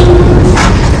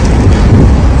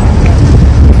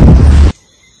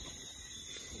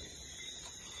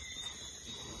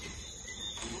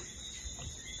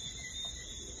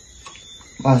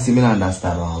 See, I don't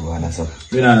understand what I'm going to.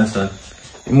 You don't understand?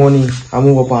 The money, I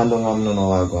move up and down, I don't know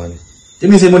what I'm going. You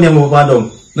mean say money I move up and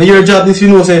down? Now your job this, you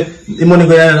know, say the money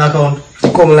go in an account.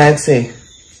 It come like say,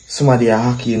 somebody are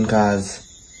hacking cause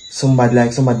somebody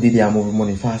did they move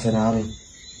money faster than me.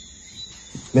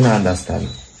 I don't understand.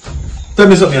 Tell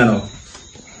me something now.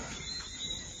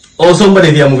 Or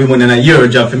somebody there moving money and your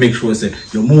job to make sure say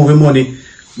you moving money,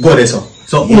 go there so.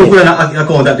 So who put an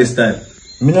account at this time?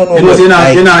 Me don't know. You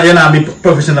know, you're not be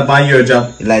professional about your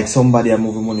job. Like somebody are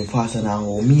moving money faster than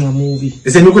how me a movie.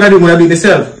 They say me could have do it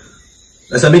myself.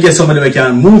 That's why me get somebody who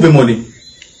can move the money.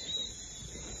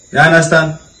 You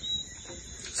understand?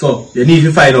 So you need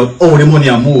to find out how the money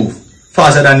move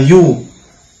faster than you.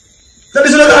 That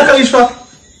is what I college for.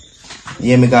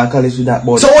 Yeah, me got college with that,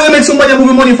 but so how you make somebody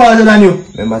move money faster than you?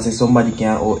 Remember say somebody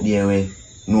can out there way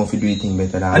know if you do anything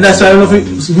better than. And that's why I know if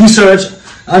you research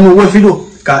and know what you do.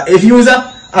 Because if you use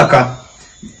a hacker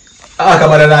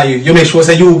better than you, you make sure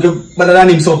say you get better than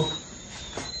him, so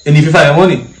and if you fire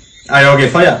money, you'll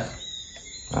get fired.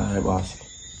 Alright, boss.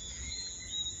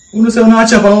 You don't say you don't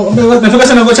chop, I forgot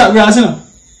to go chop grass, you know.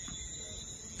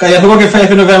 Because you have to go get fired if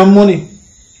you don't have money.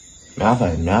 I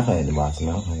find the boss, I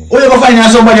find. Or you go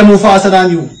find somebody move faster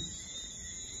than you.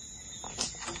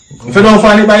 If you don't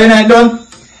find it by the night done,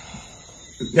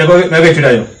 you go get rid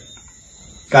of you.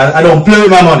 Because I don't play with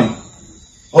my money.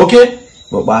 Okay?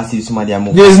 But boss, if somebody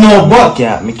move, there's no but.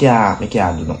 Me can't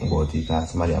do nothing about it because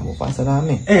somebody move faster than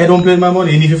me. Hey, I don't play with my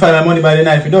money. And if you find my money by the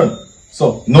night, if you done.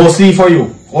 So, no sleep for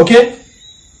you. Okay?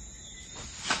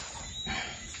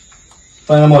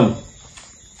 Find my money.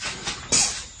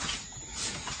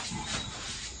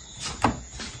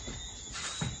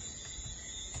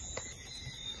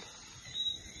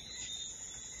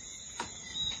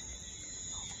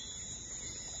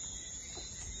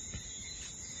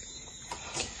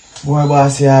 Boy,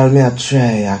 boss, yeah, me a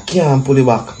try. I can't pull it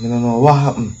back. I don't know what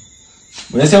happened.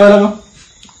 What you say about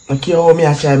that? I can't hold me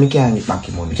a try. I can't get back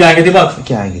the money. Can't get it back? I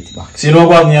can't get it back. So you know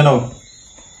what here now?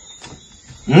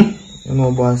 You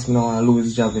know, boss, I don't want to lose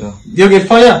the job, you know. You get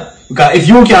fired. Because if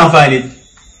you can't find it,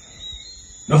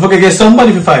 Don't forget get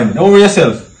somebody to find. Don't worry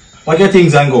yourself. Pack your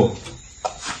things and go.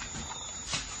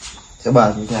 So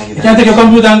boss, we can't get You can't take your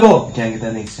computer and go. We can't get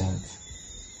the next chance.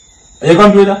 Your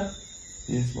computer?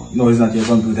 Yes, boss. No, it's not your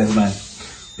computer, it's mine.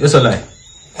 You're so lie.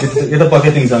 Get up, pack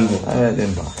your things and go. Alright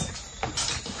then, boss.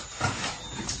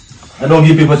 I don't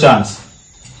give people a chance.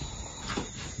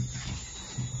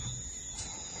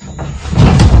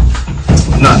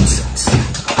 Nonsense.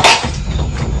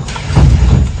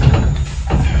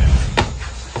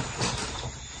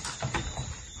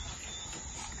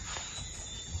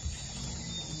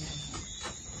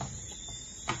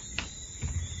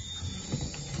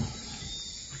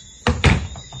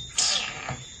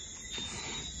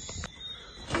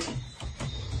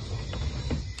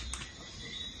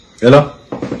 Hello?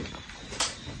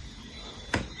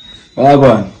 Where are you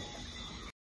going?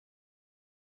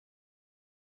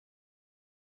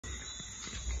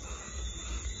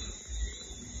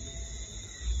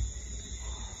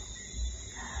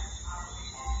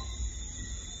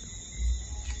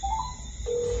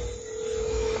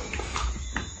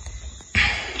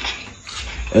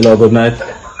 Hello, good night.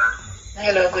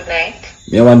 Hello, good night.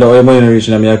 I wonder how money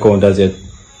reaching on my account as yet.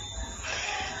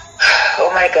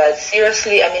 Oh my God,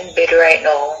 seriously, I'm in bed right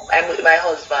now. I'm with my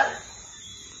husband.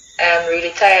 I'm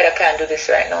really tired. I can't do this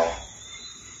right now.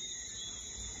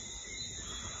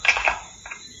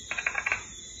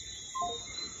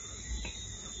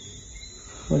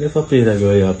 What if I play that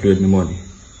girl you play with me money?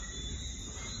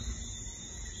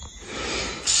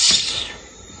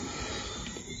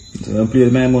 So I play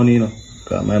with my money, you know.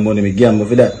 Because my money, me gamble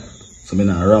for that. So I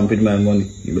not ramp with my money.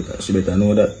 She better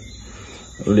know that.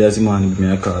 Only as a man, give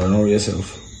me a call and know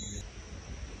yourself.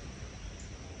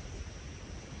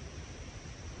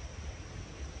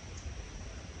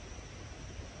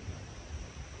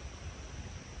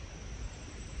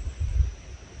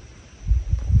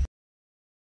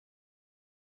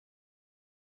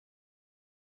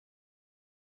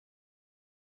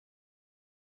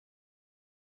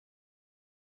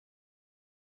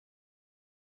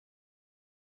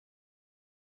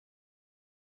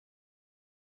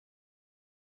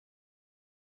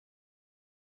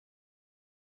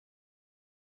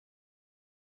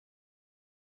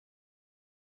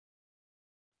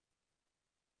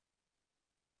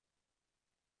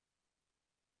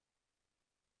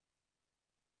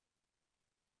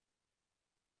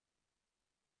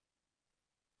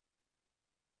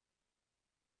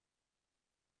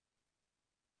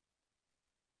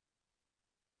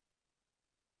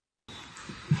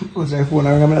 What's my phone?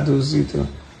 I'm gonna to see it.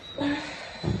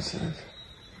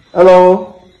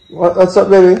 Hello? What's up,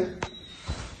 baby?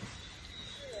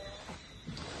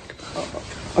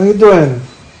 How you doing?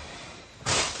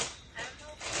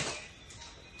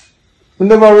 I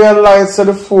never realized that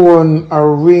the phone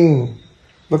are ring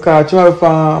because you have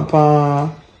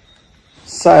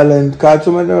silent. Because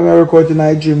when I record in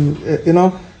my gym, you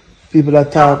know, people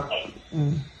that talk. Yeah,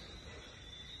 man,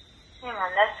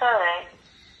 that's alright.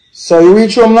 So you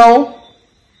reach home now?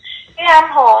 Yeah, I'm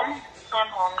home. I'm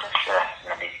home, just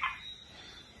relaxing a bit.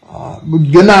 But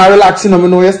you're not relaxing, I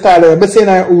know your style. But say in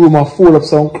a room and fold up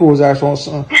some clothes or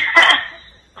something.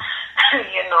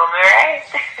 You know me, right?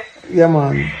 Yeah,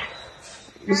 man.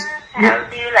 I'll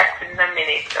be relaxing in a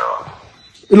minute, though.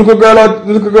 You look a girl out,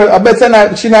 you look a girl. I bet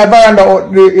say she not veranda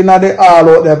out there, in the hall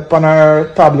out there on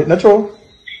her tablet, not true?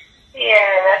 Yeah,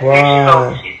 that's wow.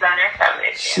 where she goes. She's on her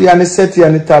tablet. She and the settee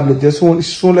and the tablet. Just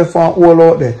soon left one all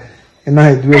out there. And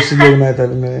I do where she go night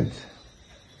every minute.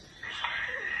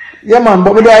 Yeah, man,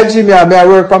 but with the gym, yeah, I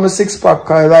work on my 6-pack.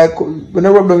 Like, when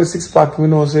I work on my 6-pack, you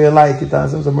know, so you like it. And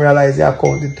so I realize you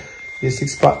count it, the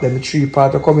 6-pack, then the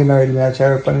 3-pack. I come in already, I try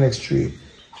to work on the next 3.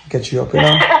 Get you up, you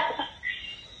know?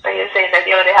 So you're saying that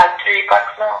you already have 3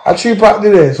 packs now? A 3-pack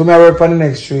today, so I work on the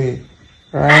next 3.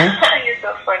 Right? You're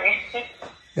so funny.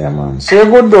 Yeah, man. So you're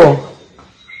good, though?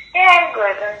 Yeah, I'm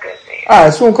good, babe.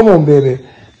 Alright, soon come on, baby.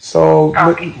 So,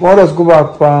 okay. We'll just go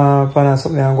back plan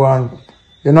something and go and,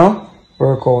 you know,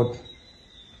 work out.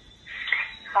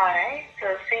 Alright, so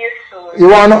see you soon. You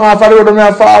want to offer the road to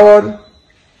me forward?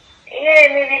 Yeah,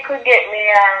 maybe you could get me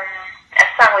a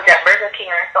sandwich at Burger King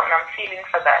or something. I'm feeling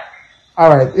for that.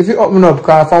 Alright, if you open up,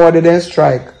 because forward they didn't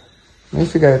strike. Let me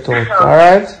figure it out.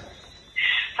 Alright?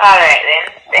 Alright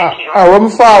then. Thank you. Alright, when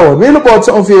me forward. Me look out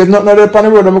something for you. If not there on the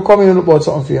road, I'm coming and look out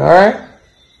something for you. Alright?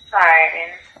 Alright then.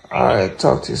 Alright,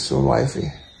 talk to you soon,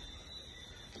 wifey.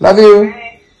 Love you.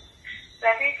 Bye.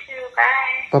 Love you too.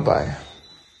 Bye. Bye-bye.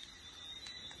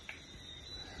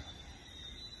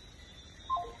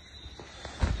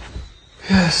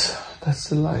 Yes, that's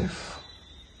the life.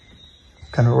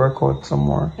 Can I work out some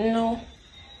more? No.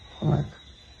 Alright.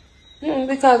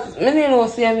 Because I didn't know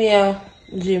see me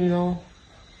Gym now.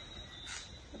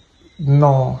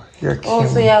 No, you're kidding. Oh,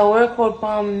 so you work out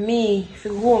for me if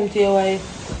you go home to your wife.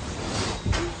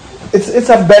 It's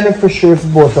a beneficiary for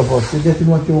both of us. You're getting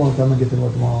what you want, I'm getting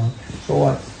what I want. So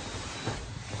what?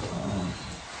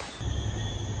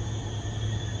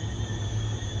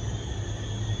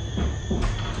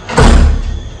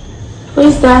 Who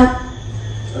is that?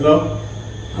 Hello?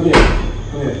 Come here.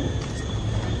 Come here.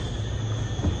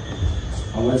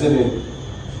 What's your name?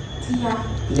 Tia.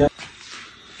 Tia.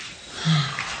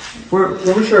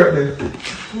 Where we shirt then?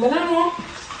 I don't know.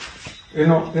 You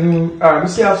know, I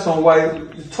see have some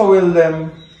white towel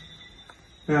them.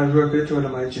 I work with towel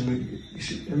them at gym.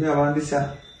 You may have one this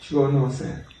year. She go no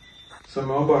say. So I'm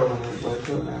borrow one white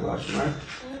towel and I wash, right?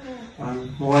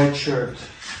 And my white shirt.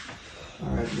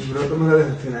 Alright, you go to my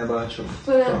little thing I bought you.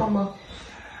 So you come back.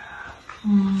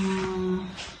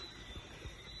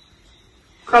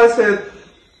 Carl said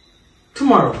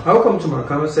tomorrow. I'll come tomorrow.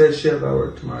 Carl said she have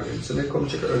work tomorrow again. So they come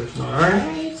check it early tomorrow,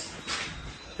 alright?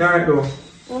 Alright, go.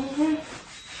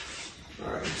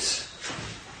 Alright.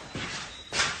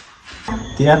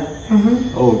 Yeah?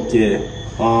 Okay.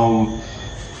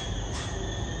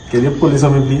 Can you pull this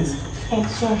on me, please?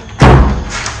 Yes, sure.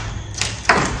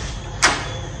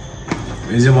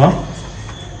 Where's your mom?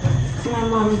 My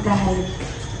mom died.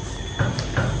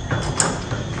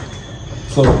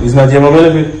 So, is not your mom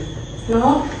benefit?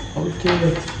 No?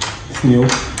 Okay. It's new.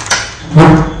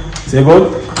 Say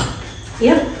good?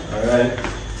 Yep. Alright.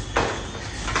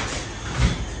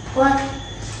 What?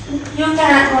 You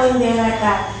cannot go in there like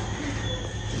that.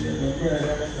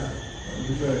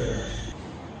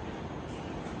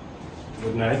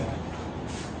 Good night.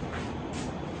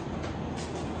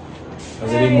 As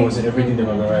I didn't know, so everything they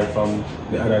were going to write from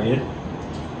the other day.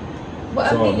 But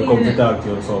So, I'm we come to talk to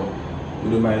you, so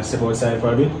would you mind step outside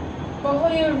for a bit? But how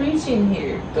are you reaching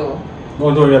here, though?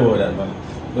 Don't worry about that, man.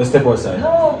 Let's step outside.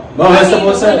 No, Let's step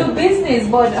outside. We do business,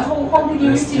 but how did you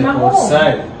Let's reach in my step home?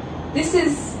 outside. This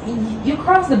is, you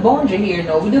crossed the boundary here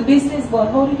now. We do business, but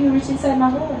how did you reach inside my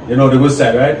home? You know the good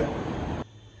side, right?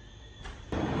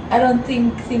 I don't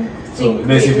think So, it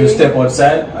means if you step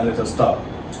outside and let us stop.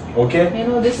 Okay? You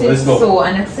know, this so is let's go. so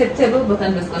unacceptable, but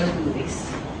I'm just gonna do this.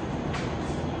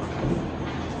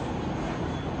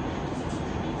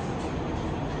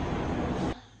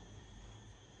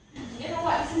 You know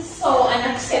what? This is so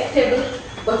unacceptable,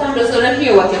 but I'm just gonna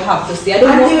hear what you have to say. I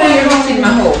don't know why you're reaching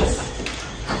my house.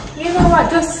 You know what?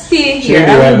 Just stay here.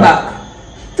 I'll be back.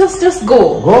 Just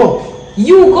go. Go.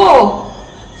 You go.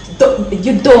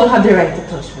 You don't have the right to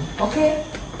touch me. Okay?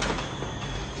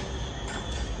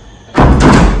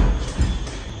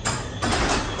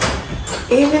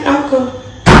 Even uncle.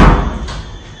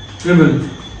 Even.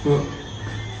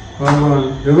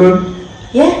 You good?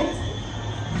 Yeah?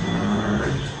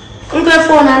 Uncle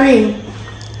phone a ring.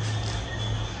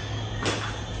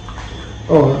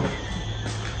 Oh.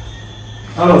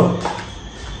 Hello.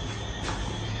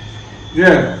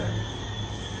 Yeah.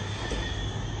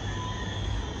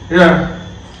 Yeah.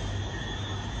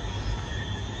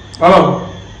 Hello.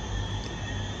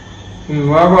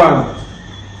 What on?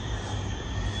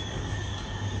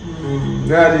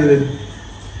 Yeah, I did.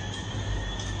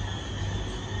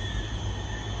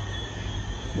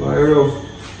 Why are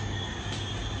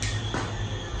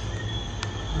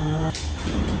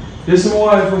this is my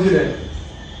wife, what's your name?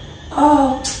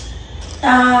 Oh,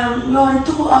 around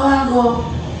 2 hours ago,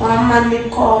 one man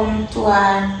did come to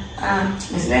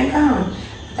Miss Lincoln.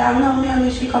 I know me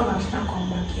only she come back, she not come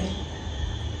back yet.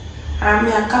 And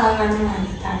me a call and me and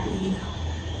it at me.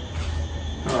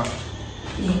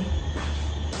 Yeah.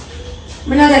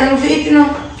 Me not get no fit, you know.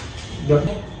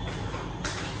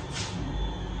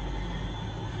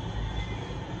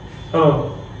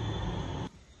 Oh.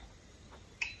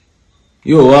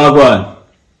 Yo, Wagwan.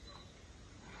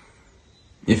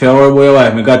 If you worry about your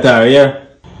wife, I got her here.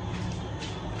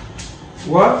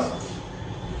 What?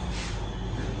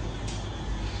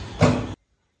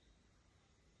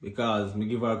 Because me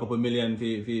give her a couple million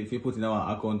if you put in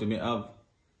our account to me have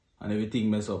and everything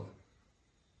mess up.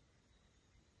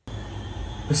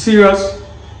 Serious?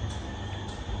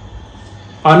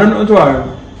 I don't know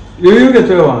why. You get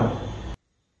what you want?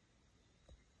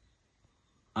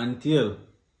 Until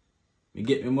me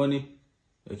get me money,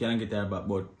 you can't get her back,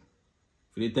 but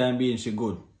for the time being she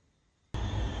good.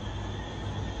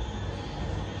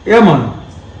 Yeah, man.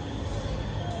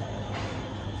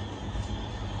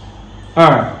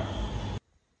 Alright.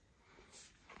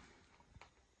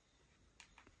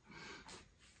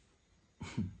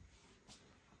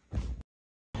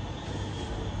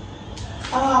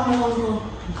 I'm gonna go.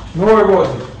 No worry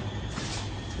about it.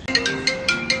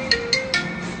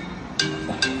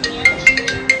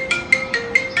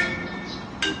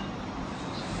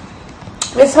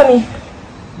 Yes, honey.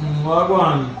 What go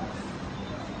on?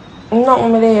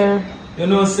 Nothing me there. You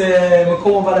know, say, I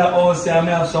come over the house and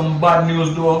I have some bad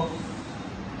news though.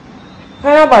 What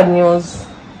kind of bad news?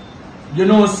 You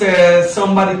know, say,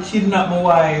 somebody kidnapped my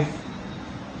wife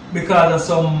because of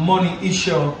some money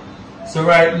issue. So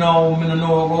right now, I don't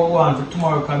know what go on for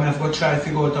tomorrow because I have to try to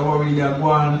figure out what really go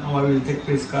on and what really take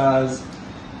place because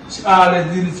she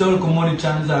always did this whole money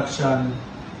transaction.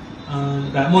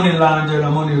 Like money laundering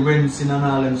and money rinsing and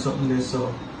all them something there,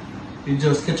 so it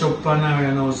just catch up on her,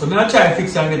 you know. So I try to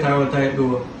fix it and get her out of it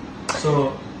though.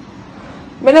 So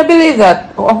I don't believe that.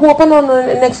 I hope I know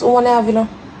the next one I have, you know.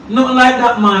 Nothing like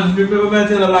that, man. People may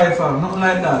tell a lie for nothing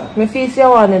like that. My face you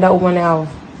want that woman I have.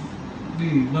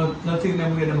 Nothing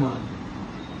them way the man.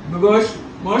 Because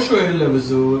I'll show you the levels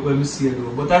though when we see it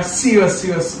though. But that's serious.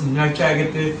 I try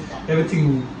to get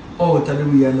everything out of the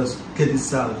way and just get it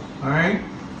solved. Alright?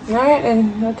 Alright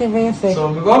then, nothing you say.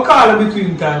 So we go call her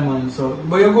between time, man. So,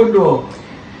 but you're good though.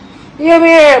 Yeah,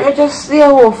 me just stay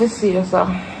home to see you, sir.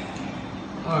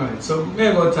 Alright, so we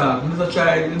go talk. We just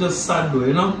try, we just sad though,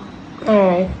 you know?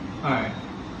 Alright. Alright.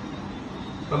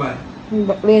 Bye bye.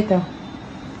 Later.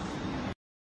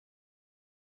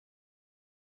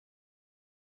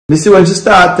 Me see when she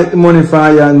start take the money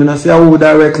from you and me not say who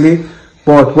directly.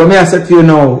 But what me I say to you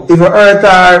now, if you hurt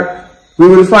her, we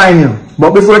will find you.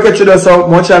 But before you get you this out,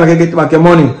 much time I can get back your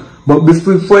money. But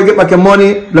before you get back your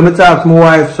money, let me talk to my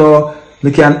wife so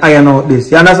we can iron out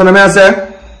this. You understand what I say?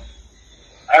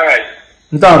 Alright.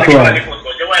 I talk to her.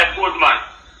 Your wife good man.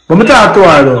 But me talk to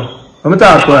her though. Let me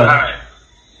talk to her. Alright.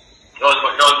 Those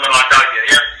men want to talk to you,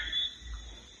 yeah?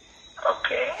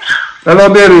 Okay. Hello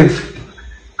baby.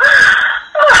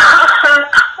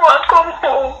 Welcome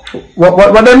home.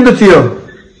 What them do to you?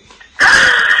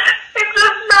 It's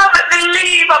just now that they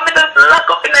leave. I'm just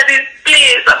locked up in this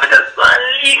place. I'm just going to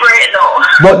leave right now.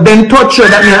 But them touch you,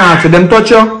 that me ask you. Them touch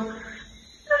you? No,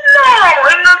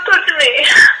 I'm not touching me.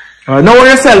 Alright, know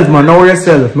yourself, man. Know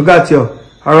yourself. Me got you.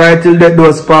 Alright, till that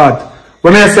doors part.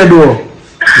 When I said though,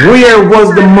 where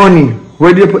was the money?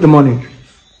 Where did you put the money?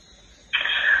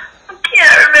 I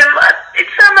can't remember.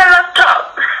 It's on my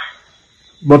laptop.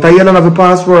 But I don't have a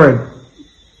password.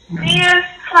 Yes,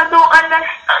 I don't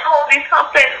understand how this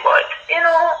happened, but you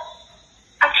know,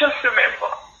 I just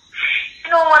remember.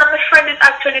 You know, one of my friends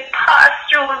actually passed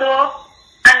through though,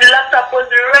 and the laptop was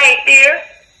right there.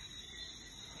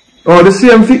 Oh, the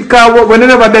same car, when I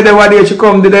never did the one day she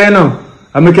come, did I know?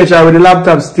 I may catch her with the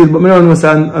laptop still, but I don't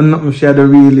know I'm not sure the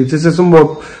really. She said something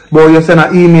about you send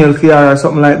an email for her or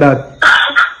something like that.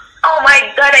 Oh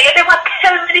my God, you never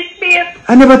tell me this, babe.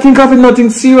 I never think of it nothing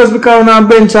serious because on a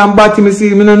bench and batty me see,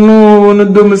 I don't know, I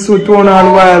don't do my suit on all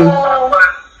the while.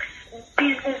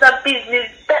 Business are business.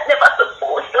 That never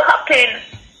supposed to happen.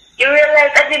 You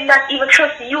realize I did not even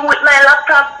trust you with my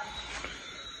laptop.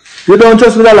 You don't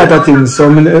trust me with a lot of things, so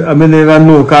I never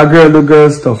know, because girl do girl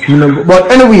stuff.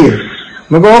 But anyway,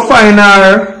 I'm going to find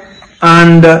her,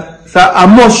 and so I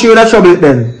must show that trouble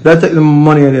then. That take the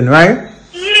money then, right?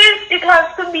 Yes, it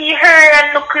has to be her,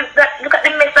 and look at the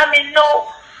mess I'm in now.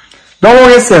 Don't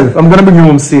worry yourself, I'm going to bring you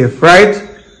home safe, right?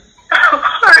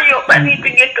 Hurry up, I need to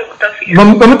get out of here.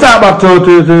 Let me talk back to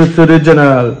the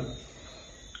general.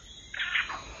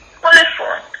 On the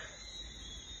phone.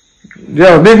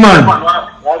 Yeah, big man.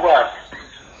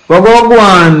 We're going to go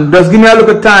on. Just give me a look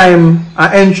at time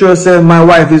and ensure say my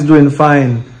wife is doing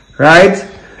fine. Right?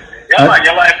 Yeah, man,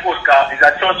 your wife good, car. Is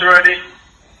that church ready?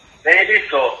 Maybe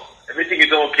so. Everything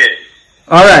is okay.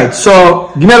 Alright,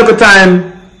 so give me a look at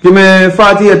time. Give me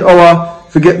 48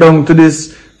 hours to get down to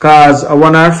this. Because I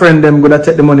want our friend them going to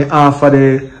take the money off of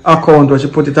the account where she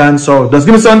put it on. So just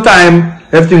give me some time.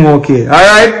 Everything okay.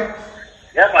 Alright?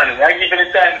 Yeah, man. I give you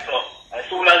the time, so as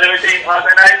soon as everything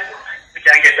organized, we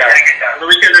can get there. So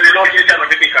we can do the location of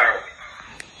the big car.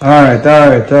 Alright.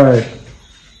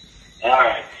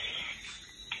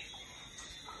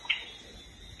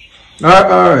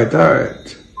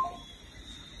 Alright.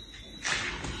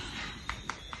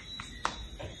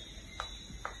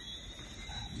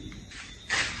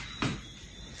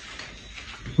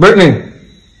 Brittany.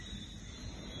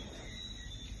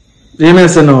 You may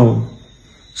say no.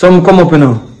 Some come up, you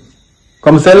know.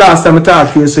 Come say last time I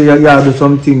talked to you, so you do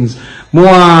some things.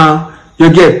 More you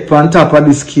get on top of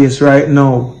this case right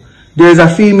now. There's a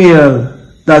female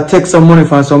that takes some money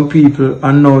from some people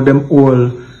and now them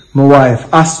all my wife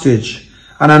hostage.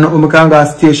 And I know we can go to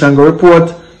station go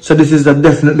report. So this is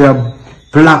definitely a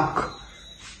black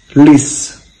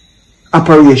list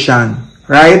operation.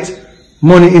 Right?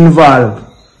 Money involved.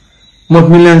 What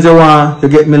millions you want, you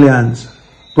get millions.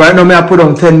 Right now I put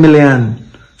on 10 million.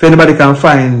 If anybody can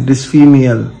find this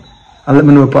female and let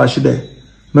me know if she there.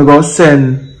 I'm going to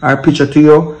send our picture to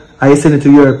you. And you send it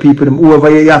to your people. Whoever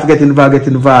you have to get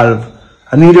involved.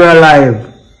 I need you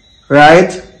alive.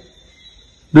 Right?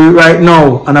 Do it right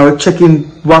now. And I will check in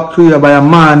what to you by a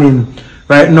morning.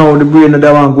 Right now, the brain of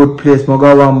that one good place. I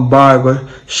go one bar, go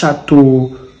shot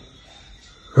to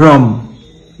rum.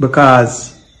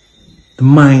 Because the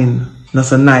mind not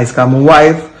so nice. Because my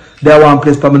wife, that one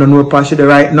place probably don't know what she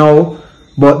right now.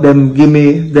 But them give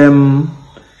me them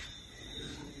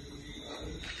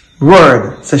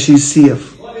word. So she's safe.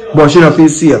 But she don't feel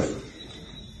safe.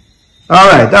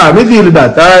 Alright, me deal with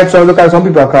that. Alright, so look at some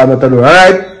people are calling me to do.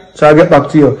 Alright? So I'll get back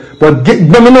to you. But let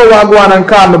me know what I go on and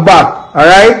call me back.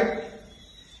 Alright?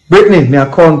 Brittany, me I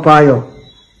count for you.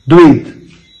 Do it.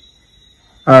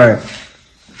 Alright.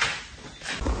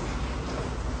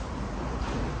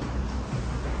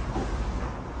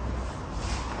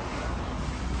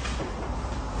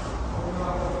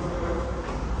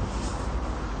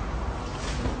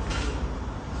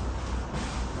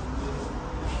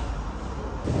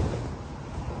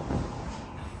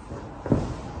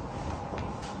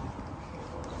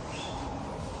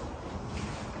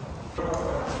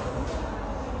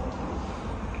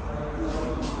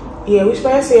 Yeah, which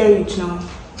way I say I reach now?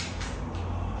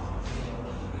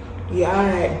 Yeah,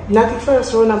 alright. Not the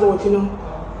first roundabout, you know.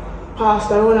 Past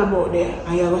the roundabout there,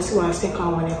 and you're going to see one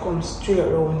second one that comes straight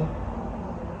round.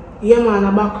 Yeah, man,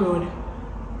 a back road.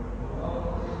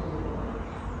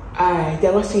 Alright,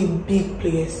 you're going to see big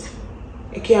place.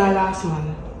 You can't last,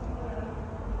 man.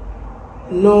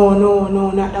 No,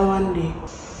 not that one day.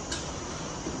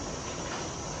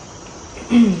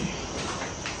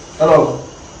 Hello.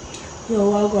 Yo,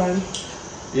 what going?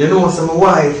 You know, so my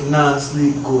wife now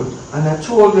sleep good. And I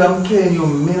told you I'm paying you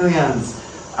millions.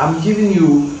 I'm giving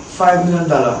you $5 million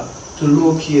to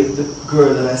locate the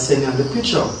girl that I sent you on the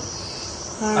picture.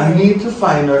 I need to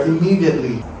find her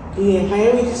immediately. Yeah, can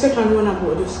you read the second one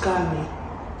about this? Call me.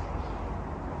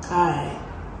 Alright.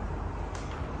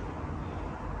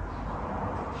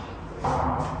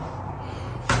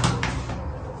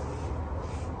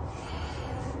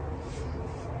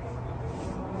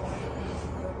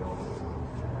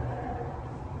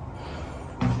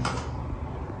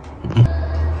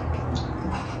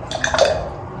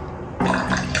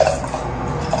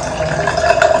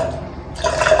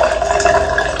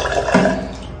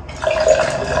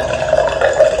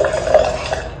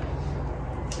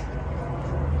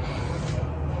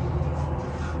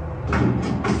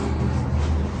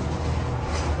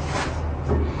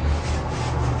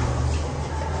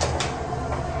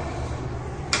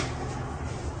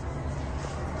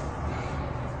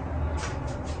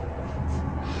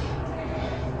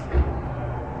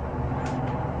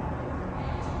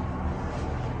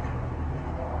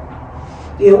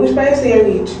 Yeah, which place say you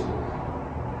reach?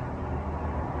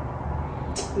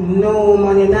 No,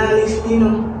 man, you're not listening, you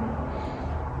know.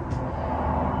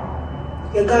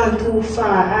 You're gone too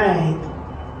far, alright.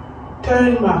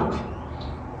 Turn back.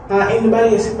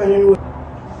 Anybody else on the road?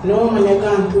 No, man, you're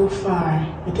gone too far.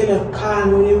 I tell you,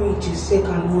 call when you reach the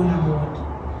second roundabout.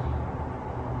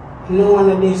 No one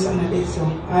of this, so.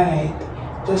 Alright.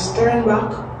 Just turn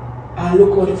back and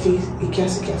look out the face, the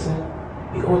castle,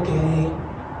 the hotel here.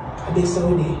 This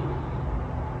Saudi.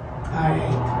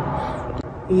 Alright.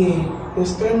 Yeah.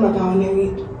 Just turn back on the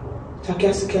reach. So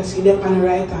castle up on the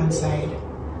right hand side.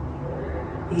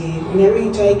 Yeah. When you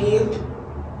reach the gate,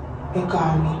 you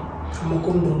call me. I'm gonna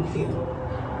come down for you.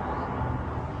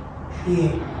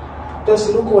 Yeah. Just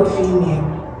look out for your name.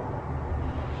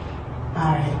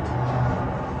 Alright.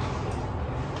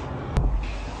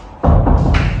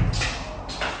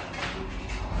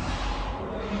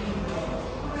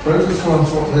 Where's this one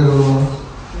from?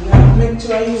 Yeah, make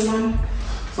sure you, man.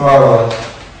 Alright.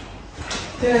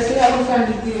 Tell us how to find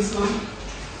the place, man.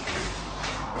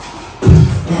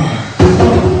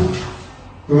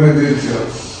 Give me the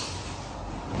details.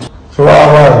 So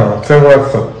what, tell me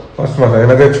what's up. What's the matter? You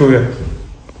not get through yet?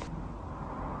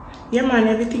 Yeah, man,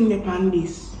 everything depends on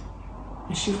this.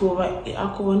 I shift over the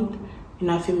account in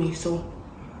a for me, so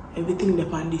everything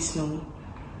depends on this now.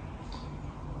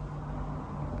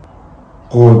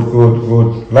 Good.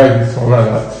 Like this one, like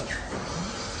that.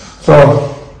 So,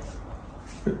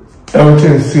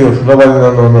 everything is safe. Nobody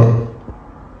don't know.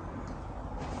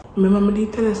 My mama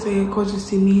did tell us say because you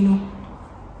see me, you know.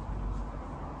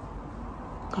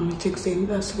 Come check say me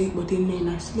asleep, but he ain't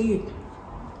asleep.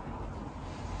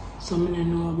 So I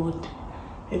don't know about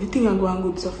everything is going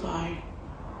good so far.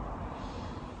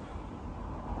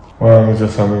 Well, I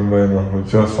just remember, you know.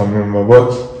 Just remember,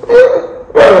 but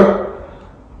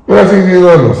I think you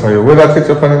don't know, so whether I catch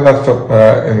up on the laptop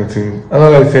or anything, I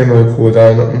don't like saying no code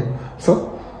or nothing.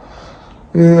 So,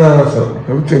 No, sir.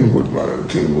 Everything good, man.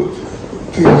 Everything good.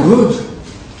 Everything good.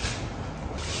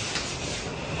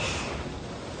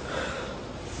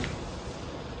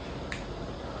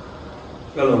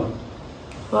 Hello.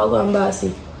 Welcome,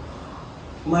 Bossy.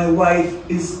 My wife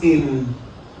is in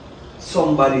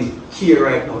somebody here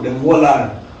right now. Them hold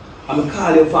on. I'm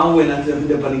calling you from when I tell you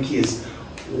the on the case.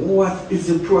 What is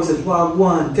the process? What I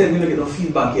want? Tell me to get no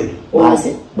feedback yet.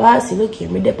 Bossy, look here.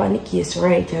 Me dep on the case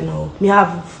right now. Me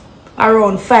have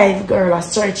around 5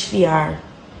 girls search for her.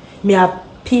 Me have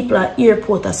people at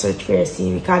airport a search for her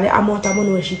scene because the amount of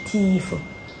money when she thief,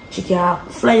 she can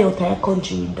fly out of her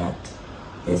country with that.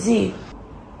 You see?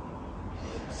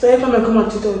 So if I come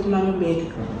out to talk to my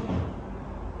bed.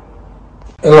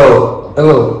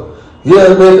 Hello.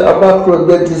 Yeah, bed, a back road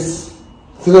bed is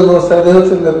still on the side of the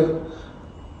hotel level.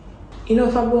 You know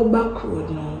if I go back road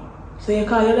now. So you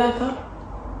call your daughter?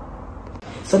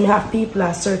 So me have people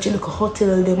are searching look a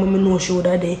hotel them when me know show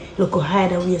that they look a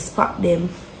hideaway spot them.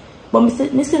 But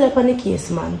me still up on the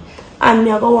case, man. And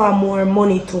me I go want more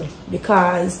money too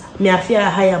because me I feel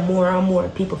hire more and more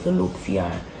people to look for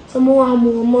her. So me want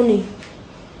more money.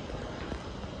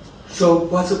 So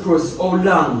what's the process? How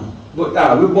long? But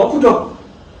we put up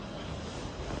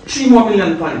 3 more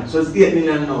million pounds, so it's 8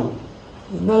 million now.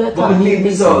 No, but I need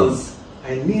results.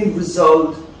 I need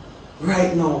results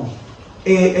right now.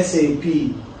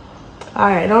 ASAP.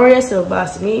 Alright, don't worry yourself,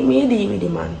 boss. Me deal with the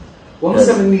man. What was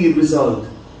I need result?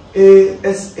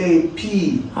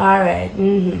 ASAP. Alright.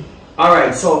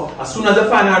 Alright, so as soon as I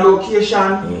find our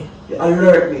location, you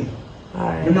alert me.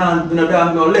 Alright. You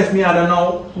know, left me, I don't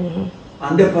know.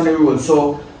 And up on the road.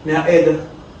 So me I head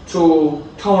to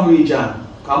town region.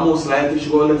 Because most likely she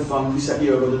go left from this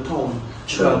area to the town.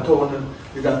 She got a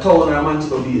town and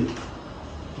Montego Bay.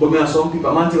 But me have some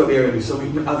people Montego Bay already. So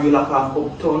me have you lock off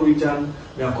up town region,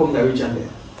 me I come to the region there.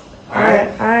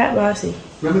 Alright, bossy.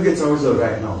 Let me get some result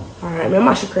right now. Alright, me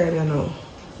mash your crime now.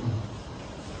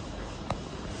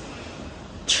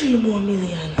 3 more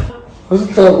million. What's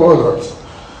the talk about that?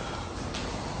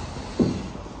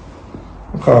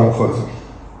 Calm, cousin.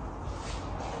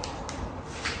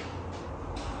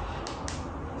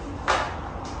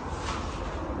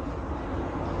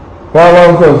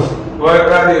 What, cuz? What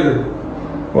are you doing?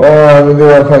 I'm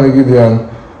there upon the Gideon.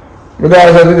 My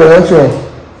daughter did that, sure?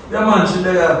 Yeah, man, she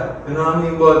there. You know what I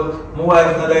mean? But my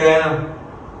wife not there, you know?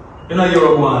 You know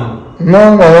you're one.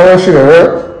 No, man, she there,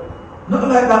 right? Not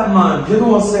like that, man. You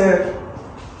know, say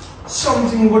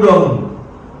something good on.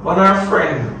 One of our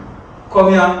friend come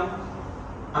here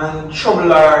and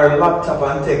trouble our laptop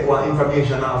and take one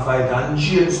information off it and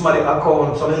jail somebody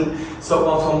account,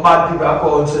 some bad people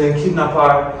account, so they kidnap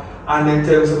her and then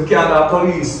tell them so we can't have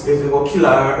police if they go kill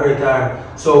her or hurt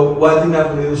her. So one thing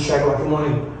that we do is strike back the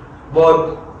money.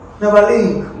 But never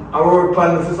link. I work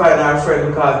on to find our friend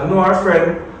because we know our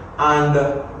friend and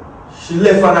she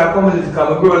left on our community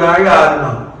because we grow in our yard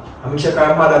now. And we check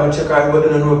her mother, we check her but they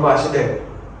don't know part she there.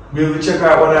 We check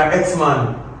her on our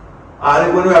ex-man.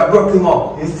 When we have brought him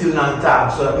up, he's still not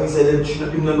talk. So that means that she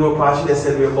don't know part she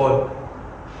said we about.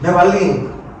 Never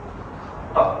link.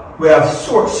 We have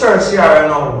search here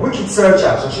now, wicked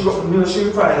searcher. So she got she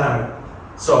will find her.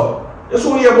 So just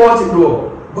only about it though.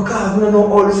 Because we don't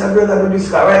know all this and do this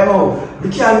guy right now. We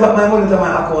can't back my money to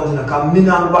my account because me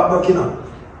not back broken up.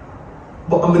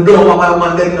 But I don't want my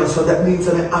woman there, so that means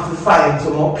I have to find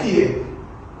some more pay.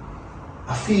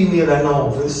 A female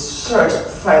now, to search to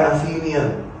find a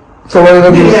female. So what are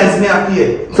you millions me a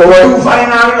pay. So what you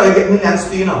find her, you get millions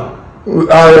too, you know.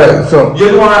 Alright, so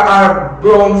you know our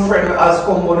brown friend has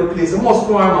come to the place. You must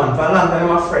know her man, for a long time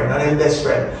my friend and his best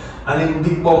friend. And in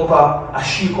big bumper, as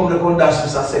she come to come dash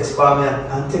with a sex for me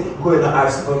and take go in the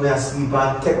house for me and sleep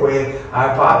and take away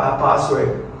her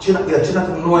password. She not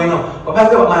know, you know. But I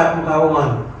feel about my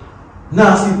woman.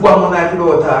 Now sleep one more night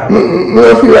without her.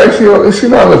 No, I feel like she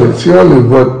not with it, she only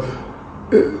but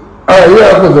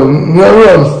yeah, because no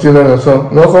runs, you know, so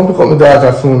no come pick up my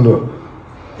daughter soon though.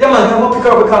 Yeah man, come pick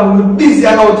up because I'm busy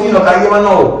and out, you know, because you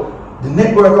know the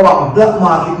network about black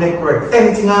market network,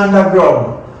 anything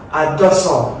underground, I do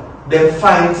so. They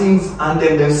find things and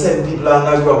then they send people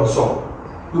underground. So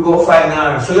we go find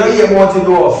her. So you hear what you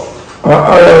do.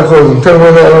 Alright, cousin, tell me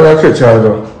when I catch her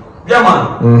though. Yeah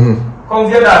man. Come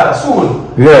get that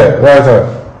soon. Yeah, right.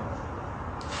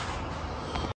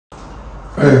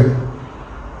 Hey,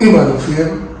 Iman, feel?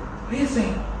 What are you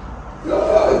saying?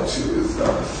 Oh, Jesus.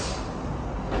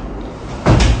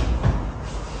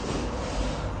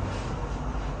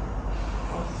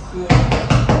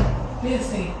 What are you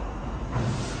saying?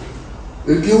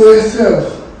 You give away yourself.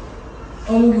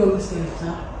 I'm going to myself,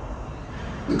 sir.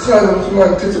 Because I'm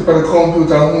trying to touch up on the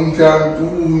computer and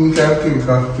who can think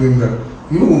of doing that.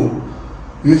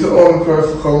 You're the only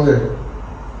person come there.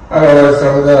 Otherwise,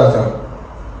 I'm a daughter.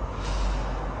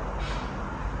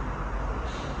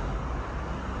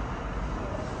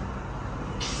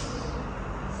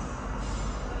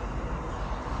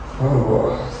 Oh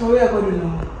boy. So what are you going to do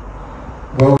now?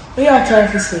 Well, What you are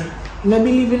trying to say? You not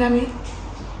believe in me?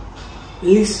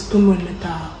 Listen to me when I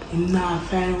talk. You not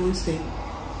find what I say.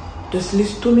 Just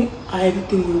listen to me and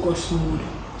everything will go smooth.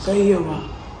 So you hear what?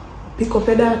 Pick up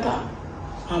your data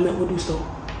and make me do so.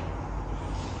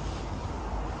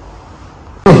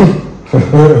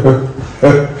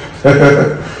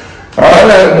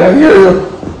 Alright, I hear you.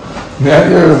 I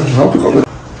hear you. I'll pick up the...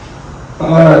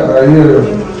 Alright, I hear you.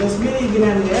 Yeah, man, just believe in me,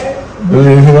 right?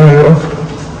 Believe in you.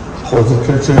 Cause the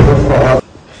picture is far.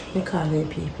 Me call them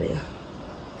people, yeah.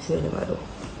 See what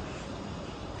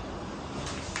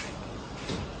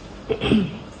they do.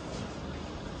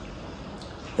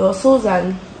 Yo,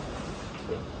 Susan.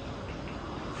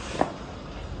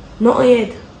 Not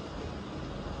yet.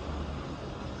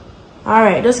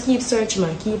 Alright, just keep searching,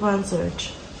 man. Keep on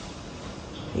search.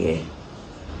 Yeah.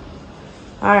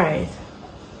 Alright.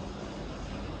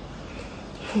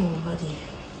 Oh, buddy.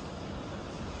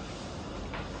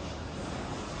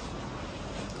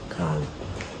 Calm.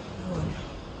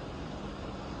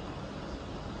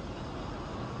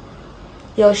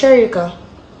 Yo, Sharika.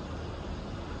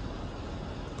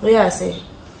 What you say?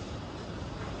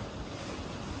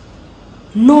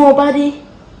 Nobody.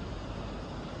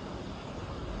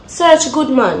 Search good,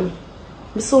 man.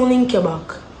 Me soon link you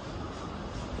back.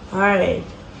 Alright.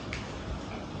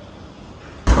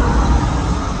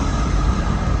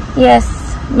 Yes,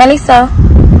 Melissa.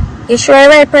 You sure you're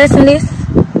the right person, this?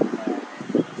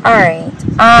 Alright.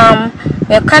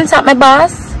 We'll contact my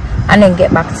boss and then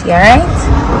get back to you, alright?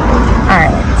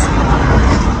 Alright.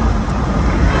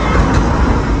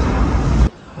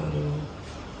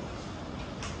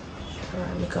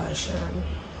 Sharon, because Sharon.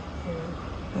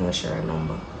 I'm not sure her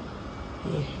number.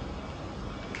 Yeah.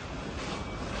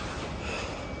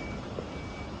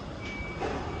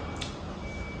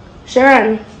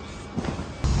 Sharon.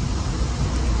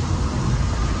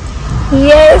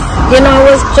 Yes, you know,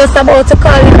 I was just about to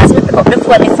call you as we pick up the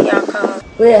phone and see your call.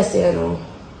 Where you say now?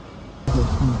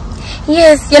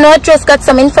 Yes, you know, I just got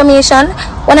some information.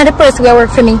 One of the person who work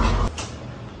for me.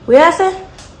 Where you say?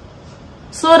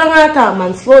 Slow down and talk,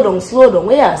 man. Slow down, slow down.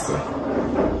 Where you say?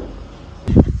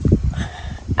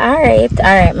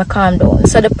 Alright, me calm down.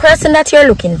 So the person that you're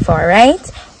looking for, right?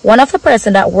 One of the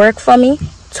person that work for me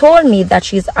told me that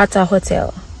she's at a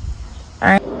hotel.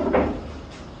 Alright.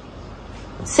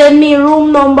 Send me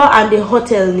room number and the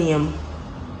hotel name.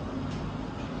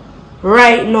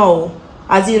 Right now.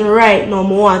 As in right now. I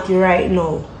want it right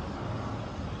now.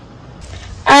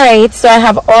 Alright, so I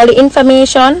have all the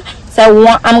information. So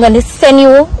I'm going to send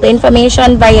you the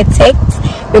information via text.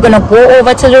 We're going to go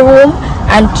over to the room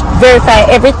and verify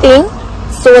everything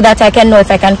so that I can know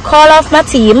if I can call off my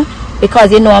team,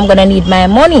 because you know I'm going to need my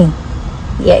money.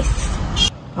 Yes.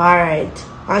 Alright.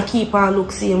 And keep on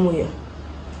look same way.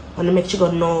 And make sure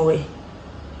you go no way.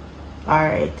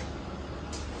 Alright.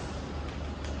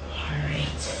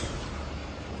 Alright.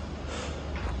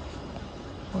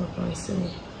 What do I say?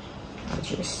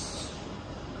 Address.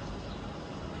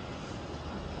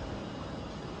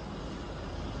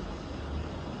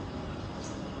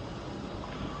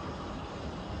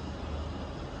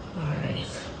 Alright.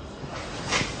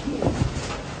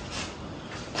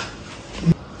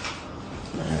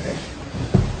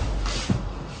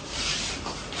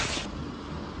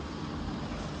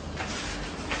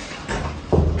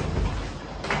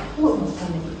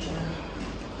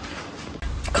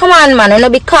 Come on, man. You know,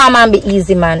 be calm and be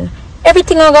easy, man.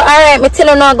 Everything will go alright. Me tell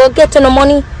you now, go get to no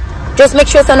money. Just make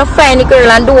sure you don't find the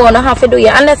girl and do what you have to do. You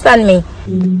understand me?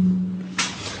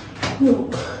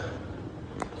 Look.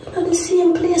 At the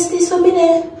same place this for me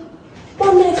there.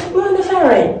 One if I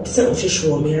write something to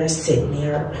show me or send me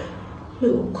or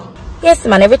look. Yes,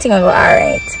 man. Everything will go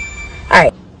alright.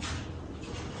 Alright.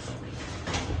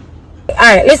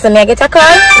 Alright, listen, me I get a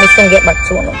call. Listen, get back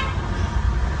to you.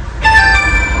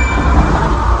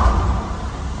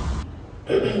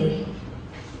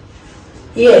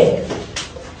 Yeah.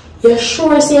 You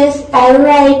sure says I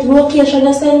right location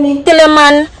you send me? Tell you,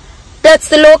 man, that's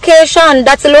the location.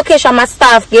 That's the location my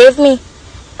staff gave me.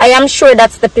 I am sure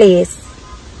that's the place.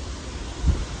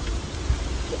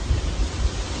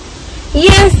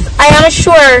 Yes, I am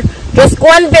sure. Just go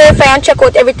and verify and check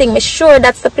out everything. Me sure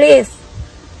that's the place.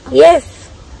 Yes.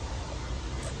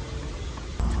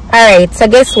 Alright, so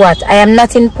guess what? I am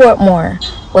not in Portmore.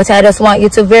 but I just want you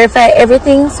to verify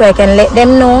everything so I can let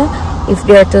them know if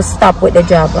they're to stop with the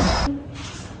job.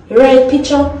 Right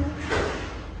picture?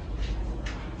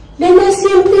 Then I see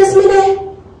him place me there.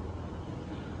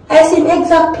 I see him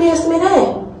exact place me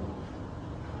there.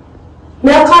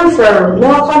 Me I confirm. Me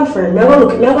I go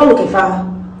look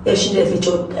if she there for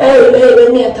church. Hey,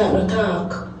 when me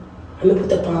talk. And me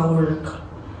put up on work.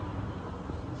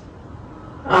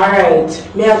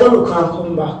 Alright. Me I go look and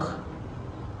come back.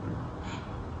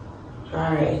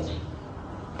 Alright.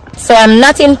 So I'm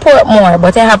not in Portmore,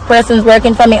 but I have persons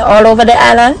working for me all over the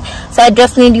island. So I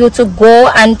just need you to go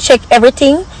and check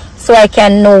everything so I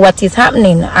can know what is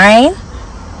happening, alright?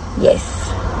 Yes.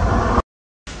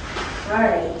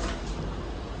 Alright.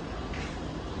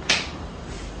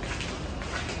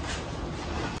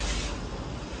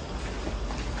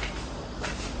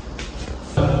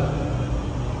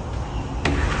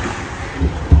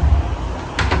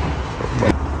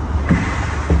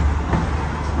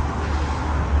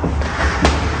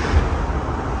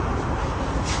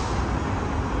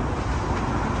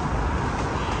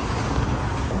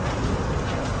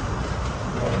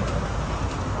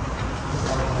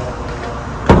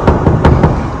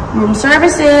 Room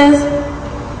services.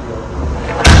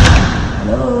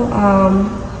 Hello.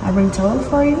 I bring towel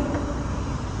for you.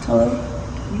 Towel.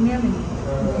 Give me a minute.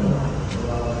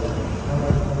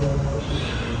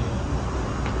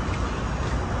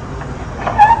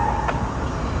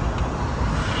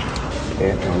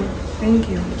 Okay. Thank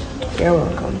you. You're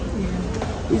welcome.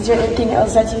 Yeah. Is there anything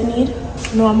else that you need?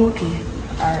 No, I'm okay.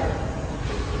 Alright.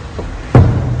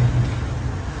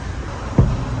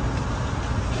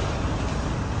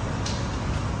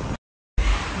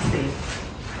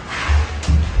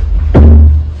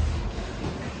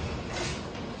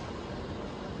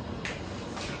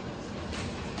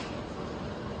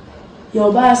 Yo,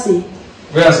 bossy.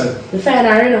 Where is it? The find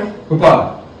her, you know. Who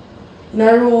part? In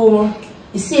a room.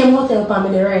 The same hotel for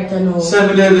me right now.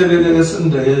 Send me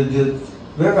the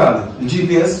where are they? The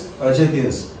GPS or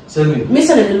GPS? Send me. Me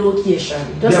send the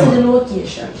location. Just send the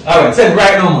location. Alright, send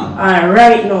right now, man. Alright,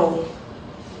 right now.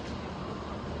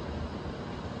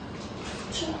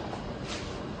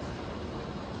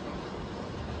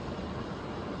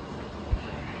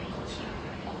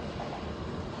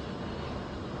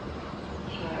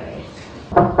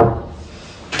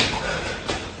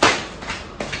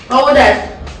 Over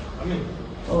there. Come in.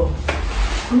 Oh.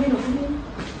 Come in.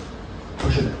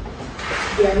 What's it?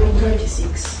 Yeah, room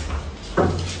 36.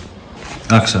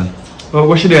 Action. Oh,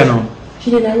 what's she there now?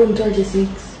 She in room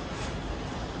 36.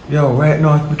 Yo, right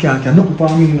now, we can't look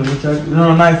upon me,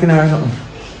 no knife in her or nothing.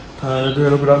 The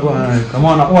girl could have gone. Come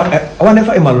on, I wonder if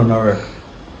I'm alone or work.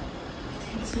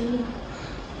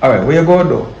 Alright, where you go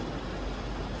though?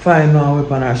 Find no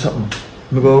weapon or something.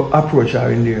 We go approach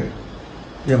her in there.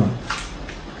 Yeah, man.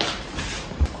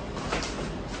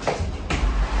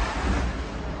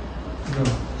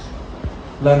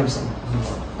 Line up something.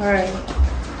 Alright.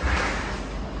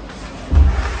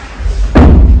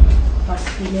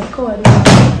 Pass me the code.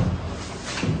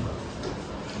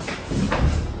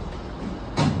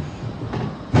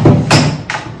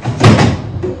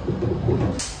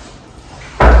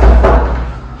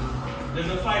 There's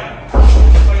a fire.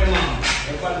 Fireman.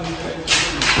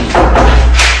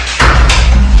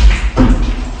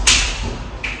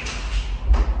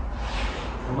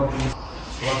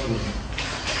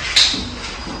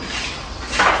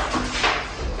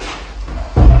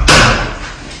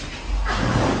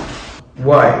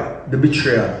 Why? The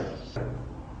betrayal.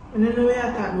 I don't know where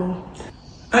I thought about.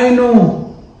 I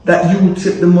know that you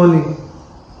took the money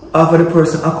off of the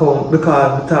person's account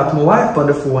because I talked to my wife on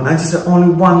the phone and she said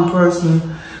only one person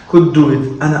could do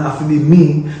it and it have to be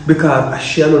me because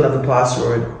she alone have the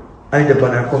password. I did it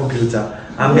on her computer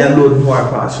and me alone know her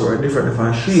password different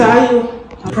from she. So are you?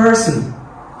 The person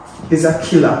is a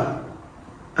killer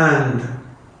and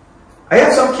I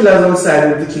have some killers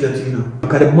outside with the killer too, you know.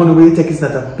 Because the money we take is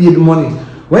not a paid money.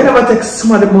 Whenever I take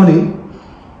some of the money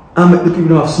and make the people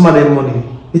know have some of their money,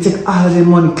 they take all of their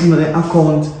money, clean on their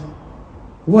account.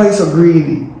 Why so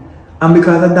greedy? And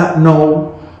because of that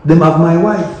now, them have my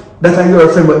wife. That are your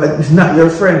friend, but it's not your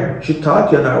friend. She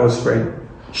thought you and I was friend.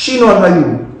 She know that are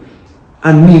you.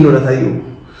 And me know that are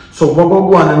you. So what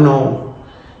go on and now?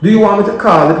 Do you want me to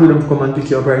call the people to come and pick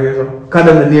you up right here? So? Call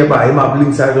them nearby, you have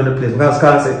links on the place. Because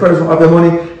call and say, person have the money,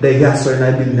 they gas so in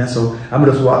that building. So I'm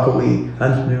just walk away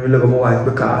and look at my wife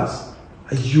because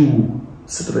you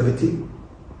set up everything.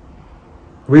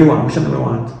 What do you want? Which one do you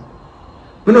want?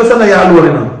 We know something you're alone,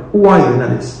 you know. Who are you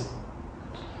in this?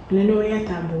 I don't know where you're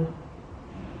talking about.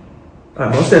 I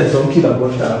must send some killer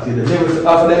gun talk to you.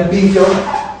 After them beat you,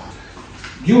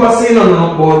 you are saying nothing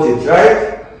about it, right?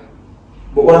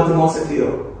 But one thing I'll say to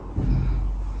you,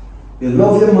 you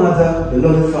love your mother, you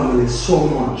love your family so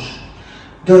much.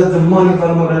 Does the money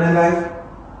value more than your life?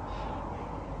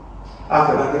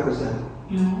 After 100%.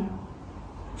 No.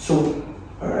 So,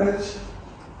 alright.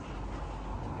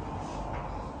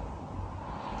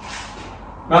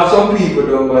 Now some people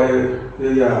don't buy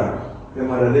the yard. Your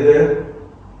mother did it,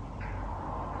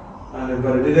 and your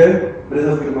brother did it, but they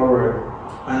don't give them a word.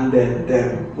 And then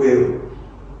them will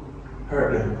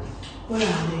hurt them. What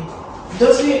are they?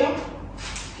 Just wait up.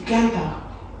 You can't talk.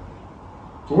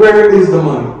 Where is the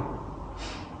money?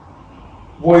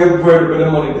 Where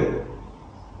the money there?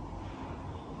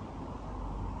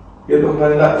 You don't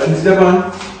find that. And step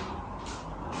on.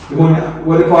 The money,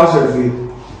 where the pastor feed?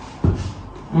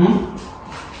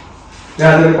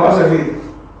 Yeah, the pastor feed.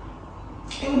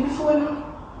 And before now?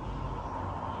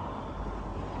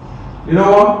 You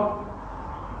know what?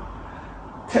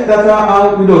 Take that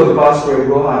out without the passport,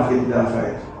 go hard fit that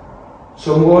fight.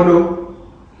 So I'm going to do,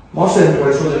 most of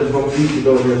the soldiers from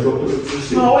people down here, so to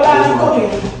see. No, what are you coming?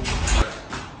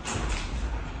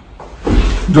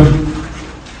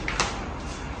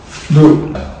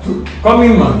 Come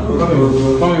in, man.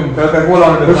 Come in. Hold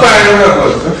on to the fire.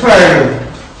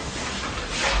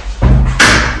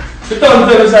 She told me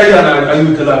to the side and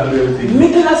you tell her to do everything. Me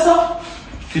tell her so?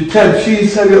 She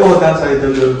said it all that side to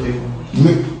do everything.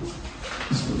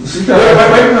 She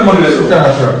can't the money there.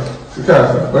 She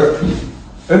can't. Where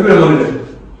the money there?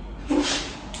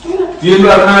 You ain't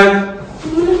black man?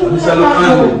 Mr. Look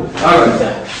angry. Alright.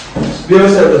 Be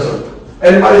yourself, that's all.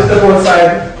 Anybody step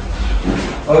outside,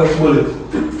 I'll get bullet.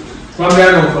 Come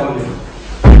here now, family.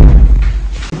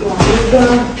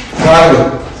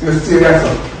 You stay here,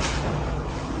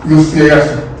 you stay here.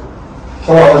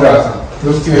 Come on with that.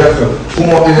 You stay here. Come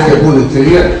on in and get bullet. You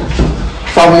hear?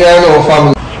 Family, I know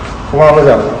family. Come on with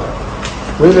that.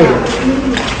 Wait a minute.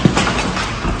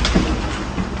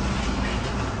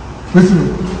 Listen.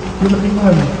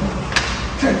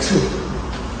 Text you.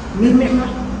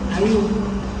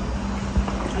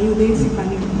 Are you lazy,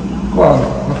 Pani? Come on.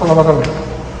 Come on.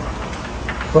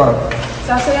 Come on.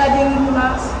 So I say I didn't do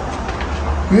last.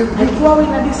 I two hours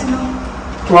in this now.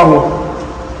 2 hours.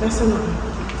 That's enough.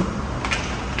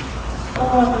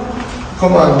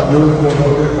 Come on. You will go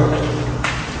later.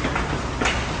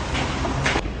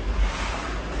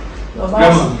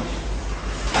 Yeah,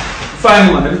 fine,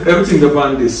 man. Everything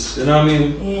upon this, you know what I mean?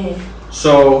 Yeah.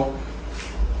 So,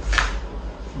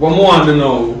 what I want to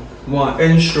know, I want to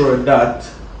ensure that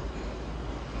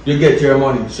you get your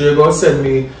money. So you're going to send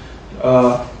me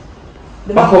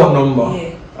account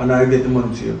number and I get the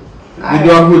money to you. You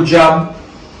do a good job,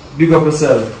 big up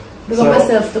yourself. Big up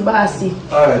yourself to Bossy.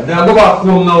 Alright, then I go back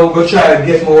home now, go try to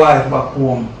get my wife back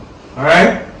home.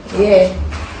 Alright? Yeah.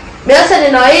 Me I send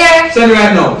it now here. Send it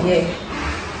right now. Yeah.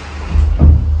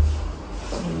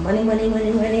 Money.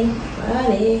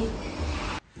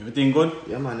 Everything good?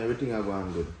 Yeah man, everything are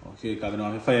going good. Okay, because I know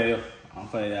I'm fire you. I'm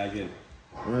fire you again.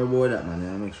 I'm about that man,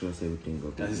 I make sure everything go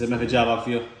good. That's the same job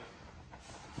for you.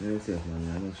 Yes,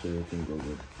 man, I make sure everything go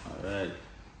good. Alright.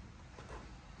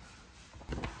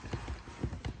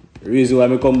 The reason why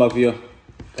I come back for you,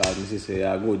 because I say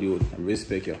you're a good youth, I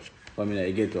respect you. From me,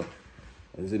 I get you.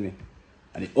 You see me?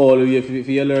 And the only way for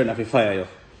you learn is to fire you.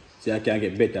 So I can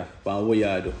get better from what you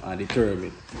do and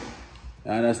determine.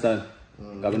 You understand?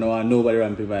 Because I don't want nobody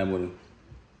around to my money.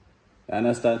 You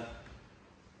understand?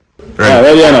 Right,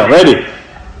 ready or not? Ready?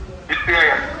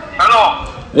 Hello?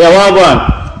 Yeah, what going?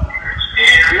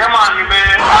 Yeah man,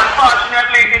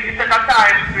 unfortunately it takes a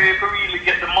time to really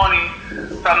get the money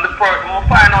from the person. We'll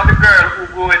find out the girl who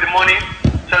go with the money.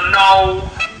 So now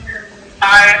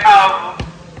I have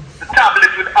the tablet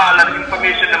with all of the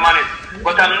information the money.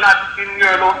 But I'm not in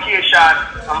your location.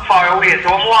 I'm far away.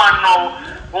 So I'm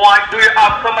do you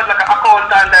have somebody like an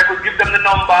accountant that could give them the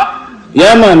number?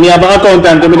 Yeah man, me have an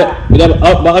accountant. Me have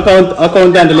an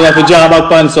accountant to have a job back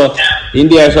pan, so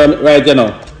in there so right you know.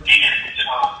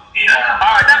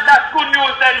 Alright, that's good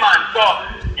news then man. So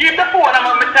give the phone and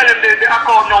I'm tell him the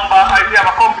account number. If you have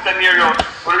a computer near you,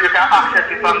 or you can access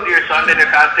it from there, so and then you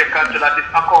can take control of this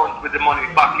account with the money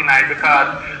back in it, because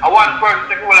I want person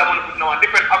take all the money with now a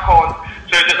different account,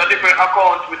 so it's just a different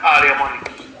account with all your money.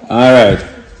 Alright.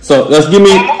 So just give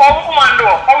me.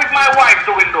 How is my wife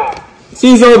doing though?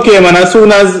 She's okay man, as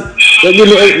soon as you give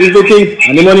me everything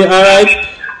and the money alright,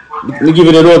 we give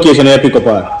you the location and you pick up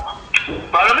her.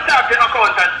 But let me talk to the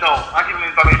accountant now. I'll give him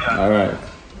information. Alright.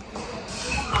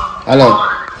 Hello.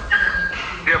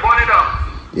 Yeah, burn it up.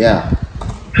 Yeah.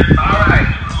 Alright.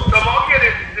 So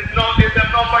okay, this number you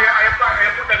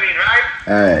put them in, right?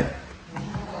 Alright.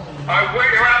 Alright, where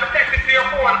you want to text it to your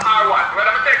phone or what? Where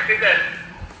am I text it then?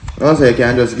 No, so you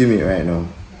can't just give me it right now.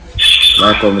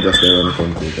 Now come just there on the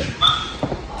computer.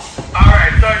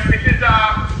 Alright, so this is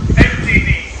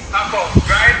MCD account,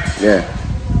 right? Yeah.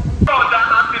 So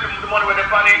that's the money with the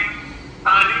money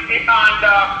and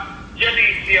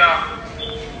Jelicia.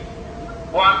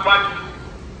 What?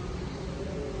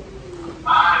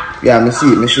 Yeah, me see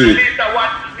it. Jelicia,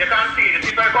 what? You can't see it. You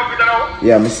see my computer now?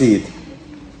 Yeah, me see it.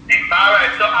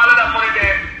 Alright, so all of that money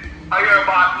there are your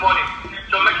boss money.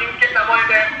 So make him get that money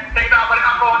there, take that money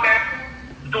account there,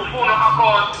 to phone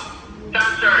account,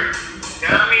 transfer it.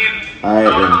 You know what I mean? Alright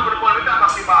then. The money we talk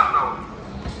about the boss now.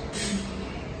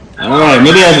 Alright,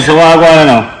 me there, so what I go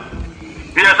now?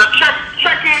 Yeah, so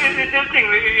check in the thing,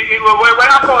 where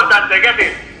account that they get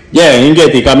it. Yeah, you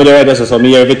get it, come there, so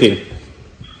me hear everything.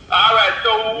 Alright,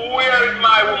 so where is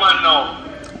my woman now?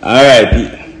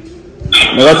 Alright.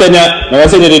 I'm gonna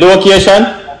send you the location,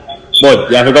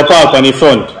 but you have to go park on the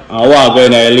front and walk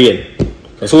going in the lane.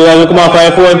 So soon as you come off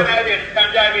your phone,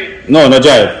 no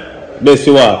drive. Best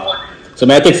you walk. So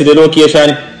I text you the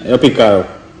location, you pick her up.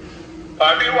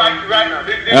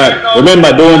 Alright,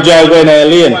 remember, don't drive going in the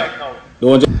lane.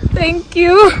 Don't drive. Thank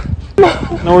you.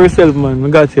 No worry yourself, man. We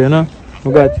got you, no?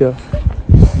 We got you.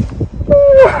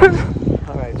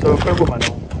 Alright, so we're going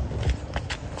now.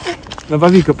 We have a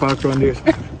vehicle park around there.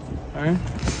 Alright?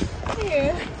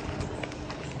 Yeah.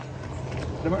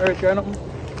 Let me hurt you or nothing?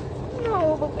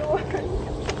 No, but they were.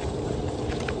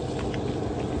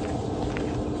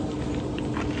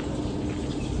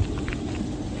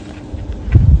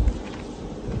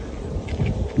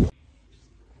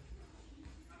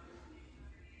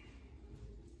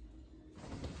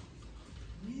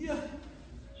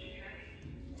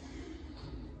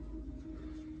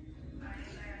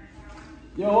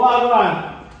 Yo, what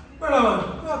man? Brother man,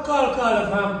 I call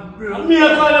fam. Me a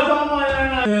call the fam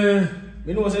man.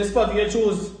 Me know say spot you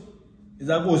choose is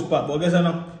a good spot, but guess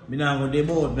what? Me nah go dey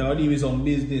board, me deal with some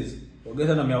business. But guess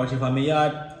what? Me watching from my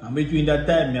yard, and between that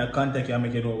time, me a contact you and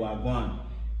make you know what I want.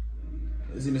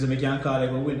 You see me say me can call if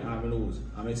I win and me lose.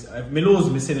 If me lose,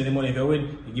 me send you the money. If I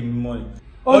win, you give me money.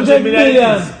 100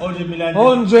 million. 100 million.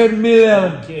 100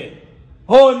 million. Okay.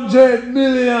 100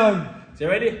 million. So you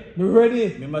ready? Me ready.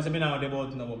 Remember say me nah go dey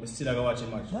board now, but me still go watch the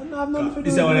match. I have nothing to do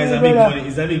This with one is it, a big brother. money.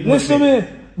 It's a big money. Listen to me.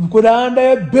 You could have under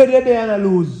your bed there and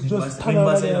lose. Just stand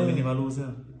Remember over say there. me never lose. You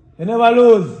never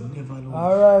lose? Never lose.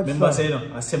 Alright, Remember sir. say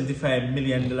a $75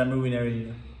 million me win every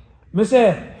year. Me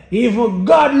say, even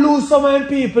God lose some of them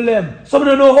people them. Some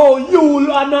don't know how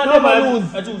you are not never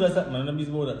lose. A Judas that man, I'm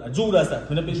busy about that. A Judas that.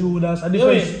 Judas, a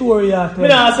different story you tell. Me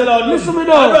nah sell out. Listen me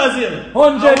now.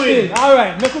 100 mil.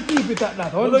 Alright, make you keep it at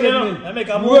that. 100 mil. I make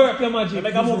a move. Work your magic. I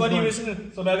make a move on the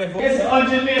reason. So I get Yes,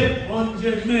 100 mil.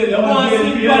 100 mil. You want to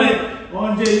sing for it?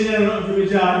 100 million not to be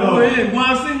charged. No, hey, go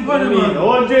and sing for it, man.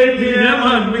 100 million. Yeah,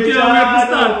 man. We can't wait to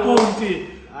start counting.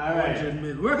 Alright. 100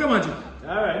 mil. Work your magic.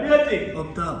 Alright, do your thing.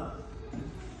 Up top.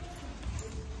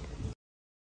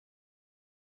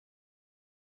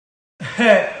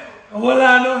 Hey, hold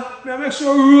on now. Me make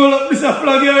sure we roll up this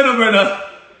flag here, no, brother.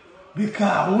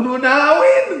 Because who know now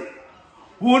win?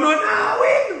 Who know now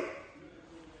win?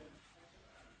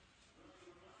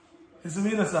 Listen me,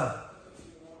 sir.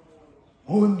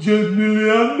 $100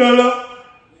 million.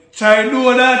 Try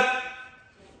do that.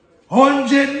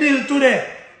 100 mil today.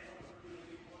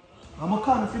 I'm a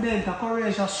confident, a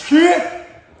courageous, straight.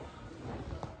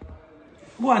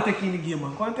 Go and take in the game,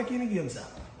 man. Go and take in the game, sir.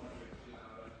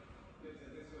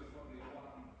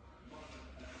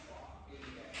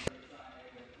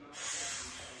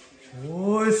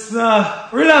 Oh, sir.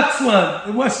 Relax, man.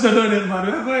 The watch not done it, man.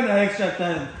 We're going to extra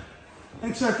time.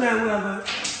 Extra time,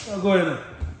 we're going to.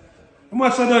 The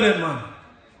watch not done it, man.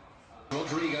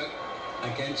 Rodrigo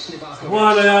against Livakovic. Go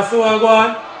on, you see what I'm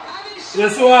going? You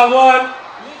see what I'm going?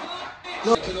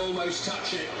 No. Can almost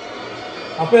touch it.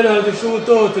 A penalty shoot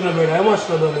out, you know, brother. The watch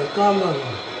not done it. Calm down,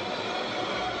 man.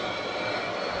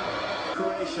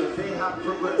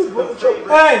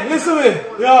 Hey, listen to me.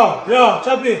 Yo,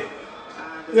 Chappy.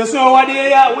 You see what we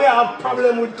have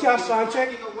problem with cash and check?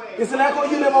 You see like how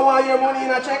you never want your money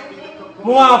in a check? I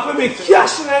want for me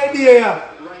cash in the idea.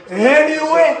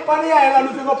 Anyway, on the island,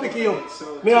 if you go pick you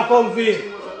up, me a come for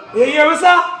you. You hear me,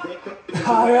 sir?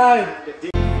 Alright.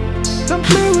 Don't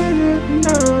play with it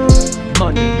now.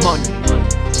 Money.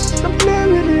 Don't play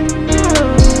with it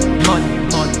now. Money.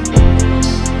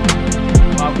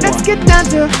 Let's get down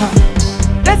to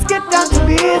Let's get down to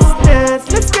business.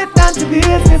 Let's get down to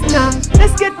business now.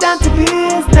 Let's get down to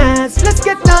business. Let's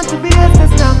get down to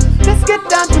business now. Let's get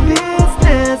down to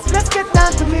business. Let's get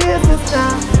down to business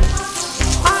now.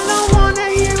 All I wanna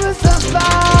hear is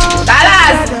about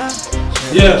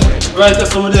Yeah, right,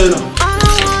 that's what we're doing now. all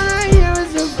I wanna hear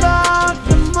is about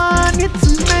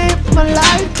my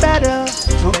life better.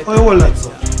 How you hold that, so?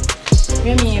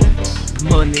 You mean?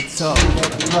 Money talk,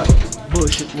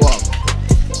 bullshit walk.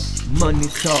 Money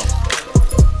talk,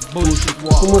 bullshit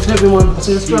walk. Too much heavy, man. I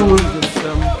say you're strong, man.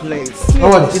 Someplace How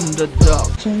are this? in the dark.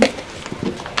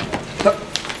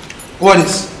 What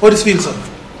is? How this feels, sir?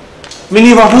 Me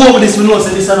never hope this, me know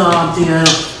say this is no thing, you know.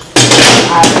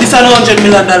 This is $100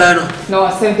 million, you know. No,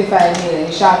 75 million.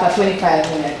 You shot at 25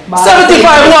 million.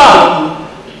 75 what?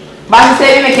 But you say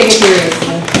you make it serious.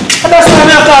 That's why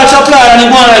I call Chaplar and he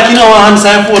go like, you know,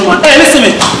 answer your phone, man. Hey, listen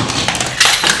me.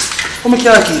 Come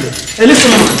here, kid. Hey,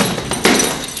 listen me, man.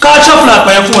 Call Chaplar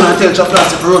by your phone and tell Chaplar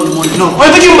to run the money. No.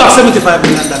 Why you give him back $75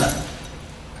 million?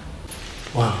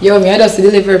 Wow. Yo, me, I just a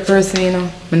delivery person, you know.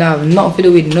 I have nothing to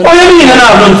do with it. What do you mean I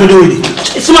have nothing to do with it?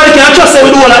 Somebody can just say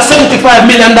we do all that $75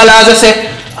 million, I say,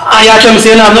 and you tell me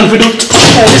say you have nothing to do.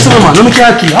 Hey, listen me, man. Let me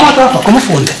call you. I'm not talking. Come on,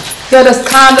 phone there. Yo, just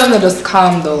calm down, just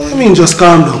calm down. I mean, just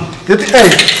calm down. Hey,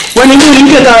 when you mean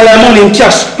get all that money in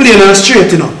cash, plain and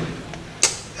straight, you know.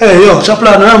 Hey, yo,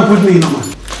 Chaplar, I'm with me, you know, man.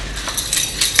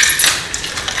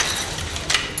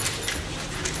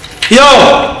 Yo,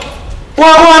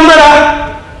 what one,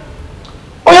 brother?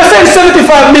 Oh, you send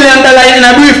 $75 million in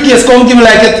a briefcase, come give me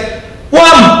like it.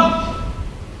 One.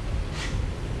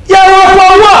 Yeah,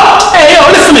 what? Hey, yo,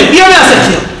 listen to me. Hear me, I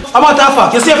said to you. I'm about to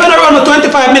fuck. You see, if you don't run with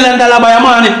 $25 million by your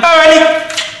money, early.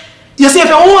 You see, if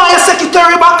you want your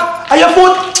secretary back and your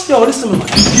foot, yo, listen to me,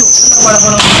 man. Yo,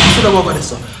 sit down over there,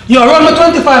 son. Yo, run with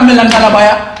 $25 million by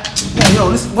your. Yeah, yo,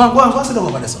 listen, go on, sit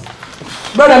down over there, son.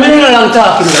 Brother, me no long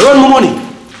talking. Run my money.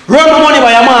 Run my money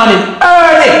by your money,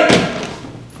 early.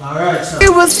 Alright, sir.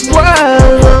 It was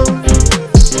world.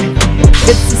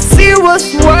 It's a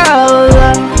serious world.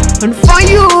 And for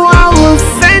you, I will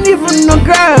send even a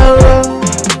girl.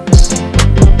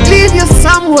 Leave you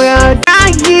somewhere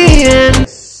dying.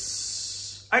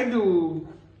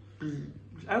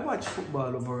 I watch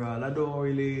football overall. I don't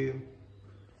really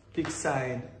pick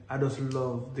side. I just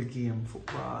love the game,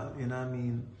 football, you know what I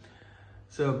mean?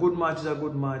 So a good match is a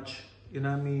good match, you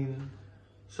know what I mean?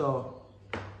 So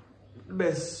the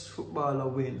best footballer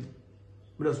win.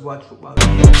 We just watch football.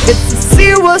 It's a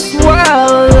serious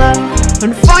world.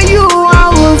 And for you, I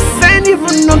will send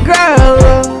even a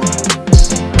girl.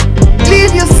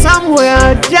 Leave you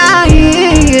somewhere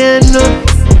dying.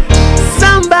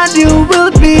 Somebody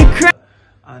will be crying.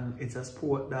 And it's a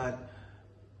sport that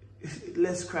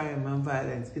less crime and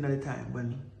violence in the time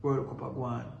when World Cup are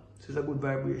going. So it's a good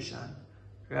vibration,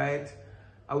 right?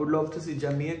 I would love to see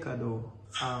Jamaica though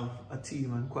have a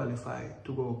team and qualify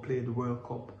to go play the World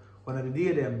Cup. One of the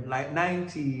day them like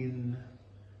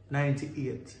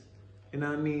 1998. You know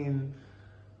what I mean?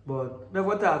 But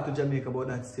never talk to Jamaica about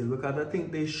that still, because I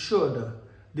think they should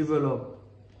develop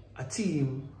a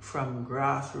team from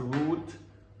grassroots,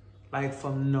 like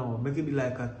from now. Make it be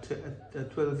like a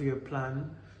 12-year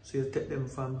plan. So you take them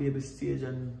from baby stage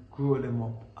and grow them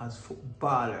up as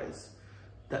footballers.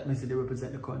 That means they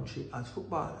represent the country as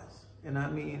footballers. You know what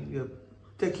I mean? You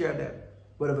take care of them.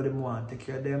 Whatever they want, take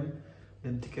care of them.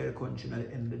 Then take care of the country at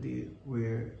the end of the day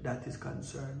where that is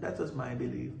concerned. That was my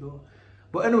belief though.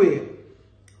 But anyway,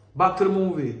 back to the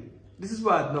movie. This is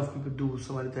what enough people do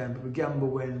some of the time. People gamble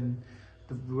when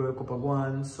the World Cup are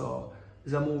going. So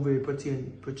it's a movie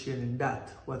portraying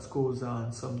that, what goes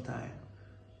on sometime.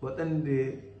 But then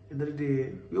the end of the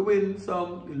day, you win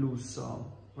some, you lose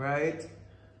some, right?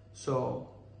 So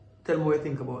tell me what you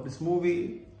think about this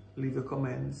movie. Leave your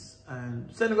comments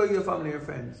and send it to your family and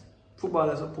friends.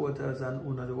 Footballer supporters and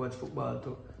who not watch football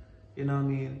too. You know what I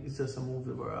mean? It's just a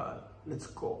movie overall. Let's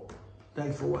go.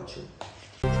 Thanks for watching.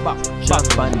 Back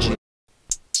Banji.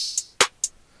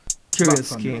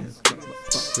 Curious King.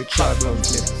 Richard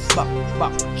Lovely. Back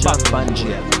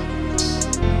Banji.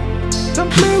 Don't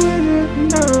play with it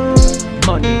now.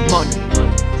 Money.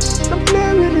 Don't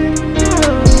play with it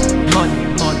now. Money.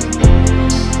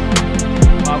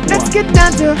 Let's get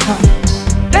down to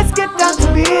Let's get down to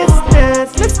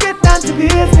business. Let's get down to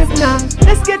business now.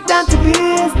 Let's get down to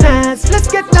business. Let's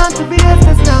get down to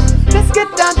business now. Let's get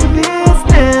down to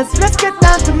business. Let's get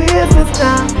down to business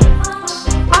now.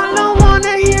 All I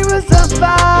wanna hear is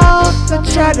about the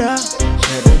cheddar.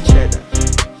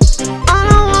 All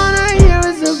I wanna hear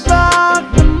is about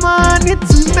the money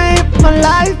to make my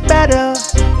life better.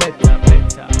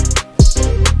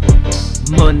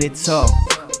 Money talk,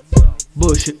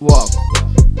 bullshit walk.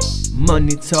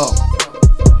 Money talk,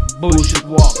 bullshit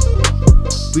walk.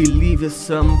 We leave you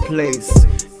someplace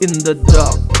in the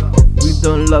dark. We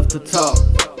don't love to talk.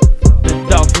 The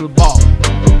dog will bark.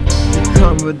 You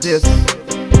come with this,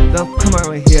 don't come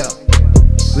around here.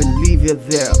 We leave you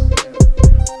there.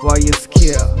 Why you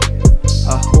scared?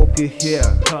 I hope you hear.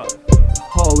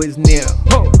 always near.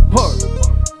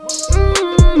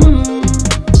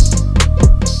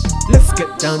 Let's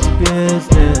get down to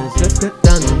business. Let's get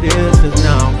down to business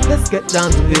now. Let's get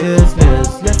down to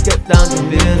business. Let's get down to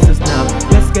business now.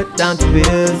 Let's get down to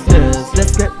business.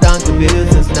 Let's get down to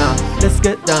business now. Let's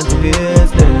get down to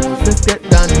business. Let's get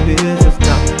down to business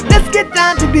now. Let's get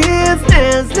down to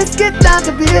business. Let's get down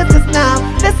to business now.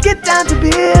 Let's get down to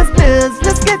business.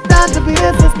 Let's get down to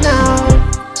business now.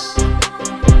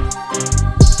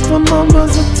 From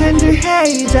almost a tender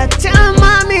age, I tell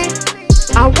mommy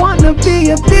I wanna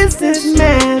be a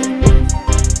businessman.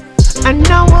 I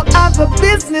now have a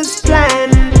business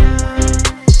plan.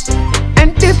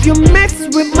 And if you mix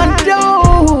with my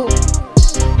dough,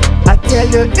 I tell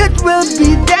you it will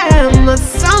be damn.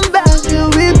 Somebody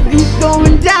will be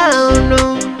going down.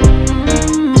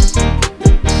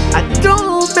 I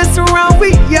don't mess around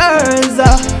with yours,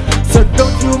 so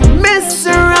don't you mess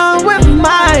around with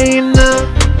mine.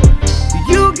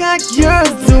 You got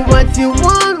yours, do what you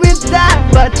want with that.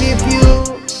 But if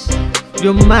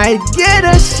you might get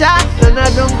a shot, and I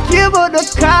don't care about the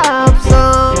cops.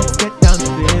 Let's get down to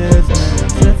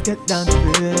business. Let's get down to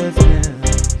business.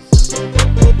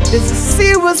 It's a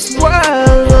serious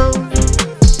world.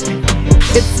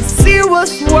 It's a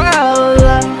serious world.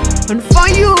 And for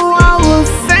you I will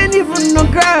send even a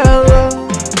girl.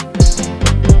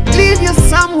 Leave you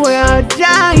somewhere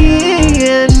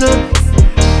dying.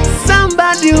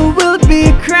 Somebody will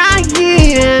be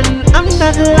crying. I'm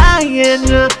not lying,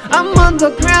 I'm on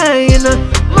the grind.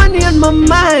 Money on my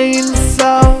mind,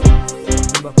 so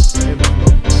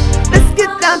let's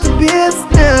get down to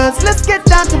business. Let's get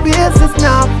down to business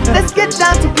now. Let's get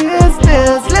down to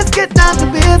business. Let's get down to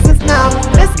business now.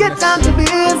 Let's get down to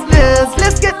business.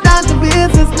 Let's get down to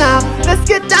business now. Let's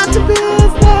get down to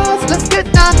business. Let's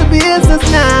get down to business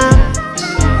now.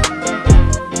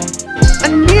 I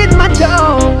need my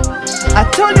dough. I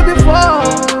told you before,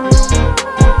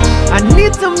 I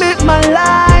need to make my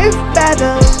life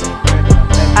better.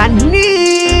 I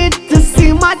need to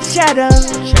see my cheddar.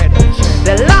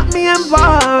 They locked me in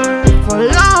bar for a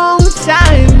long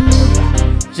time,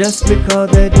 just because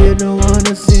they didn't want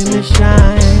to see me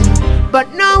shine.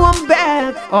 But now I'm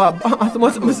back.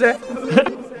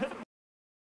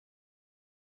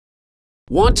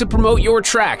 Want to promote your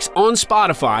tracks on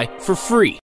Spotify for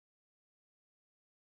free?